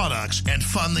high-quality products and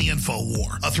fund the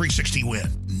InfoWar. A 360 win.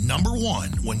 Number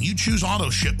 1, when you choose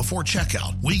AutoShip before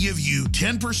checkout, we give you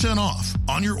 10% off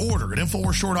on your order at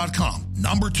InfoWarsStore.com.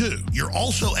 Number 2, you're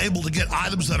also able to get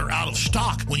items that are out of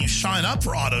stock when you sign up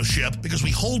for AutoShip, because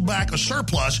we hold back a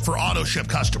surplus for AutoShip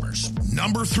customers.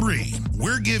 Number 3,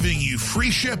 we're giving you free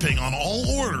shipping on all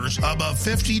orders above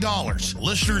 $50.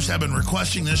 Listeners have been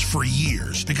requesting this for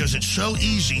years because it's so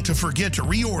easy to forget to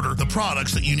reorder the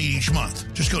products that you need each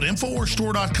month. Just go to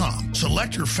InfoWarsStore.com,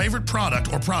 select your favorite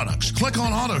product or products, click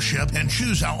on AutoShip, and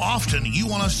choose how often you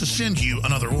want us to send you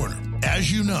another order.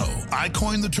 As you know, I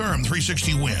coined the term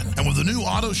 360 win, and with the new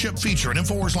AutoShip feature at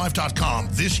InfoWarsLife.com,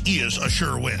 this is a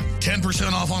sure win.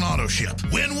 10% off on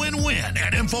AutoShip. Win, win, win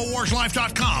at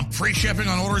InfoWarsLife.com. Free shipping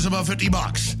on orders above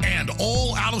 $50. And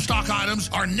all out-of-stock items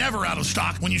are never out of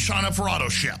stock when you sign up for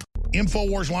AutoShip.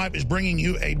 InfoWars Life is bringing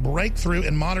you a breakthrough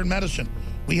in modern medicine.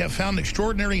 We have found an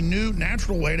extraordinary new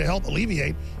natural way to help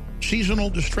alleviate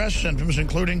seasonal distress symptoms,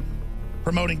 including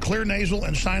promoting clear nasal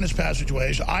and sinus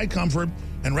passageways, eye comfort,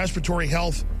 and respiratory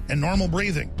health and normal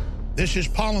breathing. This is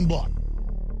Pollen Block.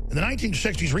 In the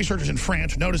 1960s, researchers in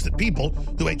France noticed that people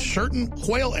who ate certain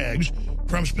quail eggs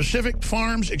from specific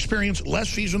farms experienced less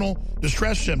seasonal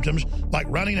distress symptoms like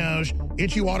runny nose,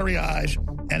 itchy, watery eyes,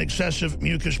 and excessive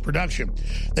mucus production.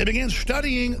 They began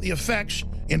studying the effects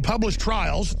in published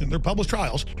trials,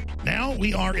 Now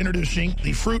we are introducing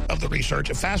the fruit of the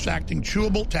research, a fast-acting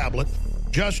chewable tablet.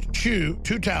 Just chew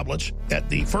 2 tablets at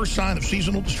the first sign of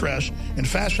seasonal distress, and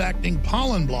fast-acting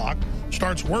Pollen Block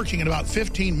starts working in about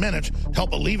 15 minutes to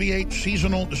help alleviate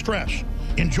seasonal distress.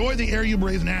 Enjoy the air you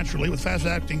breathe naturally with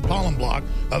fast-acting Pollen Block.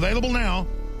 Available now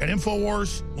at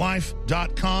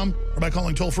InfoWarsLife.com or by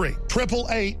calling toll-free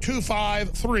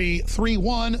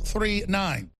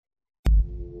 888-253-3139.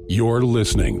 You're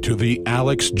listening to The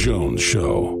Alex Jones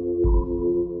Show.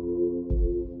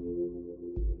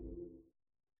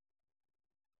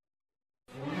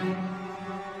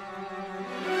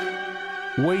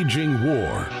 Waging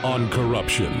war on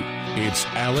corruption. It's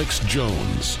Alex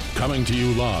Jones coming to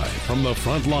you live from the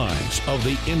front lines of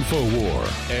the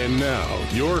InfoWar. And now,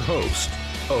 your host,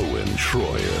 Owen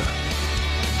Schroyer.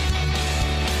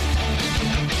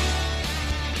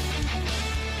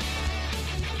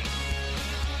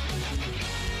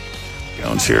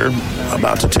 Jones here,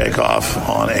 about to take off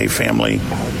on a family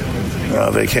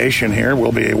vacation here.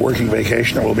 Will be a working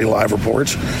vacation. There will be live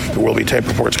reports. There will be tape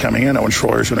reports coming in. Owen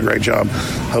Schroyer's doing a great job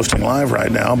hosting live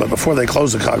right now. But before they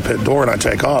close the cockpit door and I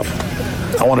take off,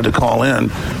 I wanted to call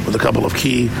in with a couple of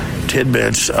key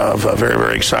tidbits of very,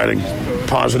 very exciting,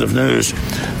 positive news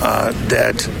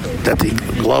that the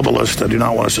globalists do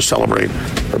not want us to celebrate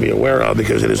or be aware of,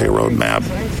 because it is a roadmap.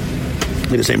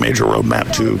 It is a major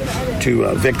roadmap to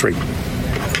victory.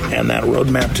 And that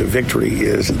roadmap to victory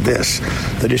is this.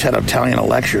 They just had Italian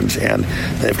elections, and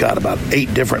they've got about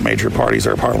 8 different major parties.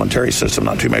 They're a parliamentary system,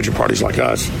 not 2 major parties like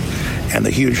us. And the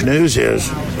huge news is,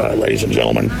 ladies and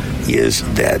gentlemen, is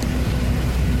that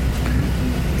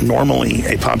normally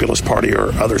a populist party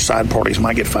or other side parties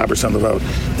might get 5% of the vote.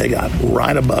 They got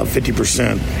right above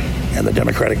 50%. And the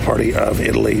Democratic Party of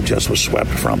Italy just was swept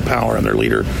from power, and their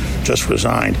leader just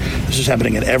resigned. This is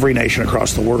happening in every nation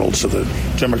across the world. So the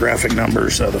demographic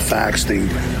numbers, the facts, the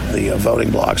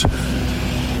voting blocks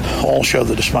all show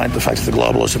that despite the fact that the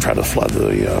globalists have tried to flood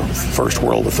the first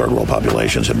world, the third world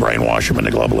populations and brainwash them into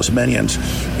globalist minions,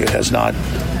 it has not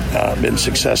been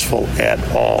successful at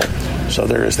all. So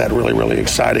there is that really, really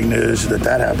exciting news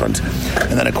that happened.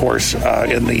 And then, of course,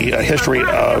 in the history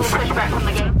of...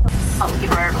 Helps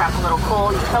keep our aircraft a little cool.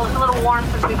 So it's a little warm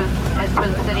since it's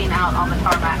been sitting out on the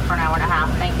tarmac for an hour and a half.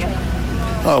 Thank you.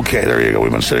 Okay, there you go.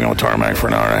 We've been sitting on the tarmac for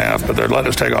an hour and a half, but they're letting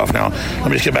us take off now. Let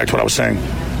me just get back to what I was saying.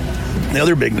 The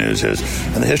other big news is,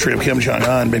 in the history of Kim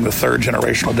Jong-un being the 3rd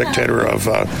generational dictator of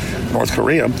North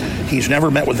Korea, he's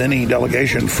never met with any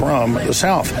delegation from the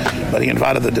South, but he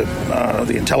invited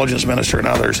the intelligence minister and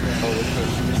others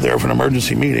there for an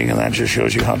emergency meeting, and that just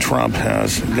shows you how Trump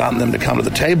has gotten them to come to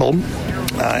the table.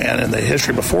 And in the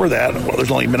history before that, well,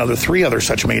 there's only been 3 other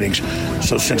such meetings.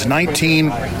 So since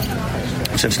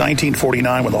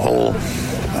 1949, when the whole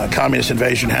communist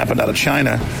invasion happened out of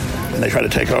China, and they try to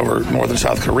take over North and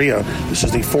South Korea. This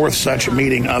is the fourth such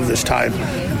meeting of this type,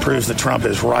 and proves that Trump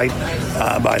is right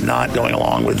by not going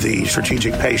along with the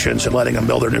strategic patience and letting them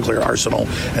build their nuclear arsenal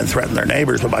and threaten their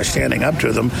neighbors, but by standing up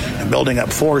to them and building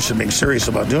up force and being serious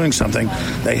about doing something,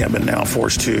 they have been now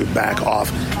forced to back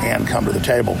off and come to the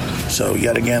table. So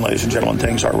yet again, ladies and gentlemen,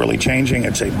 things are really changing.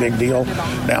 It's a big deal.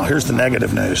 Now, here's the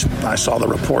negative news. I saw the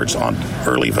reports on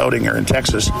early voting here in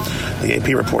Texas. The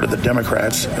AP reported that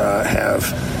Democrats have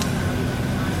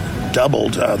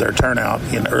doubled their turnout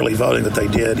in early voting that they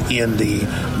did in the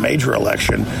major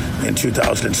election in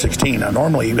 2016. Now,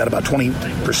 normally you've got about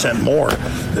 20% more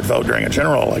that vote during a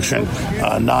general election,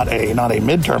 not a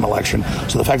midterm election.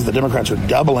 So the fact that the Democrats are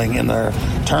doubling in their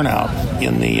turnout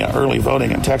in the early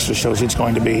voting in Texas shows it's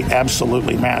going to be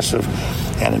absolutely massive.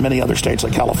 And in many other states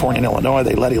like California and Illinois,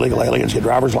 they let illegal aliens get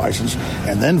driver's license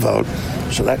and then vote.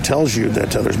 So that tells you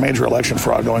that there's major election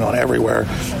fraud going on everywhere,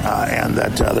 and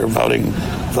that they're voting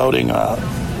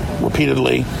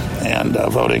repeatedly and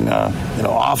voting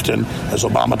often, as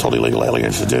Obama told illegal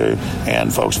aliens to do,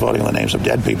 and folks voting in the names of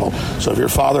dead people. So if your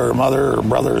father or mother or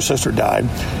brother or sister died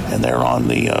and they're on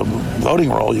the voting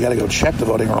roll, you got to go check the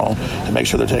voting roll to make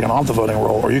sure they're taken off the voting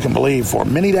roll, or you can believe for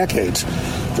many decades,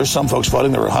 there's some folks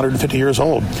voting that are 150 years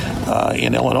old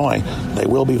in Illinois. They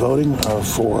will be voting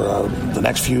for the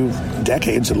next few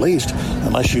decades at least,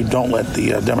 unless you don't let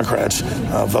the Democrats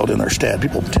vote in their stead.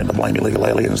 People tend to blame illegal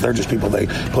aliens. They're just people they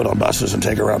put on buses and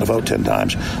take around to vote 10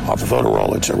 times off the voter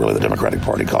roll. It's really the Democratic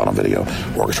Party caught on video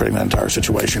orchestrating that entire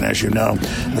situation. As you know,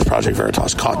 the Project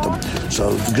Veritas caught them.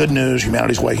 So good news,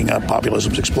 humanity's waking up,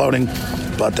 populism's exploding,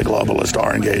 but the globalists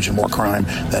are engaged in more crime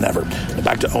than ever.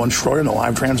 Back to Owen Schroyer in the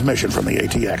live transmission from the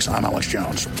ATX. I'm Alex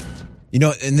Jones. You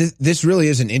know, and this really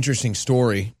is an interesting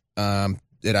story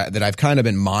that I've kind of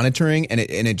been monitoring, and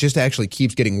it just actually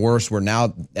keeps getting worse, where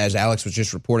now, as Alex was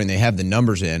just reporting, they have the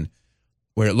numbers in,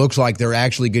 where it looks like they're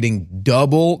actually getting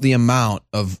double the amount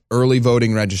of early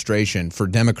voting registration for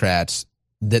Democrats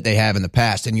that they have in the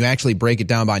past. And you actually break it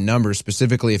down by numbers,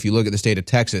 specifically if you look at the state of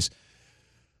Texas.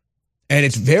 And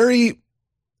it's very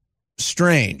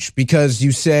strange, because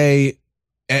you say,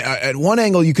 at one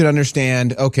angle, you could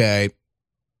understand, okay,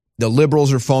 the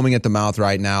liberals are foaming at the mouth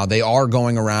right now. They are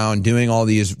going around doing all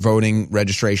these voting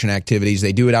registration activities.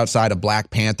 They do it outside of Black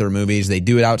Panther movies. They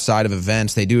do it outside of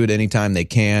events. They do it anytime they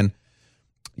can.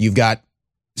 You've got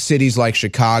cities like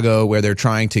Chicago where they're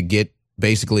trying to get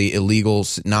basically illegal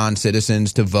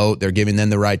non-citizens to vote. They're giving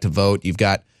them the right to vote. You've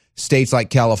got states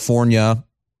like California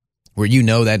where you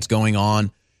know that's going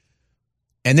on.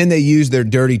 And then they use their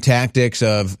dirty tactics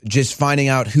of just finding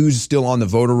out who's still on the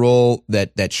voter roll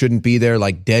that shouldn't be there,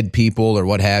 like dead people or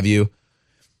what have you.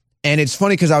 And it's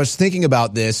funny because I was thinking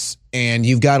about this, and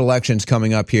you've got elections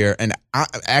coming up here. And I'm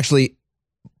actually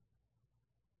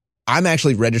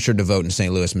registered to vote in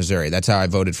St. Louis, Missouri. That's how I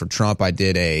voted for Trump. I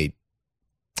did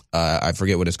I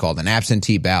forget what it's called, an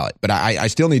absentee ballot. But I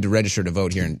still need to register to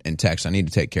vote here in Texas. I need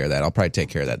to take care of that. I'll probably take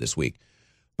care of that this week.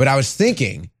 But I was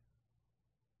thinking,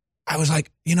 I was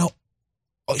like,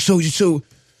 so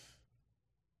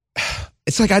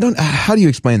it's like, how do you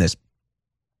explain this?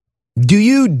 Do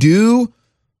you do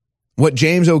what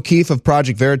James O'Keefe of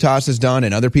Project Veritas has done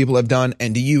and other people have done,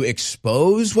 and do you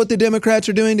expose what the Democrats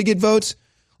are doing to get votes?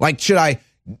 Like,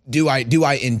 do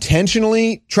I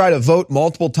intentionally try to vote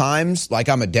multiple times like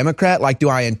I'm a Democrat? Like, do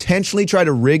I intentionally try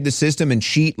to rig the system and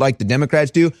cheat like the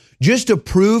Democrats do, just to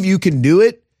prove you can do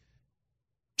it?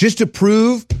 Just to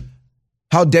prove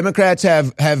how Democrats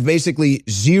have basically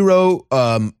zero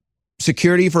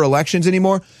security for elections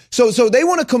anymore. So they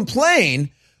want to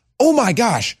complain, oh my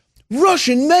gosh,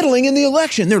 Russian meddling in the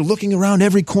election. They're looking around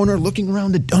every corner, looking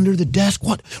around under the desk.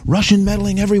 What? Russian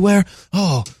meddling everywhere?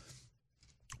 Oh.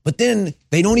 But then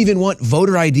they don't even want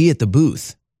voter ID at the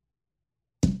booth.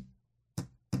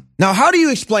 Now, how do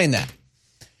you explain that?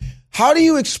 How do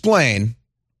you explain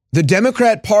the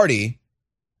Democrat Party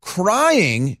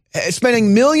crying,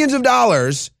 spending millions of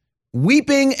dollars,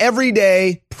 weeping every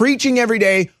day, preaching every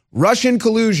day, Russian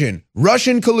collusion,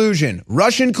 Russian collusion,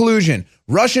 Russian collusion,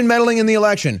 Russian meddling in the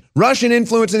election, Russian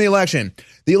influence in the election.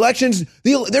 The elections,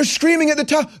 they're screaming at the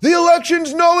top, the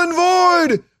election's null and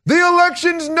void. The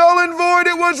election's null and void.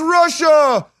 It was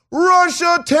Russia.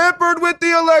 Russia tampered with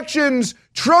the elections.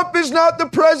 Trump is not the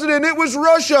president. It was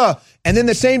Russia. And then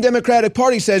the same Democratic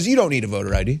Party says, you don't need a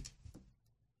voter ID.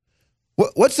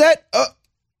 What's that?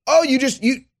 You just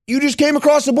came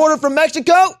across the border from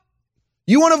Mexico?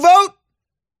 You want to vote?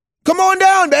 Come on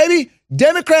down, baby.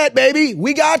 Democrat, baby.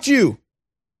 We got you.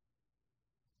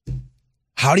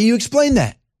 How do you explain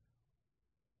that?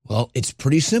 Well, it's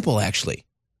pretty simple, actually.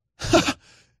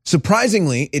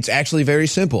 Surprisingly, it's actually very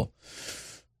simple.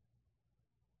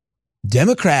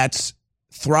 Democrats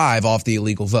thrive off the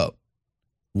illegal vote.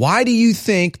 Why do you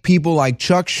think people like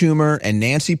Chuck Schumer and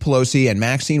Nancy Pelosi and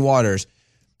Maxine Waters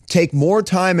take more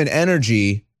time and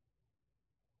energy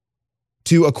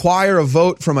to acquire a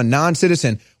vote from a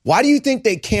non-citizen? Why do you think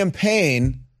they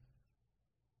campaign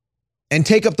and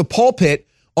take up the pulpit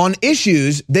on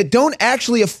issues that don't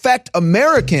actually affect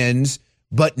Americans,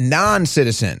 but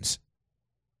non-citizens?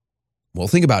 Well,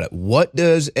 think about it. What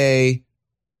does a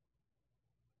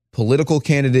political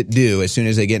candidate do as soon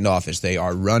as they get into office? They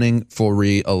are running for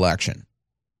re-election.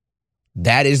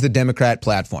 That is the Democrat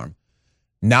platform.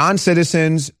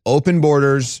 Non-citizens, open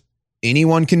borders,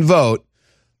 anyone can vote.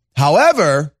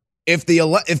 However, if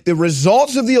the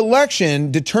results of the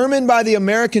election determined by the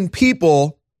American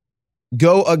people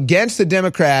go against the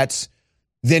Democrats,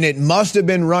 then it must have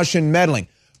been Russian meddling.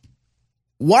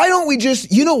 Why don't we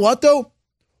just, you know what though?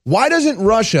 Why doesn't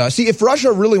Russia, see, if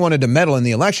Russia really wanted to meddle in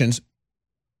the elections,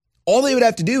 all they would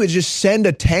have to do is just send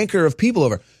a tanker of people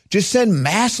over. Just send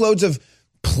mass loads of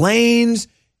planes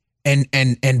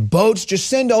and boats. Just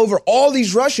send over all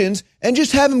these Russians and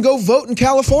just have them go vote in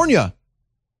California.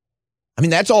 I mean,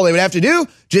 that's all they would have to do.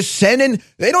 Just send in.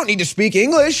 They don't need to speak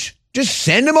English. Just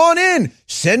send them on in.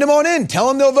 Send them on in. Tell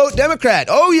them they'll vote Democrat.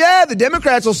 Oh, yeah, the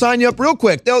Democrats will sign you up real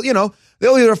quick. They'll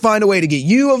either find a way to get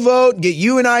you a vote, get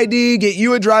you an ID, get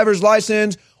you a driver's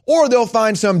license, or they'll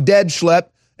find some dead schlep,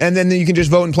 and then you can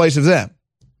just vote in place of them.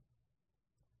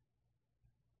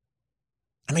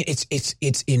 I mean,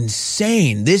 it's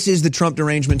insane. This is the Trump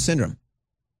derangement syndrome.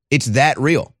 It's that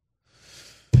real.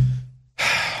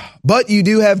 But you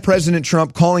do have President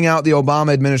Trump calling out the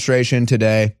Obama administration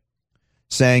today,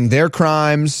 saying their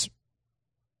crimes,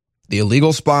 the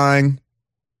illegal spying,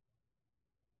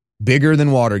 bigger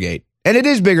than Watergate. And it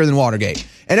is bigger than Watergate.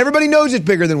 And everybody knows it's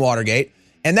bigger than Watergate.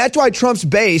 And that's why Trump's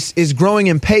base is growing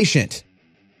impatient.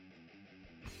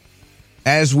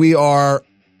 As we are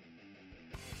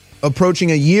approaching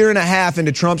a year and a half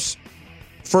into Trump's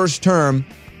first term,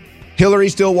 Hillary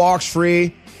still walks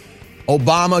free.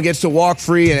 Obama gets to walk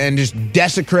free and just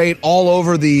desecrate all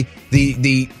over the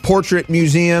portrait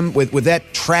museum with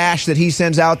that trash that he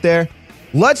sends out there.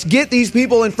 Let's get these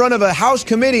people in front of a House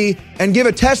committee and give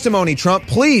a testimony, Trump.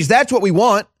 Please, that's what we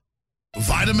want.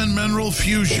 Vitamin Mineral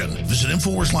Fusion. Visit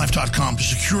InfoWarsLife.com to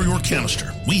secure your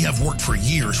canister. We have worked for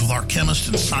years with our chemists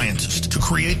and scientists to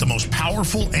create the most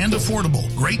powerful and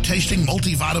affordable, great-tasting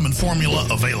multivitamin formula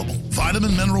available.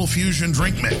 Vitamin Mineral Fusion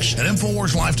Drink Mix at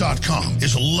InfoWarsLife.com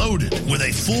is loaded with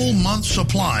a full month's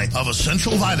supply of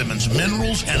essential vitamins,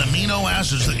 minerals, and amino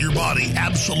acids that your body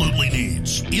absolutely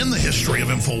needs. In the history of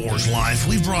InfoWars Life,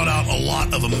 we've brought out a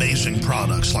lot of amazing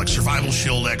products like Survival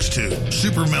Shield X2,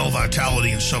 Super Male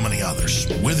Vitality, and so many others.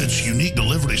 With its unique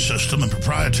delivery system and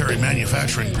proprietary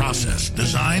manufacturing process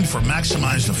designed for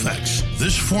maximized effects,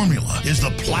 this formula is the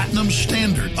platinum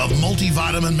standard of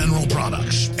multivitamin mineral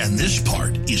products. And this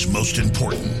part is most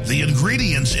important. The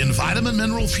ingredients in Vitamin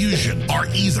Mineral Fusion are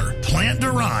either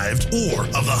plant-derived or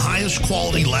of the highest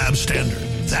quality lab standard.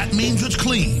 That means it's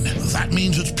clean. That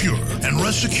means it's pure. And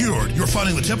rest assured, you're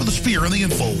fighting the tip of the spear in the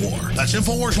info war. That's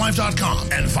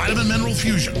InfoWarsLife.com and Vitamin Mineral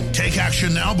Fusion. Take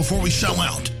action now before we sell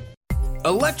out.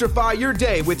 Electrify your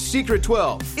day with Secret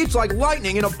 12. It's like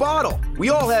lightning in a bottle. We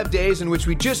all have days in which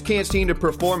we just can't seem to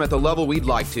perform at the level we'd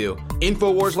like to.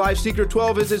 InfoWars Life Secret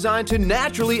 12 is designed to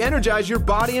naturally energize your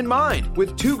body and mind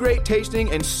with 2 great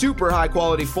tasting and super high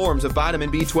quality forms of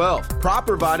vitamin B12.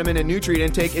 Proper vitamin and nutrient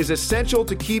intake is essential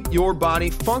to keep your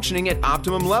body functioning at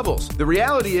optimum levels. The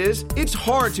reality is, it's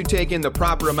hard to take in the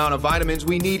proper amount of vitamins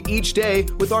we need each day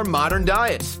with our modern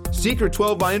diets. Secret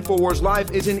 12 by InfoWars Life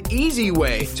is an easy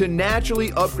way to naturally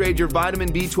upgrade your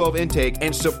vitamin B12 intake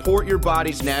and support your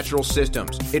body's natural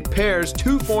systems. It pairs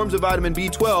 2 forms of vitamin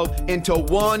B12 into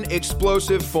one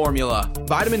explosive formula.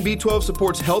 Vitamin B12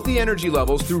 supports healthy energy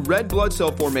levels through red blood cell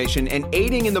formation and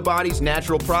aiding in the body's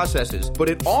natural processes, but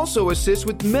it also assists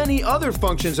with many other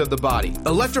functions of the body.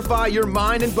 Electrify your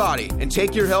mind and body and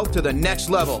take your health to the next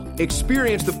level.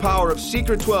 Experience the power of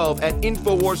Secret 12 at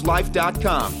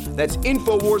InfoWarsLife.com. That's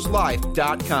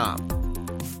InfoWarsLife.com.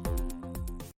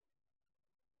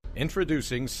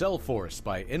 Introducing CellForce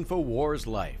by InfoWars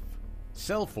Life.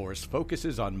 CellForce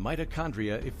focuses on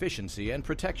mitochondria efficiency and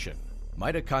protection.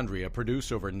 Mitochondria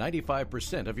produce over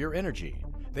 95% of your energy.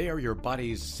 They are your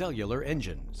body's cellular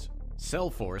engines.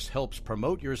 CellForce helps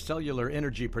promote your cellular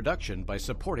energy production by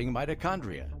supporting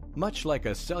mitochondria, much like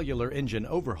a cellular engine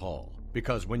overhaul.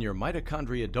 Because when your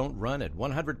mitochondria don't run at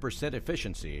 100%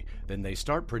 efficiency, then they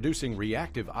start producing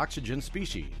reactive oxygen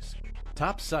species.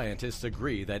 Top scientists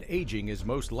agree that aging is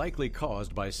most likely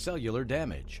caused by cellular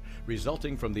damage,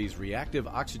 resulting from these reactive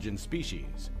oxygen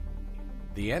species.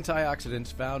 The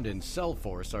antioxidants found in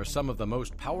Cellforce are some of the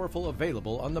most powerful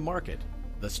available on the market.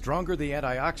 The stronger the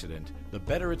antioxidant, the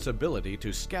better its ability to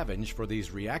scavenge for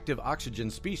these reactive oxygen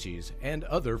species and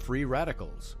other free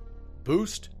radicals.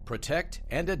 Boost, protect,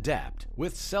 and adapt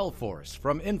with Cellforce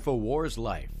from InfoWars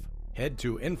Life. Head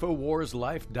to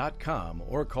InfoWarsLife.com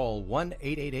or call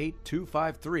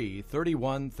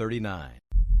 1-888-253-3139.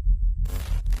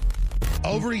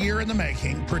 Over a year in the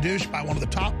making, produced by one of the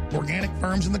top organic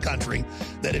firms in the country,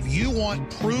 that if you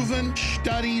want proven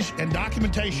studies and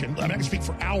documentation, I can speak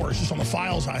for hours just on the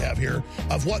files I have here,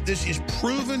 of what this is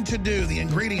proven to do, the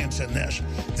ingredients in this.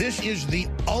 This is the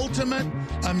ultimate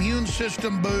immune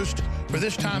system boost for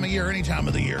this time of year, any time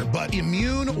of the year. But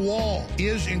Immune Wall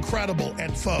is incredible.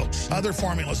 And folks, other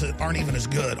formulas that aren't even as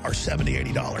good are $70,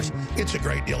 $80. It's a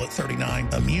great deal at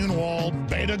 $39. Immune Wall,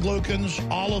 beta-glucans,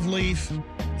 olive leaf,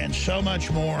 and so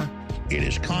much more. It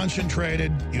is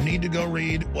concentrated. You need to go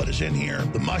read what is in here.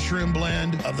 The mushroom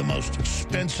blend of the most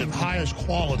expensive, highest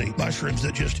quality mushrooms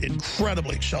that just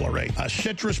incredibly accelerate. A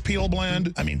citrus peel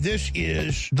blend. I mean, this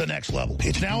is the next level.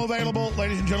 It's now available,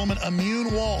 ladies and gentlemen,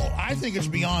 Immune Wall. I think it's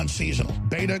beyond seasonal.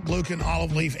 Beta-glucan,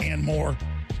 olive leaf, and more.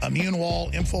 Immune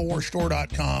Wall,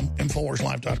 InfoWarsStore.com,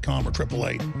 InfoWarsLife.com, or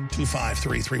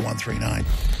 888-253-3139.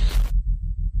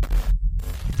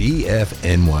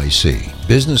 BFNYC,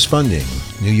 Business Funding,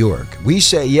 New York. We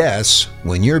say yes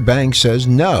when your bank says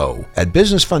no. At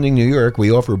Business Funding New York,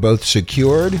 we offer both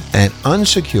secured and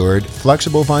unsecured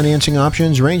flexible financing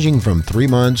options ranging from 3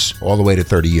 months all the way to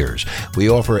 30 years. We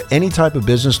offer any type of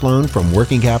business loan from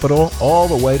working capital all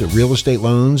the way to real estate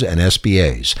loans and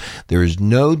SBAs. There is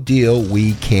no deal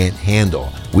we can't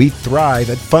handle. We thrive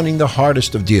at funding the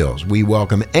hardest of deals. We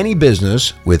welcome any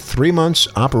business with 3 months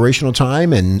operational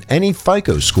time and any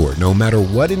FICO score, no matter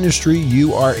what industry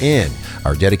you are in.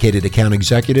 Our dedicated account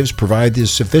executives provide the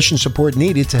sufficient support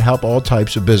needed to help all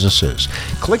types of businesses.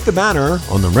 Click the banner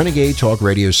on the Renegade Talk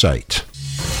Radio site.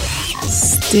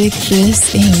 Stick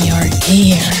this in your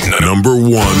ear. The number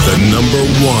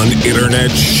one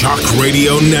internet shock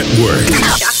radio network.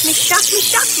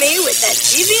 Shock me with that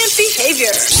deviant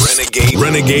behavior.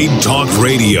 Renegade Talk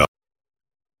Radio.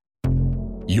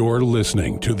 You're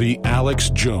listening to The Alex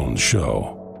Jones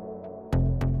Show.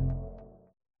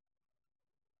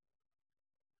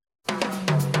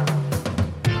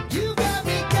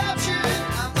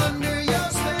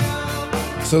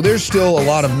 So there's still a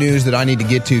lot of news that I need to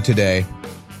get to today,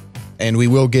 and we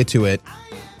will get to it.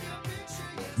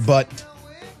 But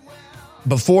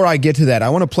before I get to that, I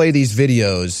want to play these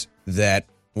videos that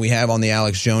we have on the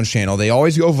Alex Jones channel. They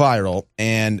always go viral,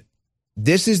 and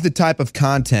this is the type of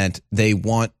content they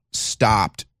want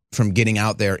stopped from getting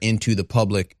out there into the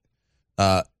public,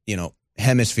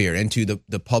 hemisphere, into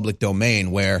the public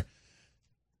domain, where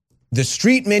the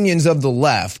street minions of the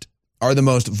left are the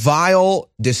most vile,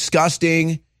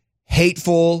 disgusting,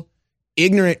 hateful,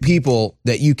 ignorant people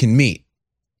that you can meet.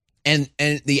 And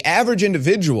the average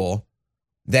individual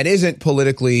that isn't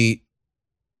politically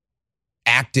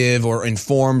active or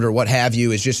informed or what have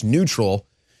you, is just neutral,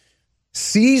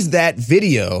 sees that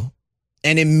video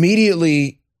and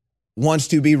immediately wants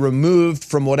to be removed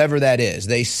from whatever that is.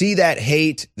 They see that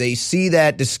hate, they see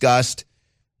that disgust,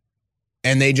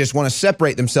 and they just want to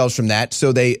separate themselves from that.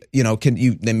 So they,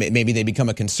 maybe they become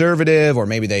a conservative, or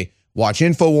maybe they watch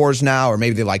InfoWars now, or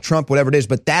maybe they like Trump, whatever it is.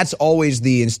 But that's always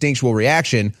the instinctual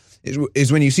reaction,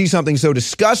 is when you see something so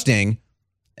disgusting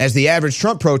as the average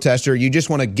Trump protester, you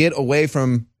just want to get away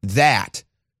from that,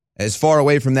 as far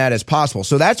away from that as possible.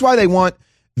 So that's why they want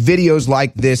videos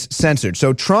like this censored.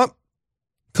 So Trump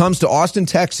comes to Austin,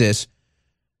 Texas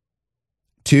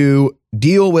to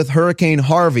deal with Hurricane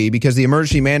Harvey, because the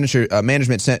Emergency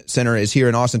Management Center is here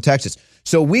in Austin, Texas.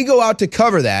 So we go out to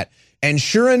cover that, and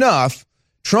sure enough,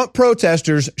 Trump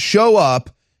protesters show up,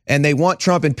 and they want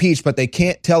Trump impeached, but they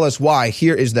can't tell us why.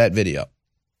 Here is that video.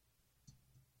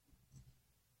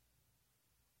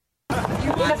 In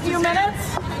a few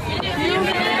minutes,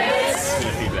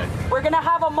 we're going to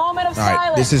have a moment of silence. All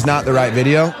right, this is not the right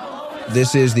video.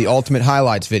 This is the ultimate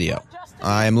highlights video.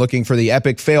 I am looking for the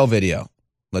epic fail video.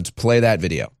 Let's play that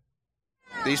video.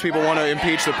 These people want to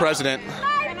impeach the president.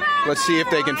 Let's see if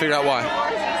they can figure out why.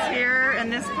 Here in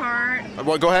this part.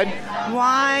 Well, go ahead.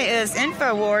 Why is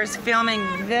InfoWars filming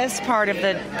this part of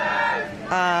the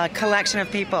collection of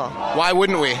people? Why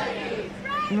wouldn't we?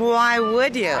 Why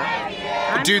would you?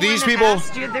 Do these people,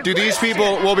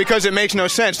 well, because it makes no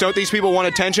sense. Don't these people want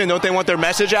attention? Don't they want their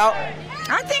message out?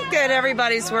 I think that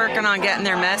everybody's working on getting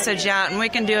their message out, and we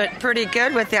can do it pretty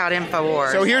good without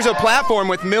InfoWars. So here's a platform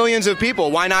with millions of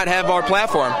people. Why not have our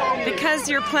platform? Because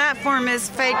your platform is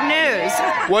fake news.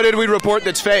 What did we report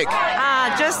that's fake?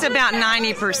 Just about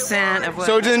 90% of what...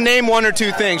 So to name one or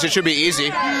two things, it should be easy.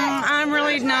 I'm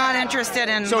really not interested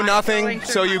in... So nothing?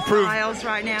 So you prove...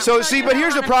 Right now. So see, but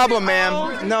here's the problem,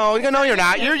 ma'am. No, you're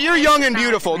not. You're young and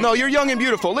beautiful. No, you're young and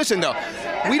beautiful. Listen, though.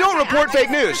 We don't report fake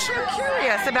news. I'm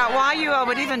curious about why you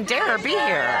would even dare be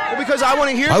here. Well, because I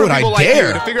want to hear from people like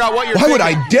you to figure out what you're thinking.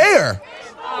 Why would I dare?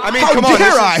 I mean, How come on.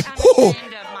 dare I?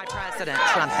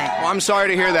 Well, I'm sorry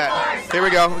to hear that. Here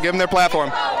we go. Give them their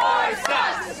platform.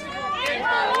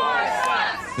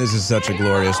 This is such a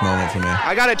glorious moment for me.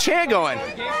 I got a chant going.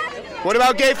 What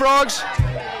about gay frogs?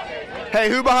 Hey,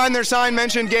 who behind their sign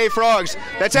mentioned gay frogs?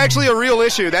 That's actually a real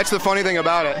issue. That's the funny thing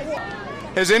about it.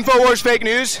 Is InfoWars fake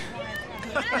news?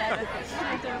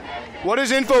 What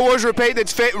does InfoWars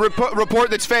report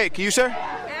that's fake? You, sir?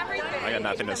 I got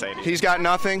nothing to say to you. He's got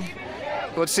nothing.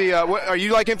 Let's see. What are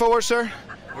you like InfoWars, sir?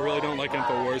 I really don't like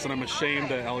InfoWars, and I'm ashamed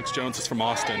that Alex Jones is from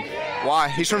Austin. Why?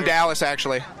 He's from Dallas,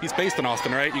 actually. He's based in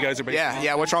Austin, right? You guys are based in Austin?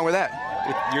 Yeah, what's wrong with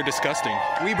that? You're disgusting.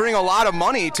 We bring a lot of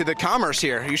money to the commerce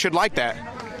here. You should like that.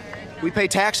 We pay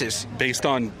taxes. Based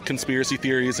on conspiracy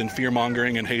theories and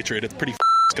fear-mongering and hatred. It's pretty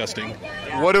disgusting.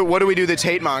 What do we do that's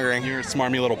hate-mongering? You're a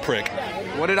smarmy little prick.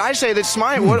 What did I say that's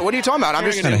smart? What are you talking about? I'm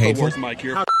just kind of hateful. Mike,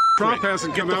 you're Trump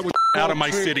hasn't come out with out of my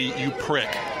city, you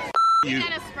prick. You.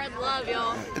 Spread love,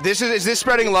 y'all. Is this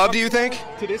spreading love, do you think?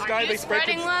 To this guy, they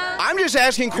spreading love. I'm just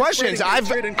asking questions. I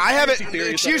haven't.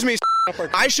 Excuse me.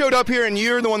 I showed up here and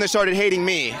you're the one that started hating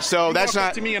me. So you that's walked not.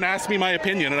 Up to me and asked me my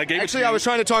opinion, and I gave Actually, it to you. I was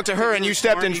trying to talk to her and you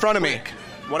stepped in front of me.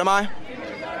 What am I?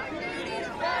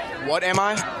 What am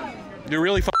I? You're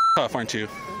really tough, aren't you?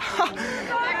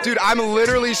 Dude, I'm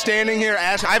literally standing here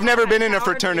asking. I've never been in a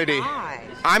fraternity.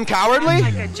 I'm cowardly?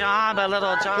 Like a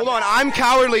little job. Hold on, I'm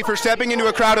cowardly for stepping into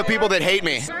a crowd of people that hate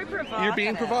me. You're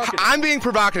being provocative. I'm being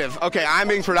provocative. Okay, I'm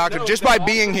being provocative. Just by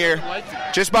being here.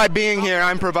 Just by being here,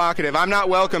 I'm provocative. I'm not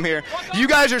welcome here. You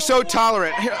guys are so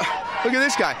tolerant. Here, look at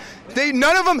this guy.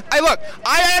 None of them. Hey, look,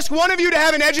 I asked one of you to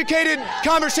have an educated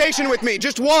conversation with me.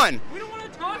 Just one.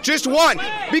 Just one.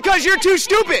 Because you're too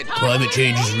stupid. Climate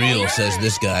change is real, says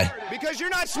this guy. Because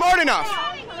you're not smart enough.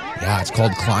 Yeah, it's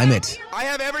called climate. I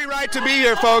have every right to be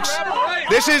here, folks.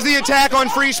 This is the attack on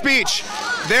free speech.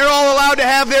 They're all allowed to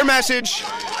have their message.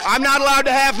 I'm not allowed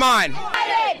to have mine.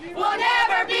 We'll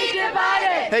never be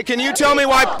divided. Hey, can you tell me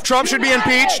why Trump should be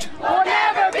impeached? We'll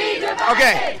never be divided.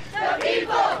 Okay.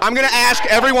 I'm going to ask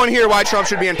everyone here why Trump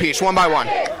should be impeached, one by one.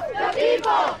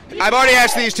 I've already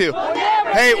asked these two.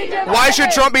 Hey, why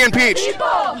should Trump be impeached?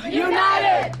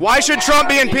 Why should Trump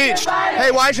be impeached? Hey,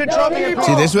 why should Trump be impeached?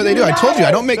 See, this is what they do. I told you,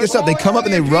 I don't make this up. They come up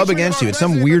and they rub against you. It's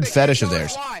some weird fetish of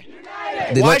theirs.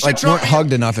 They look like weren't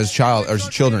hugged enough as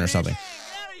children or something.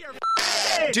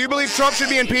 Do you believe Trump should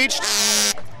be impeached?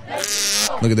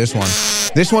 Look at this one.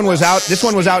 This one was out. This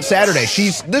one was out Saturday.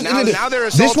 Now they're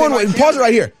this one. assaulting my Pause it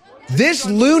right here. This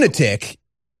lunatic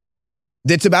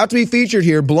that's about to be featured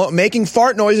here, making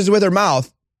fart noises with her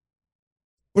mouth.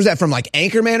 Was that from like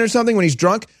Anchorman or something when he's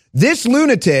drunk? This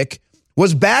lunatic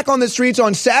was back on the streets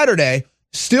on Saturday,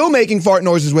 still making fart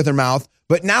noises with her mouth,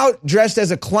 but now dressed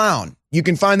as a clown. You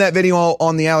can find that video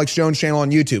on the Alex Jones channel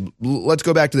on YouTube. Let's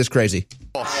go back to this crazy.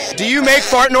 Do you make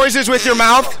fart noises with your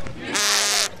mouth?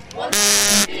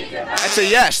 That's a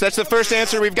yes. That's the first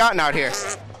answer we've gotten out here.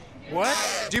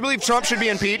 What? Do you believe Trump should be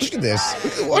impeached? Look at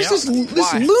this. What's this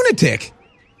lunatic?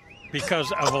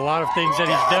 Because of a lot of things that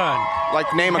he's done.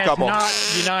 Like, name a couple. Not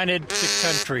united the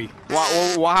country.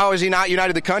 Well, how has he not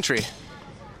united the country?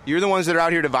 You're the ones that are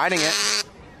out here dividing it.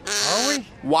 Are we?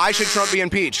 Why should Trump be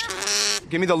impeached?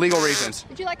 Give me the legal reasons.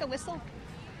 Would you like a whistle?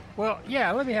 Well,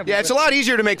 yeah, let me have Yeah, it's a lot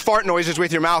easier to make fart noises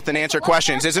with your mouth than answer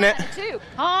questions, isn't it?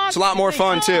 It's a lot more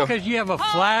fun, too. Because you have a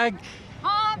flag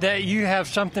that you have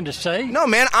something to say? No,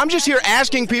 man, I'm just here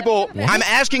asking people. What? I'm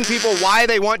asking people why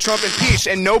they want Trump impeached,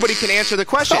 and nobody can answer the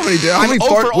question. How many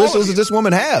fart whistles does this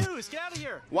woman have?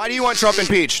 Why do you want Trump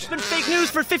impeached? It's been fake news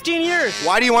for 15 years.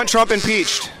 Why do you want Trump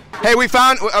impeached? Hey, we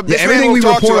found everything we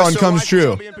report on comes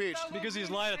true. Because he's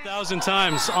lied 1,000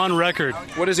 times on record.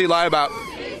 What does he lie about?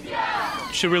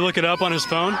 Should we look it up on his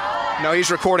phone? No, he's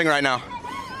recording right now.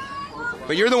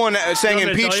 But you're the one saying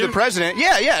impeach the president.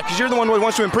 Yeah, because you're the one who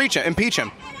wants to impeach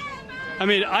him. I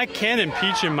mean, I can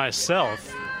impeach him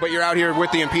myself. But you're out here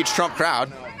with the impeach Trump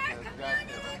crowd.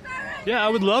 Yeah, I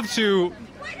would love to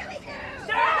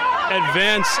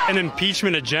advance an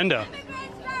impeachment agenda.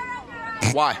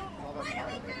 Why?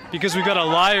 Because we've got a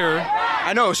liar.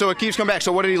 I know, so it keeps coming back.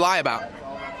 So what did he lie about?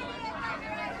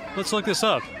 Let's look this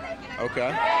up.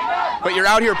 Okay. but you're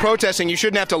out here protesting. You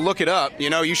shouldn't have to look it up.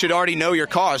 You should already know your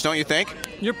cause, don't you think?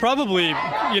 You're probably,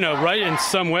 right in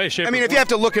some way, shape. I mean, if you have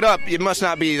to look it up, it must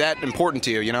not be that important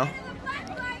to you,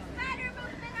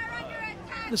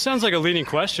 This sounds like a leading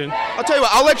question. I'll tell you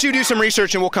what, I'll let you do some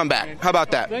research and we'll come back. How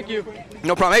about that? Thank you.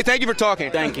 No problem. Hey, thank you for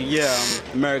talking. Thank you. Yeah,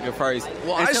 America first.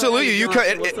 Well, I salute you.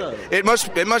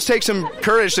 It must take some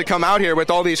courage to come out here with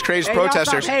all these crazy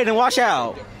protesters. Hey, then watch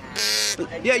out.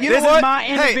 Yeah, you this know what? Is my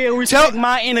interview. Hey, Respect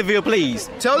my interview, please.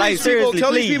 Tell these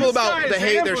people about the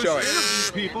hate they're showing.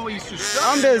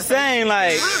 I'm just saying,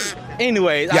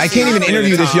 anyways. Yeah, I can't even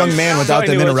interview this young man without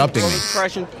them interrupting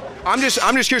me. I'm just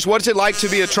curious. What's it like to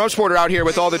be a Trump supporter out here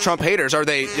with all the Trump haters? Are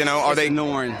they, are they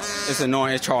annoying? It's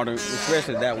annoying. It's charter,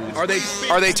 especially that one.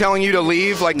 Are they telling you to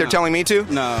leave like they're telling me to?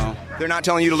 No. They're not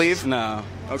telling you to leave? No.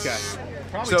 Okay.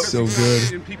 So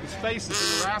good. In people's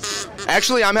faces and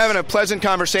actually, I'm having a pleasant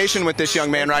conversation with this young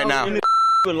man right now. And did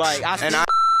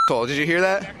you hear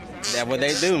that? That's what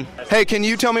they do. Hey, can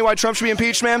you tell me why Trump should be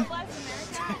impeached, ma'am?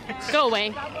 Go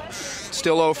away.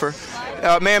 Still over.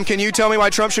 Ma'am, can you tell me why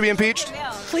Trump should be impeached?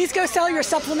 Please go sell your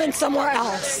supplements somewhere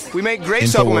else. We make great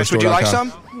supplements. Would you like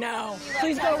some? No.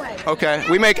 Please go away. Okay.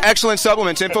 We make excellent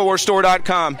supplements.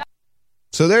 InfoWarsStore.com.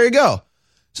 So there you go.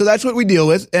 So that's what we deal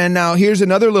with. And now here's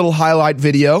another little highlight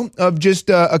video of just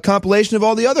a compilation of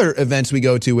all the other events we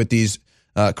go to with these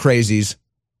crazies.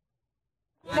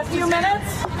 In a few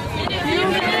minutes.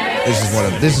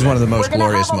 This is one of the most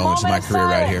glorious moments of my career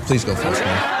right here. Please go first,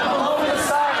 man.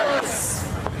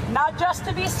 Not just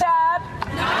to be sad.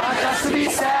 Not just to be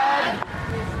sad.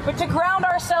 But to ground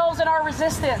ourselves in our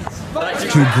resistance.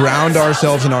 To ground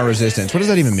ourselves in our resistance. What does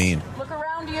that even mean? Look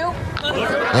around you.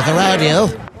 Look around you.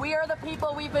 We are the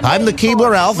people we've been. I'm the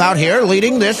Keebler Elf out here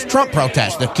leading this Trump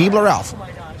protest. The Keebler Elf.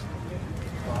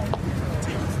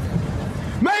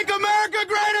 Make America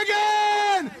great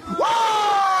again!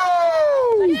 Whoa!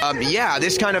 Yeah,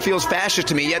 this kind of feels fascist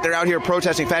to me, yet they're out here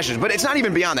protesting fascism. But it's not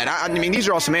even beyond that. I mean, these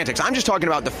are all semantics. I'm just talking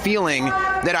about the feeling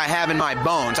that I have in my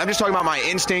bones. I'm just talking about my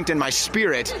instinct and my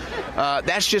spirit.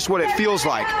 That's just what it feels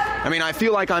like. I mean, I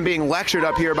feel like I'm being lectured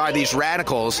up here by these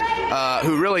radicals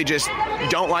who really just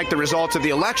don't like the results of the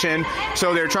election,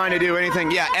 so they're trying to do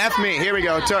anything. Yeah, F me. Here we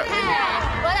go. What up?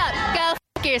 Go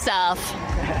f*** yourself.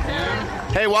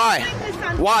 Hey, why?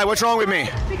 Why? What's wrong with me?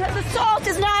 Because assault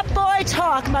is not boy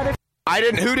talk, mother. I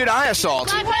didn't. Who did I assault?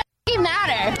 Black lives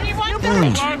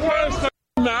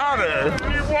matter.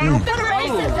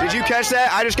 Did you catch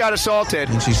that? I just got assaulted.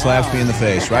 And she slaps me in the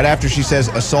face. Right after she says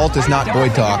assault is not boy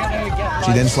talk,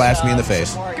 she then slaps me in the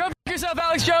face. Go f*** yourself,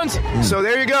 Alex Jones. So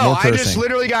there you go. No I just cursing.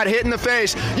 literally got hit in the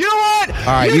face. You know what? All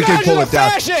right, you can pull it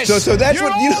down. So that's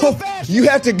what, you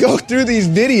have to go through these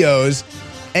videos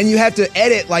and you have to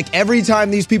edit like every time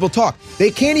these people talk.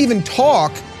 They can't even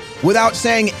talk without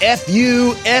saying F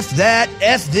you, F that,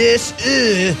 F this.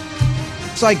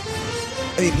 It's like,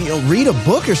 read a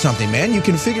book or something, man. You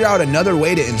can figure out another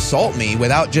way to insult me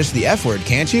without just the F word,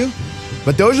 can't you?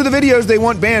 But those are the videos they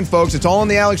want banned, folks. It's all on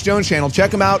the Alex Jones channel.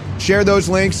 Check them out. Share those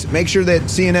links. Make sure that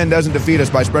CNN doesn't defeat us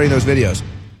by spreading those videos.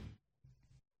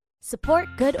 Support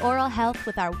good oral health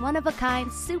with our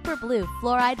one-of-a-kind Super Blue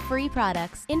fluoride-free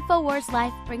products. InfoWars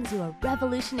Life brings you a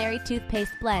revolutionary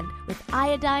toothpaste blend with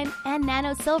iodine and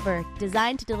nano silver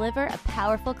designed to deliver a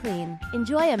powerful clean.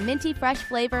 Enjoy a minty fresh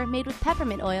flavor made with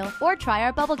peppermint oil or try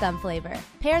our bubblegum flavor.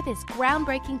 Pair this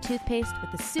groundbreaking toothpaste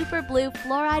with the Super Blue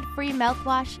fluoride-free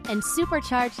mouthwash and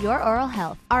supercharge your oral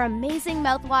health. Our amazing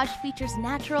mouthwash features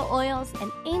natural oils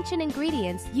and ancient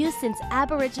ingredients used since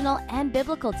Aboriginal and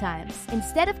biblical times.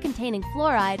 Instead of containing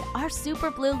fluoride, our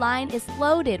Super Blue line is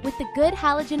loaded with the good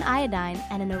halogen iodine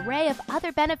and an array of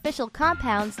other beneficial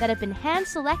compounds that have been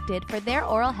hand-selected for their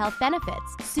oral health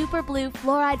benefits. Super Blue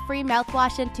fluoride-free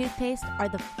mouthwash and toothpaste are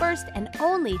the first and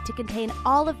only to contain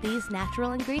all of these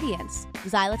natural ingredients: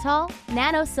 xylitol,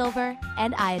 nano silver,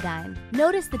 and iodine.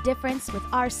 Notice the difference with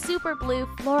our Super Blue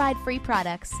fluoride-free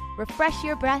products. Refresh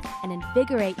your breath and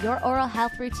invigorate your oral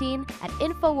health routine at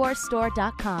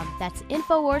InfoWarsStore.com. That's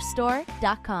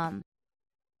InfoWarsStore.com.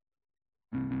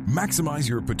 Maximize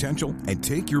your potential and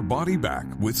take your body back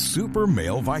with Super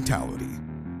Male Vitality.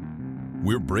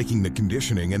 We're breaking the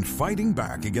conditioning and fighting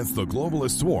back against the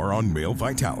globalist war on male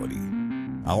vitality.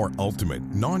 Our ultimate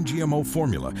non-GMO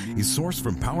formula is sourced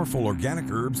from powerful organic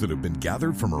herbs that have been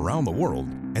gathered from around the world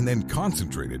and then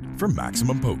concentrated for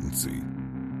maximum potency.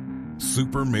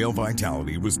 Super Male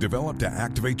Vitality was developed to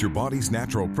activate your body's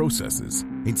natural processes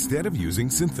instead of using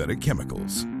synthetic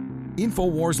chemicals.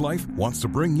 InfoWars Life wants to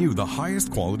bring you the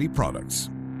highest quality products.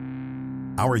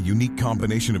 Our unique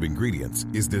combination of ingredients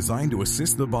is designed to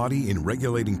assist the body in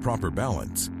regulating proper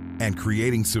balance and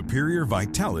creating superior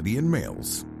vitality in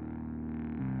males.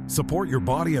 Support your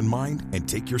body and mind and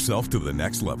take yourself to the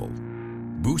next level.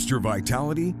 Boost your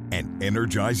vitality and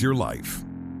energize your life.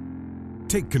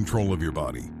 Take control of your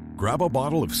body. Grab a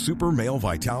bottle of Super Male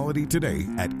Vitality today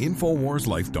at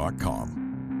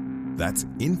InfoWarsLife.com. That's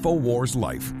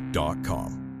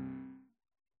InfoWarsLife.com.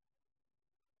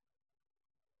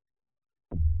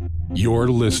 You're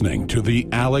listening to The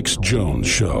Alex Jones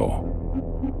Show.